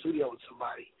go in the studio with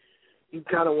somebody, you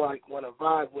kind of like want to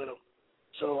vibe with them.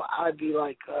 So I'd be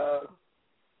like,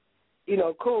 you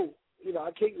know, cool. You know,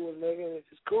 I kick it with a nigga, and if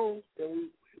it's cool,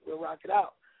 then we'll rock it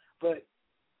out. But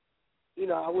you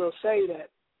know, I will say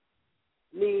that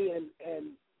me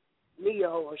and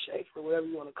Neo or Schaefer, whatever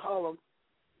you want to call him,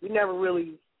 we never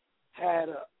really had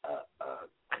a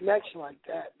connection like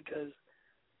that because.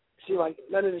 See, like,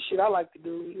 none of the shit I like to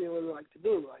do, he didn't really like to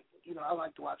do. Like, you know, I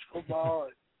like to watch football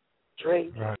and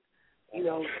drink, right. You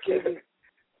know, kick it.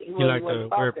 He like to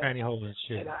wear pantyhose and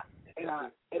shit.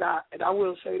 And I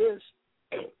will say this,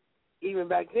 even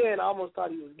back then, I almost thought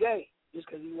he was gay just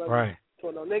because he wasn't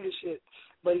doing no nigga shit,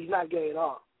 but he's not gay at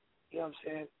all. You know what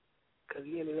I'm saying? Because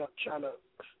he ended up trying to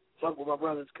fuck with my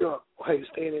brother's girl while he was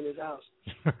staying in his house.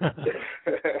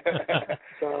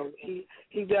 So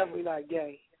he's definitely not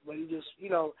gay. But he just, you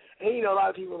know, and you know, a lot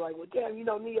of people are like, well, damn, you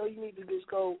know, Neo, you need to just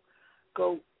go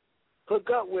hook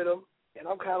up with him. And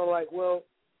I'm kind of like, well,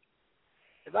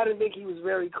 if I didn't think he was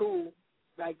very cool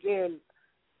back then,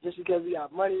 just because he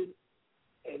got money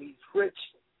and he's rich,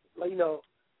 like, you know,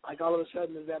 like all of a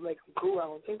sudden does that make him cool? I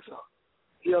don't think so.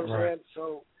 You know what I'm saying?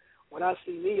 So when I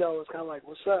see Neo, it's kind of like,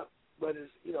 what's up? But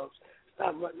it's, you know,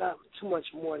 it's not too much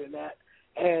more than that.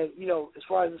 And you know, as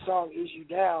far as the song "Is You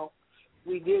Down,"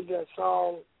 we did that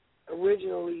song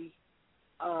originally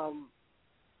 2000,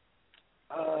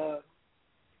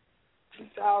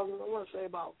 I want to say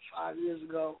about 5 years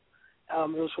ago. It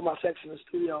was for my Sex in the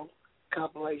Studio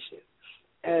compilation.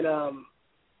 And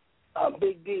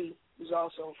Big D, who's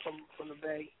also from the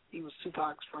Bay, he was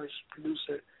Tupac's first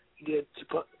producer. He did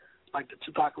like the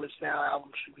Tupacalypse Now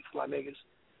album, Should Be For My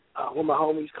Niggas. When My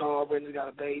Homies Call, Brenda's Got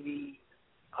a Baby,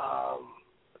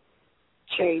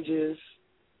 Changes,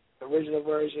 the original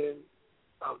version,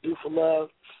 Do For Love.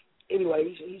 Anyway,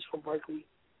 he's from Berkeley,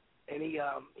 and he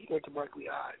went to Berkeley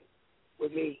High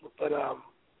with me. But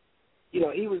you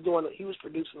know, he was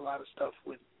producing a lot of stuff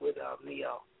with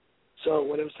Neo. So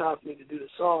when it was time for me to do the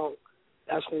song,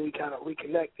 that's when we kind of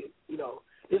reconnected. You know,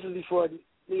 this is before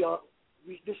Neo.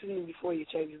 This is even before he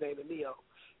changed his name to Neo.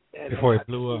 And before he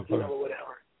blew up, you know, or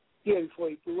whatever. Yeah, before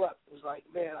he blew up, it was like,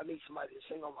 man, I need somebody to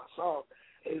sing on my song.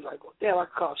 And he's like, well, damn, I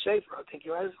could call Schaefer. I think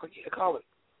you're right. I was like, yeah, call him.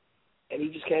 And he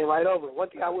just came right over. One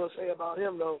thing I will say about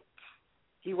him, though,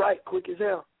 he write quick as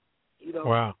hell. You know.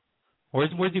 Wow.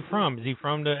 Where's he from? Is he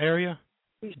from the area?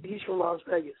 He's from Las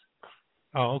Vegas.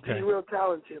 Oh, okay. He's real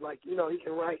talented. Like, you know, he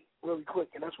can write really quick,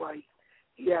 and that's why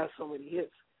he has so many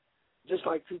hits. Just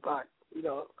like Tupac, you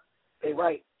know, they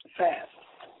write fast,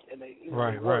 and they, you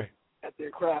know, they work at their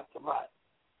craft a lot.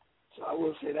 So I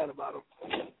will say that about him.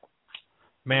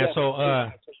 Man,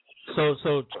 yeah.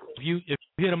 So if you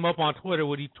hit him up on Twitter,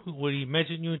 would he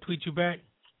mention you and tweet you back?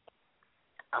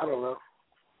 I don't know.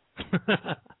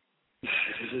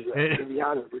 To be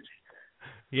honest with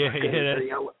you. Yeah.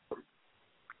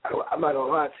 I'm not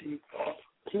gonna lie to you.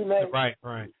 He may. Right.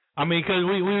 I mean, because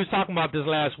we was talking about this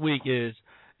last week. Is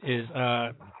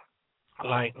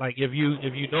like if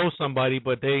you know somebody,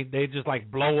 but they just like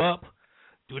blow up.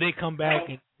 Do they come back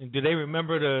and do they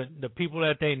remember the people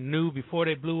that they knew before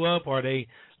they blew up, or are they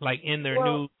like in their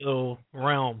new little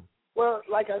realm? Well,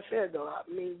 like I said though, I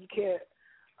mean you can't.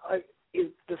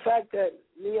 The fact that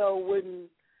Neo wouldn't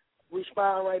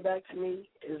respond right back to me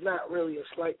is not really a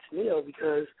slight to Neo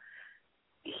because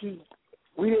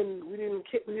we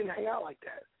didn't hang out like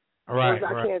that. Right.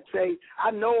 I can't say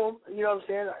I know him. You know what I'm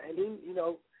saying? And he, you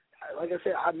know, like I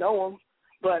said, I know him.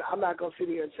 But I'm not going to sit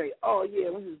here and say, oh,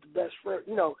 yeah, we was the best friend.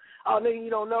 You know, oh, nigga,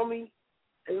 you don't know me?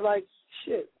 It's like,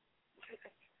 shit.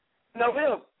 Know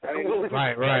him.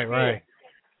 Right.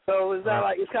 So it's not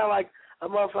like, it's kind of like a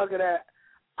motherfucker that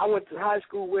I went to high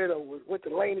school with or went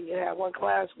to Laney and had one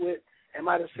class with and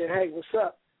might have said, hey, what's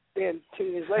up? Then 2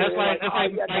 years later, that's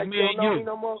like me and you.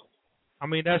 No more. I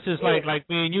mean, that's just like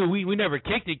me and you. We never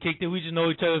kicked it. We just know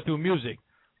each other through music,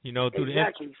 you know, through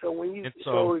exactly. So when you,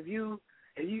 so if you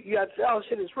got to say, oh,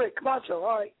 shit, it's Rick Camacho.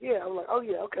 All right, yeah. I'm like, oh,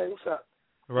 yeah, okay, what's up?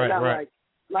 Right. Like,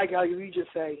 like how you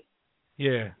just say,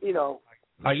 yeah, you know,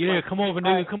 like yeah, come over,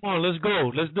 nigga, come on, let's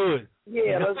go, let's do it.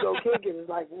 Yeah, let's go kick it. It's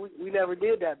like we never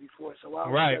did that before, so why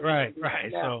right.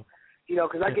 So you know,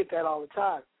 because I get that all the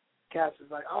time. Cass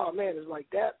is like, oh man, it's like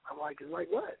that. I'm like, it's like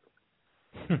what?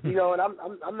 You know, and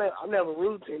I'm never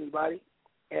rude to anybody,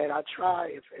 and I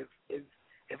try.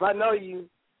 If I know you,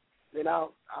 then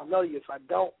I'll know you. If I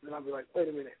don't, then I'll be like, wait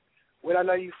a minute, where I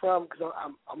know you from? Because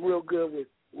I'm real good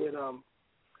with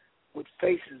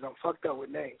faces. I'm fucked up with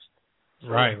names. So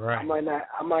right. I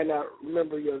might not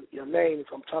remember your name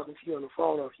if I'm talking to you on the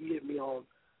phone or if you hit me on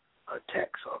a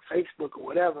text or Facebook or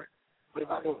whatever. But if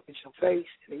I can get your face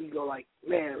and then you go like,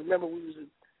 man, remember we was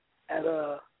at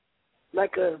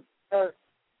Mecca.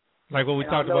 Like what we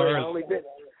talked about earlier.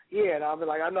 And I'll be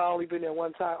like, I know I only been there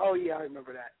one time. Oh yeah, I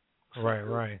remember that.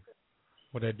 Right.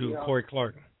 With that dude Corey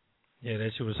Clark. Yeah,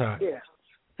 that shit was hot. Yeah.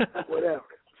 Whatever.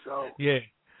 So yeah,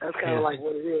 that's kind of like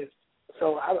what it is.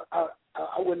 So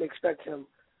I wouldn't expect him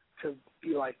to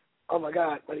be like, oh my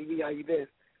God, Money B, how you been?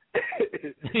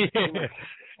 Yeah.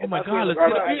 Oh my God, let's get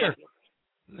a beer.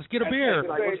 Let's get a beer.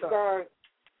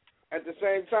 At the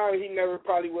same time, he never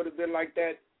probably would have been like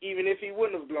that, even if he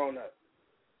wouldn't have blown up.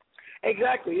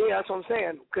 Exactly. Yeah, that's what I'm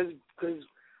saying. Because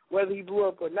whether he blew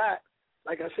up or not,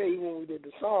 like I said, even when we did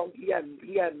the song, he hadn't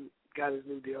got his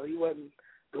new deal. He wasn't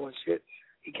doing shit.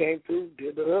 He came through,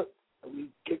 did the hook, and we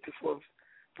kicked it for a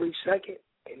brief second,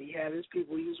 and he had his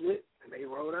people he was with, and they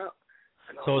rolled out.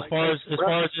 So as far as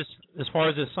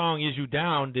this song Is You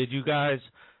Down, did you guys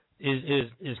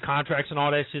is contracts and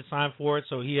all that shit signed for it?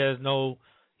 So he has no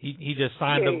he just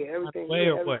signed them away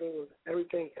or what?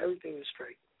 Everything is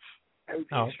straight.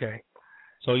 Everything is straight.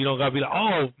 So you don't gotta be like,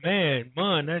 oh man,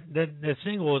 that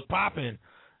single was popping.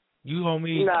 You owe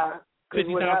me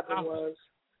 $50,000. What happened was,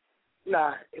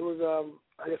 it was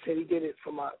like I said, he did it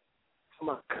for my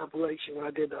compilation when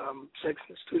I did Sex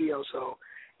in the Studio. So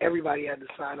everybody had to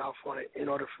sign off on it in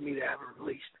order for me to have it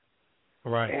released.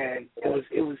 Right. And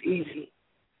it was easy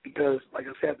because, like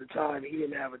I said at the time, he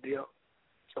didn't have a deal,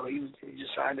 so he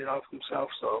just signed it off himself.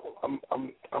 So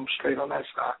I'm straight on that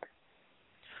side.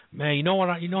 Man, you know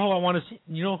what? You know who I want to see?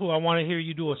 You know who I want to hear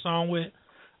you do a song with?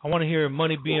 I want to hear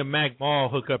Money B and Mac Ball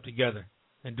hook up together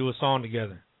and do a song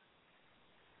together.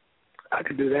 I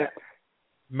could do that.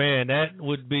 Man, that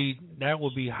would be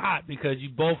hot because you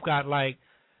both got like,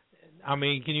 I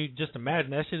mean, can you just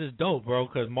imagine? That shit is dope, bro.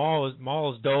 Because Maul is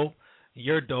dope,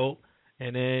 you're dope,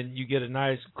 and then you get a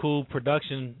nice, cool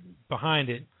production behind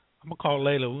it. I'm gonna call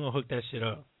Layla. We're gonna hook that shit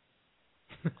up.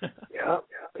 Yeah.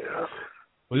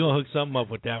 We're gonna hook something up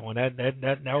with that one. That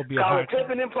would be a hot.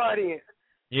 Pimping and partying.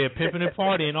 Yeah, pimping and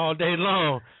partying all day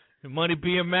long. Money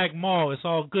B and Mac Mall. It's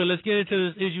all good. Let's get into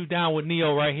this Is You Down with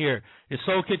Neo right here. It's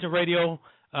Soul Kitchen Radio.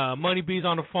 Money B's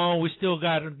on the phone. We still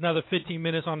got another 15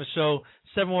 minutes on the show.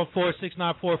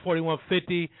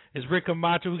 714-694-4150. It's Rick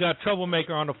Camacho. We got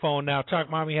Troublemaker on the phone now. Talk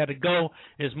Mommy had to go.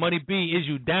 It's Money B, Is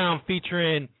You Down,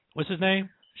 featuring, what's his name?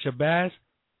 Shabazz?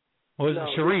 Or is it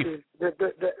Sharif?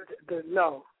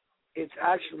 No, it's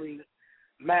actually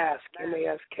Mask,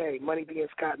 M-A-S-K, Money B and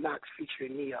Scott Knox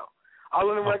featuring Neo. All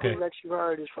of the records that you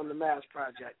heard is from the Mask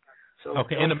Project. So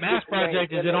and the Mask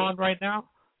Project, is it on right now?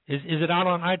 Is it out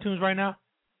on iTunes right now?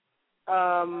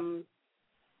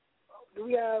 Do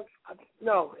we have?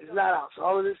 No, it's not out. So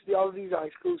all of these are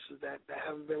exclusives that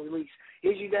haven't been released.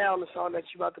 Is You Down, the song that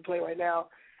you're about to play right now,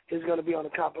 is going to be on a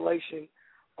compilation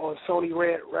on Sony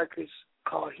Red Records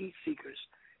called Heat Seekers.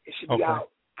 It should be out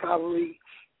probably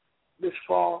this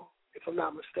fall, if I'm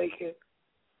not mistaken.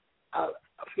 I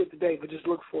forget the date, but just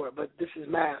look for it. But this is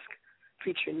Mask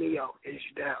featuring Neo. Is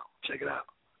You Down? Check it out.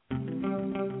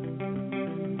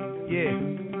 Yeah,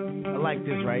 I like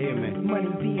this right here, man. Money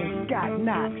B and Scott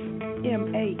Knox,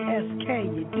 M-A-S-K,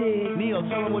 you dig? Neo,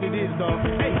 tell him what it is, dog.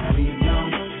 Hey. We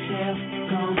don't chill,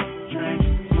 come drink,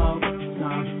 smoke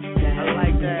some. I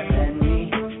like that. Let me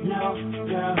know,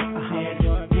 girl, if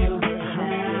you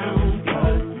down,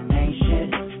 'cause ain't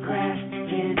shit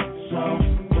cracking, so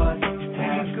what's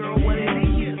happening? Girl, what it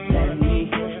is? Let me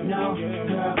know,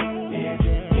 girl, if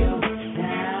you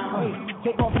down.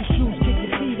 Take off your shoes, kick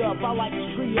your feet up. I like to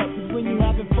tree up, 'cause when you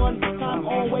having fun, time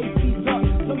always speeds up.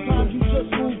 Sometimes you just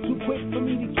move too quick for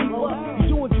me to keep up. You're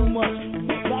doing too much.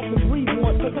 Sit back and breathe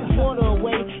more. Take the water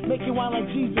away. Make you wine like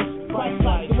Jesus. Christ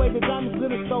like the way the diamonds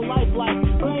glitter so lifelike.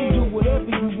 You can do whatever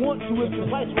you want to if the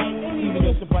price right. And even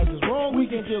if the price is wrong, we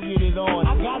can still get it on.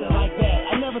 I got it like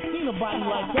that. I never seen a body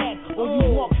like that. Or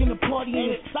you walk in the party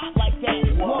and it stop like that.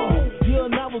 Whoa, you're a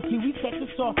novelty. We set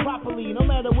this off properly. No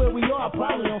matter where we are,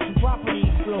 probably on some property.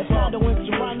 Aside in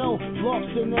Toronto, lost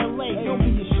in LA. Don't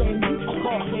be ashamed. You can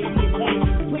call baby and pay.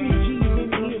 Plenty G's in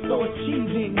here. so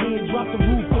achieving. Then drop the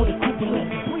roof on the couple and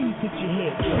breathe with your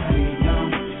head. We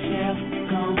gon' chill,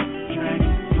 gon' drink,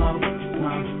 smoke,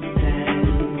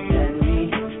 then let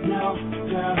me know,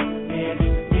 girl, if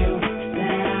you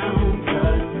down.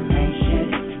 'Cause ain't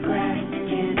shit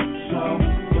cracking, so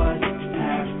what's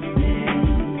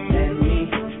happening? Let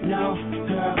me know,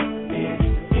 girl, if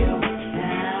you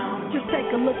down. Just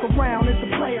take a look around, it's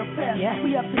a player fest. Yeah.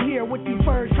 We up in here with these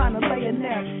birds trying to lay a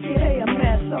nest. Yeah, they a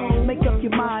mess, so make up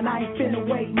your mind, I ain't finna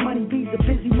wait. Money B's a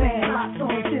busy man, lots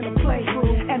songs in a play.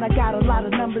 And I got a lot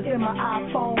of numbers in my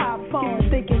iPhone. Get to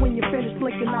thinking when you finish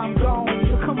blinking, I'm gone.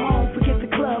 So come on, forget the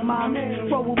club, mom.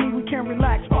 Roll with me, we can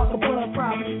relax, spark a blood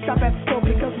problem. Stop at the store,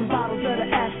 pick up some bottles of the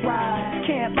ash ride.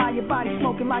 Can't buy your body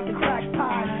smoking like a crack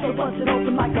pie. So bust it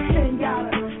open like a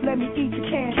pinata. Let me eat the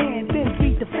can, then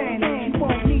beat the fan. You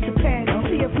won't need to panic.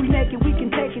 See if we naked, we can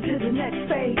take it to the next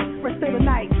phase. Rest of the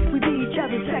night, we be each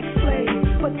other's sex slaves.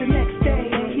 But the next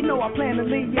day, you know I plan to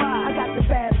leave ya. I got the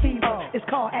bad fever, it's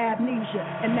called amnesia,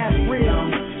 and that's real.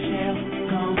 Chill,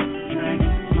 gon' drink,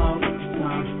 smoke,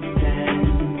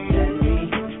 then let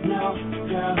me know,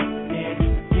 girl, if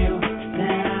you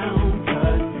down.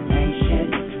 'Cause ain't shit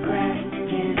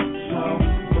cracking, so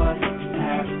what's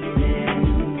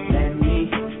happening? Let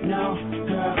me know,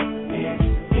 girl, if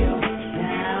you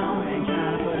down. Ain't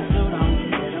tryna put a suit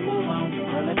on, better move on.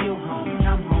 Girl, if you home,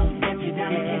 I'm home. If you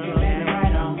down, then get your bed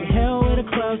right on. The hell with the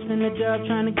club, spin the dub,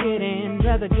 trying to get in.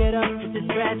 Rather get up with this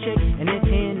bad chick, and it's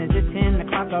 10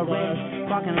 o'clock already.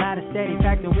 Walking loud and steady,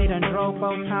 fact that we done drove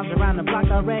 4 times around the block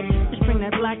already. Just bring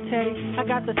that black teddy. I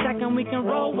got the second, we can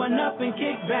roll one up and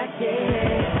kick back,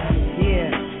 yeah.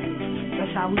 Yeah,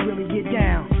 that's how we really get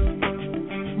down.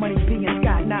 Money B and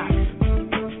Scott Knox,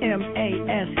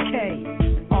 MASK,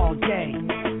 all day.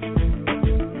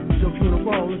 So if you wanna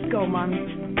roll, let's go, mommy.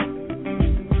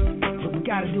 But we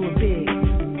gotta do it big.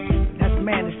 That's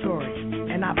mandatory,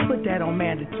 and I put that on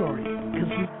mandatory, 'cause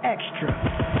we extra.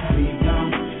 We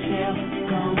gon' chill,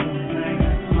 gon' drink,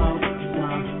 smoke,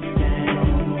 then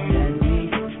let me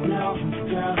know,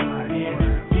 girl, if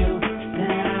you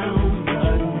down.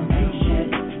 'Cause ain't shit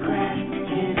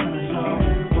cracking, so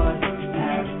what's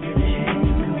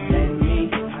happening? Let me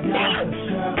know, girl,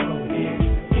 if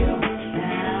you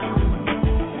down.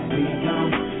 We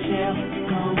gon' chill,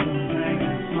 gon' drink,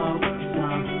 smoke,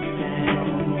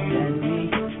 then let me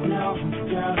know,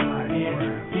 girl, if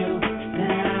you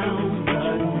down.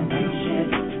 'Cause ain't shit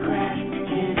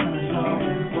cracking, so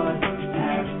what's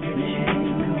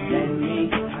happening? Let me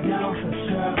know,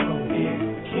 girl, if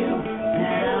you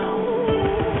down.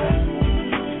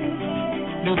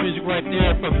 New music right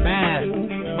there from Maz.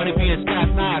 Money B and Scott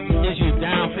Knox. Is you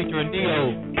down, Victor and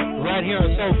Dio. Right here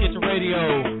on Soul Kitchen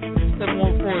Radio.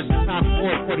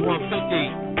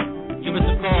 714-694-4150. Give us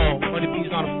a call. Money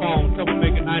B's on the phone.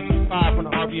 Troublemaker 925 from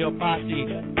the RBL Posse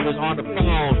was on the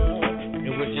phone.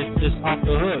 And we're just off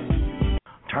the hook.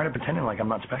 I'm tired of pretending like I'm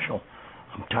not special.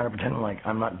 I'm tired of pretending like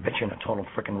I'm not bitching a total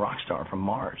freaking rock star from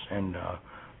Mars. And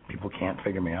people can't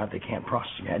figure me out. They can't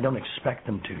process me. I don't expect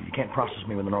them to. You can't process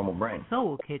me with a normal brain.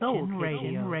 Soul Kitchen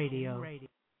Radio.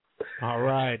 All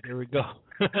right, there we go.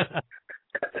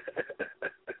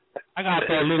 I got to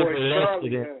throw a little bit less to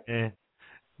that, man.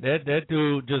 That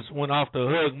dude just went off the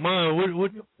hook. Man,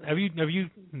 what have you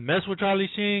messed with Charlie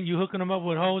Sheen? You hooking him up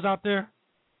with hoes out there?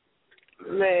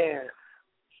 Man,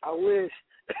 I wish.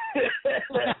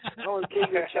 I was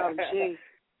kicking Charlie Sheen.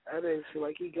 I didn't feel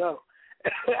like he go.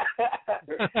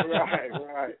 Right.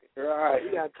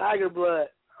 You got tiger blood.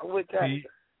 I'm with that.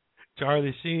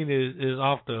 Charlie Sheen is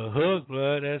off the hook,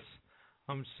 blood. That's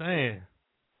I'm saying.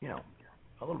 You know,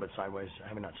 a little bit sideways,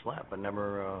 having not slept, but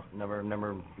never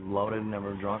loaded,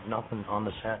 never drunk, nothing on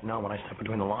the set. No, when I step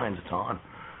between the lines, it's on,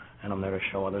 and I'm there to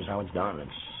show others how it's done.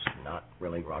 It's not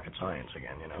really rocket science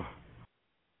again, you know.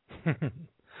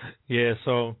 Yeah,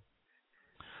 so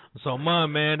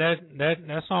man,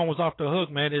 that song was off the hook,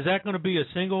 man. Is that going to be a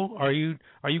single? Are you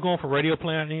going for radio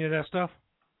play on any of that stuff?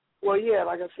 Well, yeah,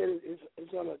 like I said,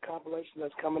 it's on a compilation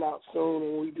that's coming out soon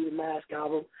when we do the Mask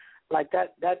album. Like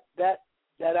that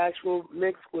actual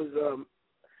mix was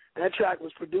that track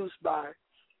was produced by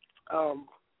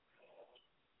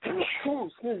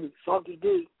excuse me, Funky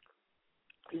D.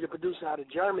 He's a producer out of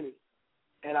Germany,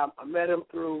 and I met him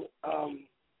through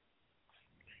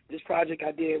this project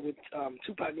I did with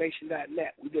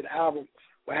TupacNation.net. We did an album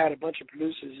where I had a bunch of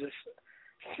producers just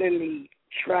send me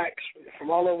tracks from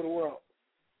all over the world.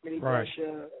 Many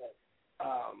Russia,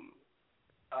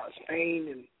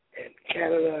 Spain, and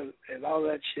Canada, and all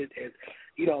that shit. And,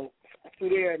 you know, through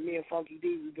there, me and Funky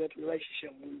D, we built a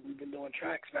relationship. We've been doing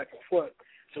tracks back and forth.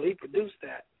 So he produced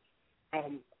that.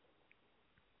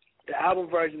 the album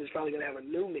version is probably gonna have a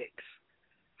new mix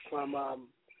from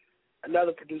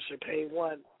another producer, Payne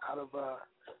One, out of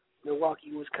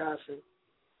Milwaukee, Wisconsin,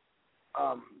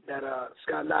 that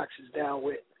Scott Knox is down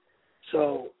with.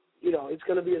 So, you know, it's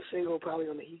gonna be a single probably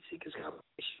on the Heat Seekers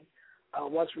compilation.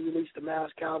 Once we release the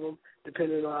Mask album,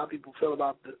 depending on how people feel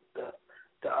about the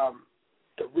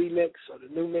remix or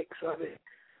the new mix of it,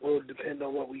 will depend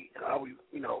on how we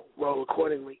roll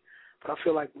accordingly. But I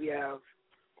feel like we have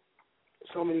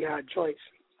so many hot joints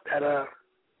that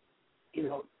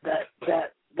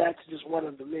that's just one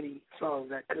of the many songs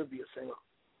that could be a single.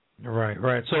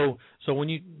 Right. So when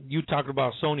you talk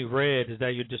about Sony Red, is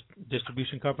that your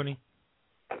distribution company?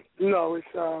 No, it's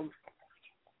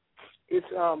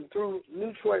through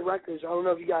New Detroit Records. I don't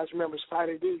know if you guys remember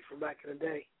Spider D from back in the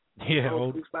day. Yeah,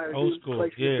 old school.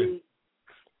 Yeah.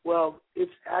 Well,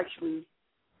 it's actually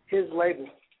his label,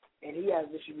 and he has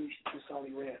distribution to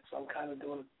Sony Red. So I'm kind of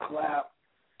doing a collab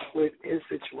with his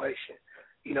situation.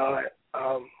 You know,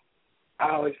 I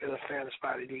always been a fan of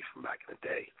Spider D from back in the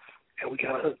day, and we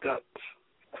kind of hooked up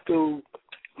through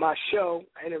my show.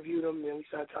 I interviewed him, and we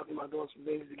started talking about doing some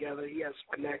things together. He has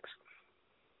some connects,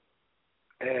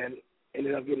 and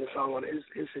ended up getting a song on his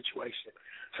situation.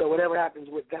 So whatever happens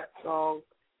with that song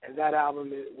and that album,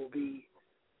 it will be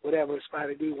whatever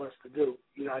Spider D wants to do.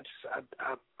 You know,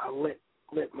 I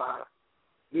lent my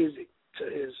music to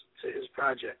his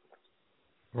project.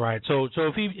 Right. So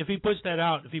if he puts that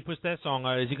out, if he puts that song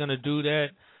out, is he gonna do that?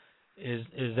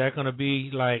 Is that gonna be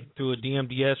like through a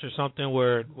DMDS or something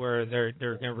where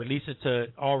they're gonna release it to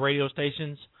all radio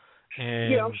stations?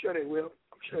 And yeah, I'm sure they will.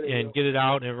 And get it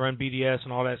out and run BDS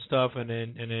and all that stuff, and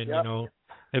then yep. You know,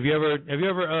 have you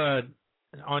ever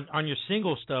on your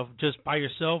single stuff just by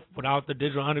yourself without the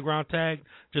Digital Underground tag,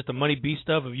 just the Money B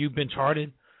stuff? Have you been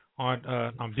charted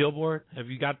on Billboard? Have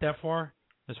you got that far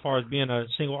as being a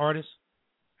single artist?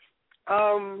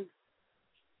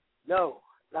 No,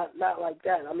 not like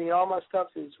that. I mean, all my stuff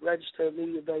is registered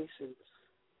media based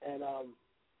and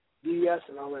BDS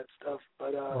and all that stuff.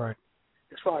 But right.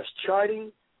 As far as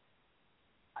charting,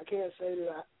 I can't say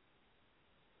that.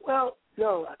 Well,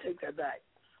 no, I take that back.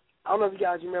 I don't know if you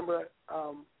guys remember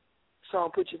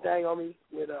song "Put Your Thing on Me"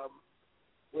 with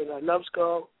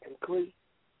Numbskull and Clee.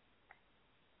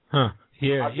 Huh?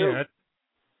 Yeah, yeah,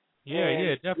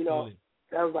 definitely. You know,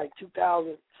 that was like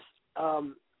 2000.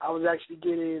 I was actually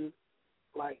getting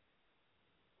like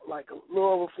a little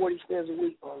over 40 spins a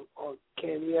week on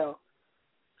Cameo,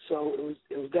 so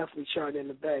it was definitely charting in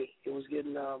the Bay. It was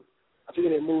getting I think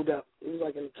it moved up. It was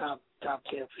like in the top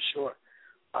 10 for sure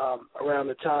around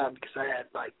the time, because I had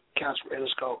like Couch from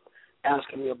Interscope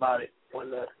asking me about it when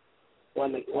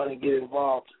to get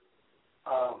involved.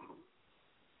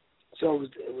 So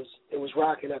it was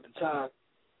rocking at the time.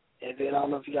 And then I don't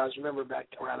know if you guys remember back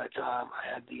around that time,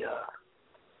 I had the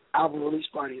album release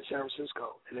party in San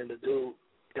Francisco, and then the dude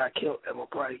got killed at my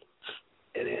party,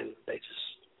 and then they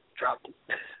just dropped him.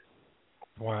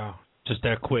 Wow, just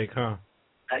that quick, huh?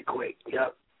 That quick,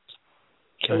 yep.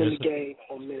 Killing the game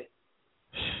for a minute.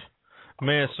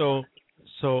 Man, so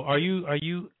are you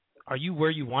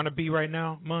where you want to be right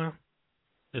now, man?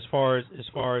 As far as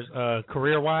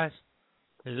career wise,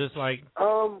 is this like?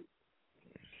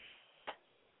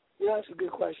 Yeah, that's a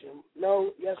good question.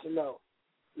 No, yes and no.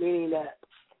 Meaning that,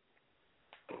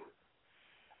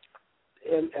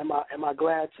 am I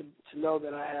glad to know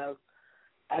that I have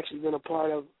actually been a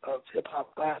part of hip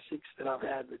hop classics, that I've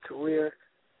had the career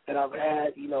that I've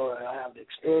had, you know, I have the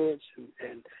experience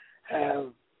and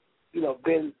have, you know,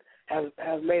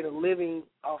 have made a living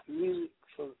off music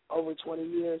for over 20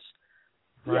 years.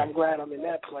 Right. Yeah, I'm glad I'm in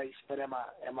that place. But am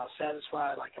I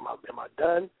satisfied? Like, am I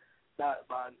done? Not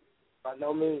by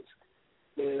no means.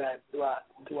 Meaning that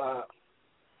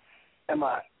am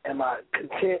I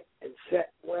content and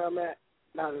set where I'm at?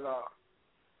 Not at all.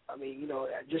 I mean, you know,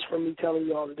 just from me telling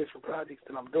you all the different projects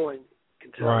that I'm doing, you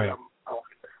can tell right.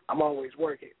 I'm always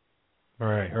working.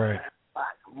 Right. I have a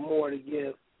lot more to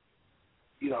give,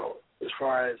 you know, as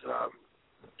far as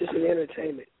just an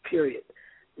entertainment, period.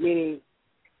 Meaning,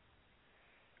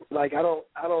 like, I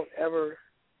don't ever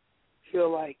feel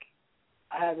like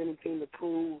I have anything to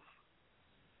prove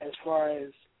as far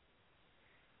as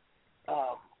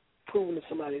proving to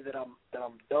somebody that I'm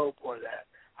dope, or that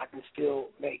I can still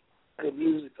make good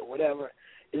music or whatever.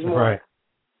 It's more, right.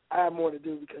 I have more to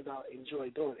do because I enjoy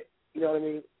doing it. You know what I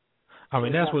mean? I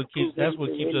mean, that's what keeps us.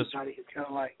 It's kind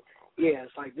of like, yeah,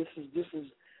 it's like this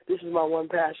is my one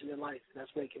passion in life, and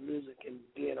that's making music and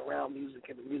being around music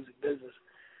and the music business.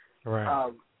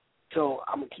 Right. So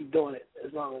I'm gonna keep doing it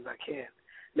as long as I can.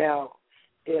 Now,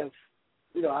 if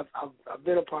you know, I've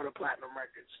been a part of Platinum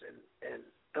Records and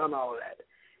done all of that.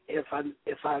 if I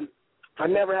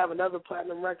never have another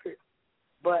platinum record,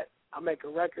 but I make a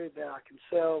record that I can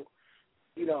sell,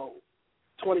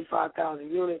 25,000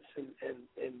 units and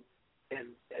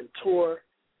tour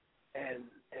and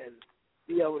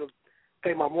be able to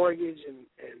pay my mortgage and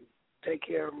take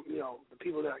care of, the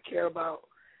people that I care about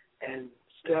and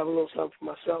still have a little something for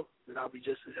myself, then I'll be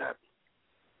just as happy.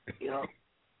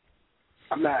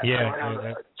 I'm not, I don't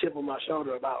have a chip on my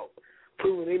shoulder about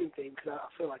proving anything because I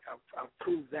feel like I've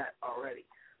proved that already.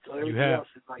 So everything else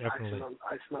is like icing on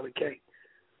the cake.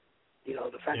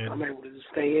 The fact that I'm able to just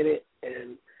stay in it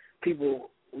and people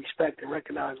respect and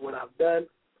recognize what I've done,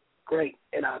 great.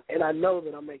 And I know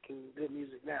that I'm making good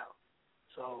music now.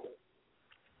 So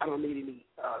I don't need any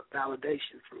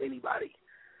validation from anybody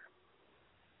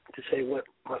to say what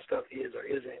my stuff is or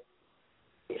isn't.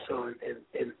 And so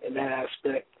in that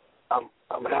aspect, I'm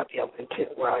happy. I'm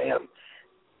content where I am.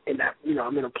 In that,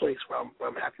 I'm in a place where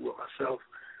I'm happy with myself.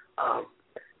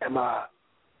 Am I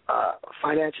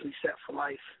financially set for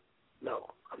life?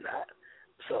 No, I'm not.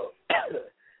 So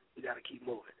we got to keep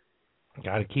moving.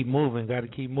 Got to keep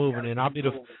moving. And I'll be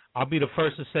the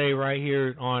first to say right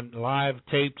here on live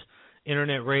taped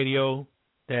internet radio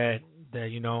that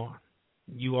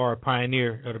you are a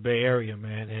pioneer of the Bay Area,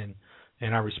 man,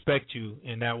 and I respect you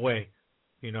in that way,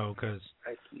 because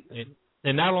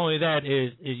and not only that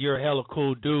is you're a hella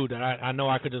cool dude that I know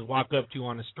I could just walk up to you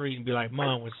on the street and be like,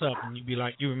 "Mom, what's up?" and you'd be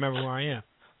like, "You remember where I am?"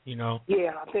 Yeah,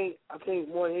 I think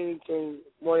more than anything,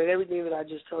 more than everything that I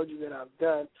just told you that I've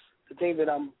done, the thing that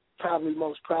I'm probably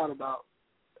most proud about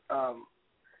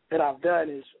that I've done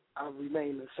is I've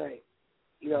remained the same.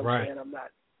 You know what I'm saying?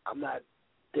 I'm not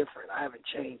different. I haven't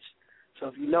changed. So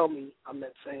if you know me, I'm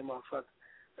that same motherfucker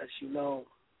that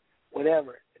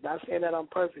whatever. Not saying that I'm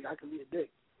perfect. I can be a dick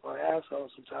or an asshole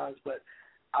sometimes, but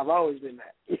I've always been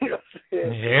that. You know what I'm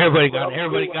saying? Yeah,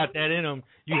 everybody got that in them.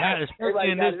 You had,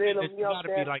 especially in this business, you got to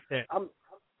be like that. I'm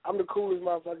the coolest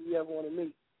motherfucker you ever want to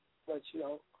meet, but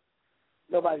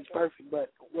nobody's perfect.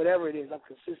 But whatever it is, I'm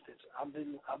consistent. I've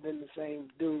been the same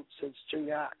dude since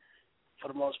junior high, for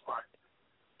the most part.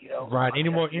 Right. Any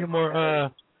more? You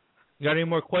got any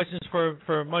more questions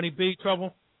for Money B,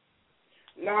 Trouble?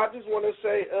 No, I just want to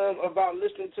say about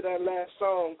listening to that last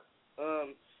song.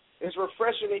 It's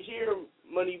refreshing to hear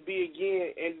Money B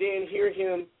again and then hear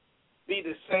him be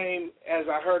the same as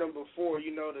I heard him before.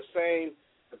 The same,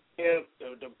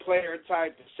 the player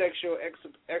type, the sexual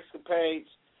escapades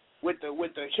with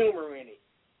the humor in it.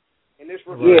 And it's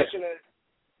refreshing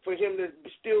for him to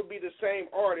still be the same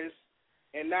artist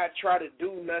and not try to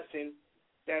do nothing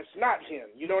that's not him.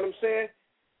 You know what I'm saying?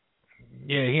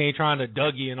 Yeah, he ain't trying to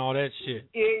Dougie and all that shit.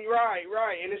 Yeah, right.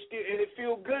 And it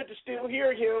feels good to still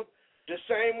hear him the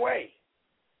same way.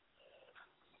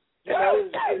 His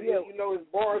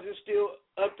bars are still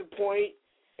up to point,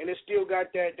 and it still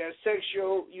got that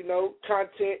sexual,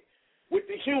 content with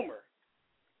the humor.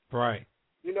 Right.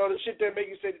 The shit that make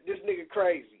you say this nigga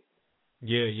crazy.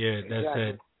 Yeah,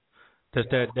 that's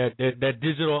that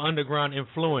digital underground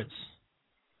influence.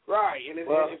 Right, and it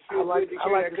feels I like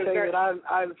good to say that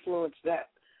I influenced that.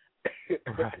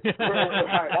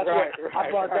 I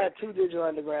brought that to Digital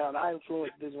Underground. I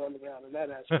influenced Digital Underground in that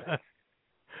aspect.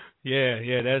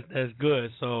 Yeah, that's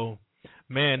good. So,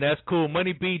 man, that's cool.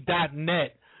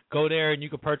 MoneyB.net. Go there and you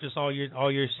can purchase all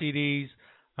your CDs.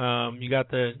 You got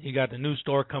the new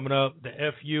store coming up,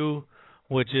 the FU,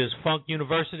 which is Funk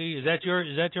University. Is that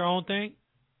your own thing?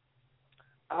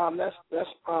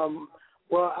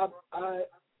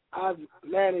 I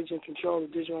manage and control the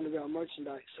Digital Underground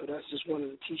merchandise, so that's just one of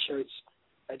the T-shirts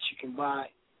that you can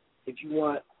buy if you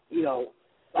want.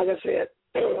 Like I said,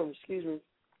 excuse me,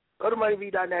 go to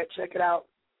MoneyB.net, check it out.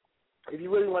 If you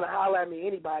really want to holler at me,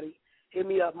 anybody, hit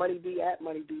me up, MoneyB at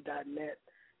MoneyB.net.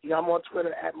 I'm on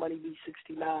Twitter at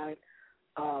MoneyB69.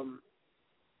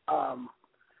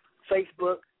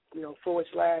 Facebook, /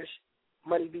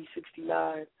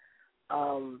 MoneyB69.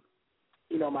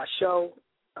 My show,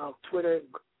 Twitter,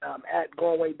 at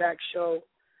Going Way Back Show,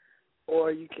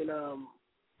 or you can,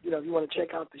 if you want to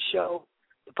check out the show,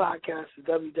 the podcast is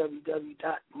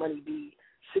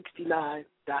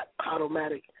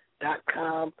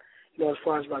www.moneyb69.podomatic.com. As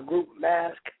far as my group,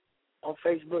 Mask, on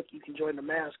Facebook, you can join the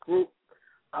Mask group.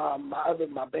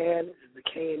 My band is the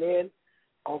KNN.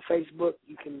 On Facebook,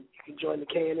 you can join the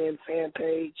KNN fan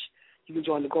page. You can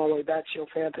join the Going Way Back Show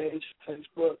fan page,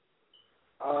 Facebook.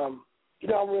 I'm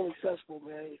really accessible,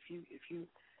 man.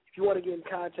 If you want to get in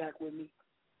contact with me,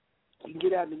 you can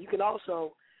get at me. You can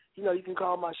also, you can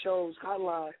call my show's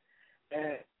hotline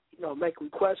and, make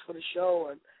requests for the show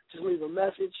or just leave a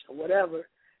message or whatever.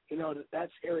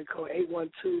 That's area code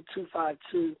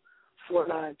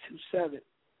 812-252-4927.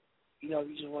 if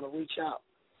you just want to reach out.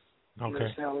 You Okay.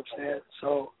 understand what I'm saying?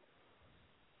 So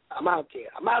I'm out there.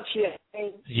 I'm out here.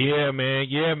 Yeah,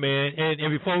 man.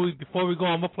 And before we go,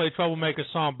 I'm gonna play Troublemaker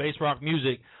song, Bass Rock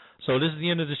Music. So this is the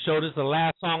end of the show. This is the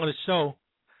last song of the show.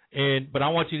 But I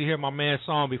want you to hear my man's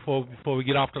song before we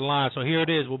get off the line. So here it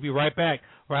is. We'll be right back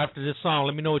right after this song.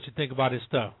 Let me know what you think about this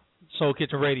stuff. Soul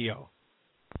Kitchen Radio.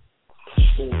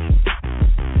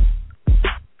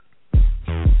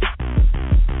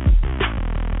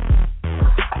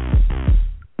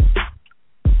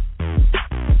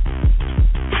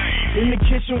 In the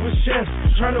kitchen with chefs,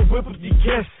 trying to whip up the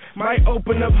guests. Might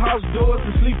open up house doors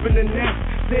and sleep in the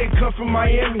nest. Say it come from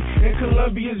Miami and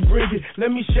Columbia's bringing.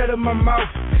 Let me shut up my mouth,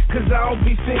 cause I don't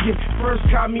be singing. First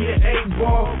caught me an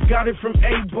 8-ball, got it from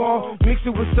 8-ball. Mix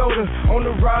it with soda, on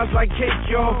the rise like cake,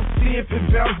 y'all. See if it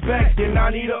bounce back, then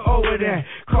I need a O of that.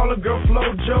 Call a girl Flo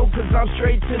Jo, cause I'm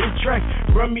straight to the track.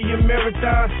 Run me a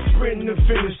marathon, sprinting to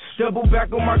finish. Double back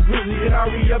on my grizzly, and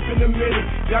I'll re-up in a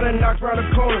minute. Gotta knock round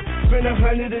the corner, spend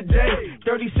 100 a day.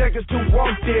 30 seconds to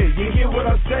walk there, you hear what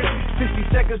I say?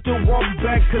 60 seconds to walk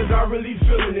back, cause I really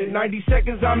feeling it. 90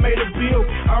 seconds I made a bill,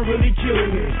 I'm really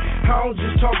killing it. I don't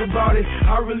just talk about it,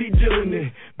 I really dealing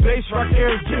it. Bass rock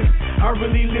air, I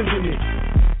really living it.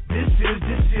 This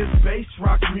is bass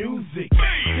rock music.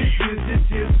 This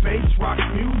is bass rock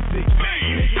music.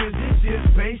 This is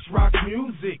bass rock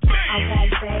music. I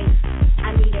want bass,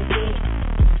 I need a beat.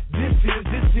 This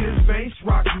is bass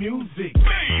rock music.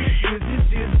 This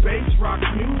is bass rock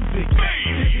music.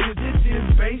 This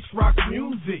is bass rock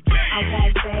music. I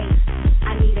want bass,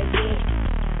 I need a beat.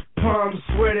 Palms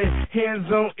sweaty,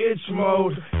 hands on itch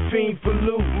mode. Fiend for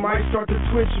loot, might start the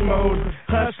twitch mode.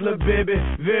 Hustler, baby,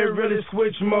 very really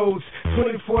switch modes.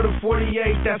 24 to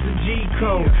 48, that's a G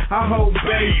code. I hold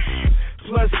bass.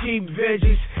 Plus cheap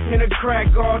veggies, in a crack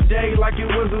all day like it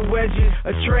was a wedgie.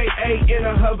 A tray 8 in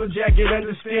a hover jacket,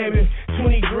 understand me.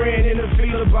 20 grand in a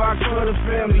feeler box for the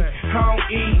family. I don't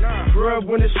eat, grub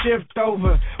when the shift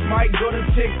over. Might go to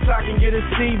TikTok and get a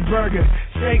sea burger.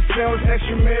 Steak sandwich,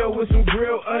 extra meal with some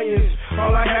grilled onions.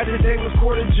 All I had today was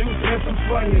quarter juice and some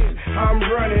Funyuns. I'm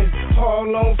running, all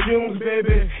on fumes,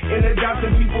 baby. In the doctor,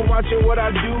 people watching what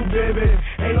I do, baby.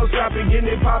 Ain't no stopping, getting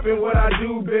it popping, what I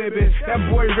do, baby. That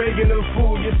boy Reagan the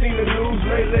fool, you seen the news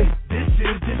lately? This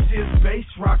is bass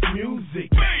rock music.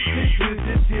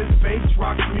 This is bass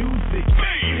rock music.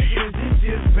 This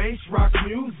is bass rock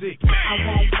music. I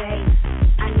want bass,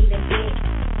 I need a beat.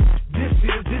 This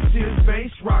is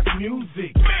bass rock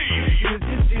music.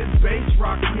 This is bass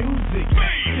rock music.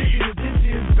 This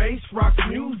is bass rock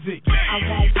music. I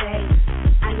want bass,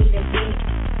 I need a beat.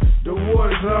 The war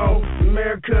zone,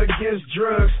 America against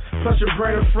drugs. Plus your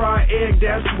brain a fried egg,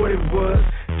 that's what it was.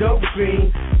 Dope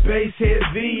fiend, bass head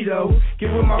veto. Get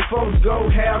where my folks go,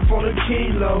 half on a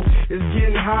kilo. It's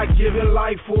getting hot, giving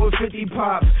life for 50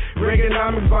 pops.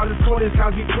 Reaganomics by the 20s,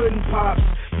 cause we putting pops.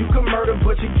 You can murder,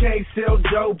 but you can't sell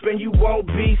dope, and you won't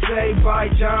be saved by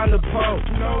John the Pope.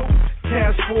 No.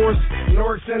 Task Force,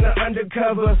 Norks in the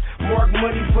undercover. Mark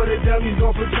money for the dummies,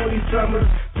 go for 20 summers.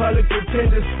 Public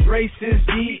pretenders, racist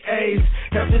DAs.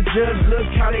 Have the judge look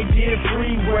how they did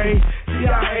Freeway.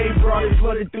 CIA brought it,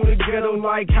 flooded through the ghetto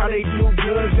like how they do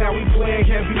guns. Now we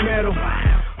playing heavy metal.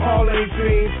 All ain't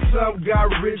fiends, some got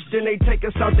rich, then they take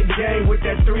us out the game with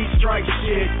that 3-strike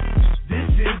shit. This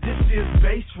is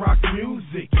bass rock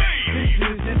music.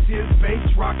 This is bass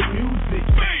rock music.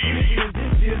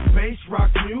 This is bass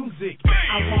rock music.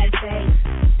 I want bass,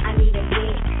 I need a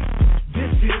beat.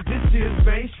 This is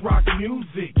bass rock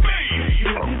music.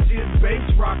 This is bass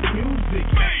rock music.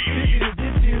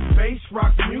 This is bass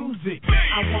rock music.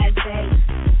 I want bass,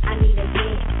 I need a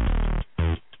beat.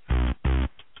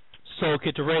 Soul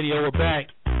Kitchen Radio, we're back.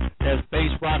 That's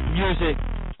bass rock music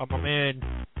by my man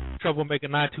Troublemaker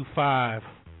 925.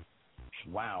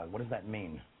 Wow, what does that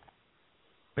mean?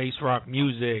 Bass rock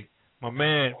music. My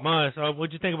man, Mun, so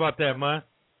what'd you think about that, Man?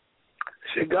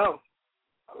 Should go.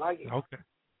 I like it. Okay.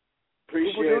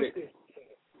 Appreciate it.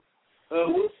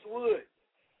 What's Wood?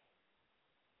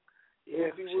 Yeah,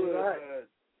 Wood, right.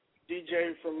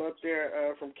 DJ from up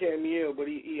there, from Camille, but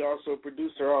he also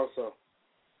producer also.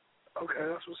 Okay,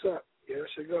 that's what's up. Yeah, that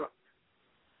should go.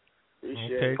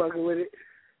 Appreciate it. Fucking with it.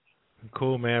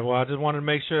 Cool, man. Well, I just wanted to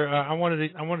make sure. I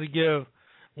wanted to give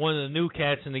one of the new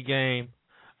cats in the game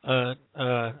a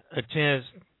chance.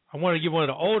 I wanted to give one of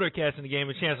the older cats in the game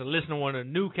a chance to listen to one of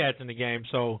the new cats in the game,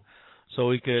 so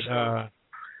we could,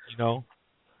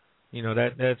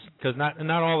 that's because not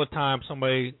all the time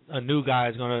a new guy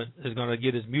is gonna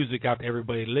get his music out to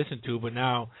everybody to listen to, but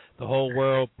now the whole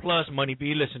world plus Money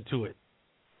B listen to it.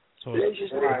 So yeah, you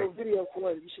should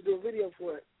do a video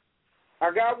for it.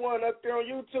 I got one up there on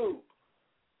YouTube.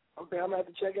 Okay, I'm gonna have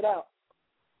to check it out.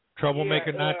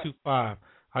 Troublemaker 925.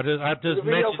 I just the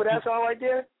video mentioned for that song right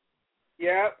there.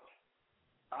 Yeah.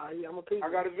 Yeah, I'm a piece. I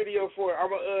got a video for it. I'm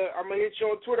gonna hit you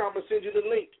on Twitter. I'm gonna send you the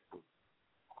link.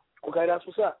 Okay, that's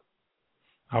what's up.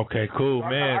 Okay, cool, So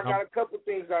man. I got a couple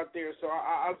things out there, so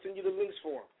I'll send you the links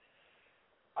for them.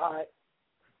 All right.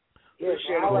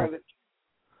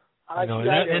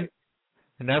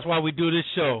 And that's why we do this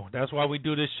show. That's why we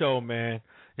do this show, man.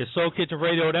 It's Soul Kitchen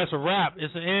Radio. That's a wrap.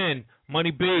 It's an end.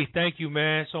 Money B, thank you,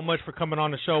 man, so much for coming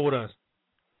on the show with us.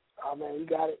 Oh man, you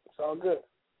got it. It's all good.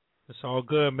 It's all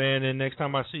good, man. And next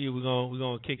time I see you, we're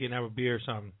gonna kick it and have a beer or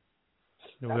something.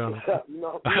 That's what's up.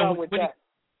 With that.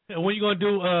 When you gonna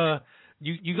do?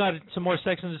 You got some more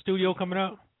sex in the studio coming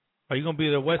up? Are you gonna be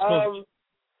at the West Coast?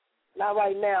 Not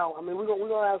right now. I mean, we're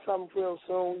gonna have something real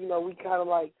soon. You know, we kind of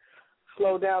like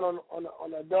slow down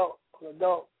on adult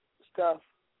stuff.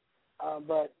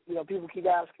 But you know, people keep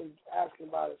asking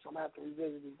about it, so I'm gonna have to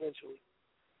revisit it eventually.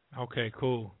 Okay,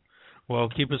 cool. Well,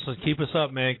 keep us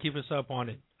up, man. Keep us up on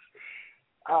it.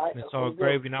 All right, it's all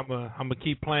gravy, and I'm gonna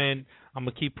keep playing. I'm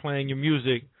gonna keep playing your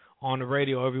music on the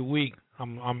radio every week.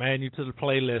 I'm adding you to the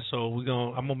playlist, so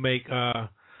I'm gonna make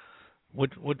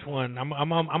which one? I'm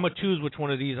gonna choose which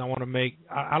one of these I want to make.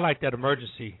 I like that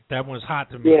Emergency. That one's hot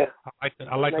to me. Yeah.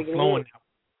 I like the flowing.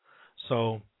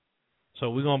 So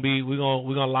we're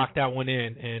gonna lock that one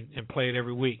in and play it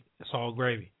every week. It's all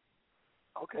gravy.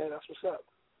 Okay, that's what's up.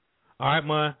 All right,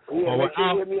 man. Yeah, make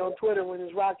sure you hit me on Twitter when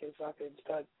it's rocking, so I can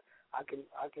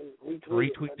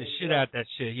retweet the shit out that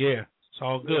shit. Yeah, it's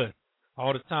all good,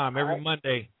 all the time. Every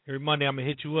Monday, I'm gonna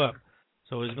hit you up.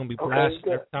 So it's gonna be blasted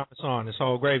every time it's on. It's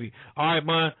all gravy. All right,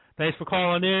 man. Thanks for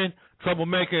calling in,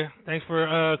 Troublemaker. Thanks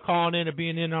for calling in and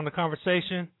being in on the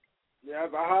conversation. Yeah, I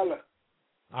holla.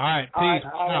 All right, peace.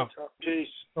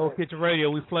 Peace. Soul Kitchen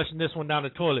Radio. We flushing this one down the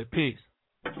toilet. Peace.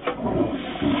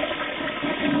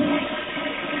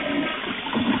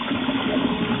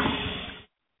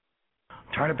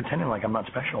 I'm tired of pretending like I'm not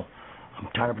special. I'm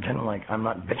tired of pretending like I'm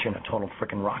not bitching a total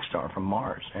freaking rock star from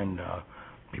Mars, and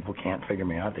people can't figure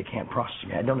me out. They can't process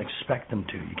me. I don't expect them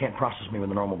to. You can't process me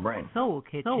with a normal brain. Soul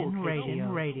Kitchen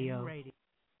Radio.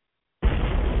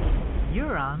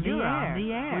 You're on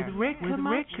the air with Rick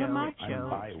Camacho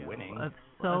of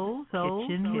Soul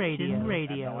Kitchen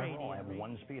Radio. I have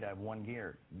one speed. I have one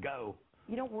gear. Go.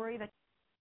 You don't worry that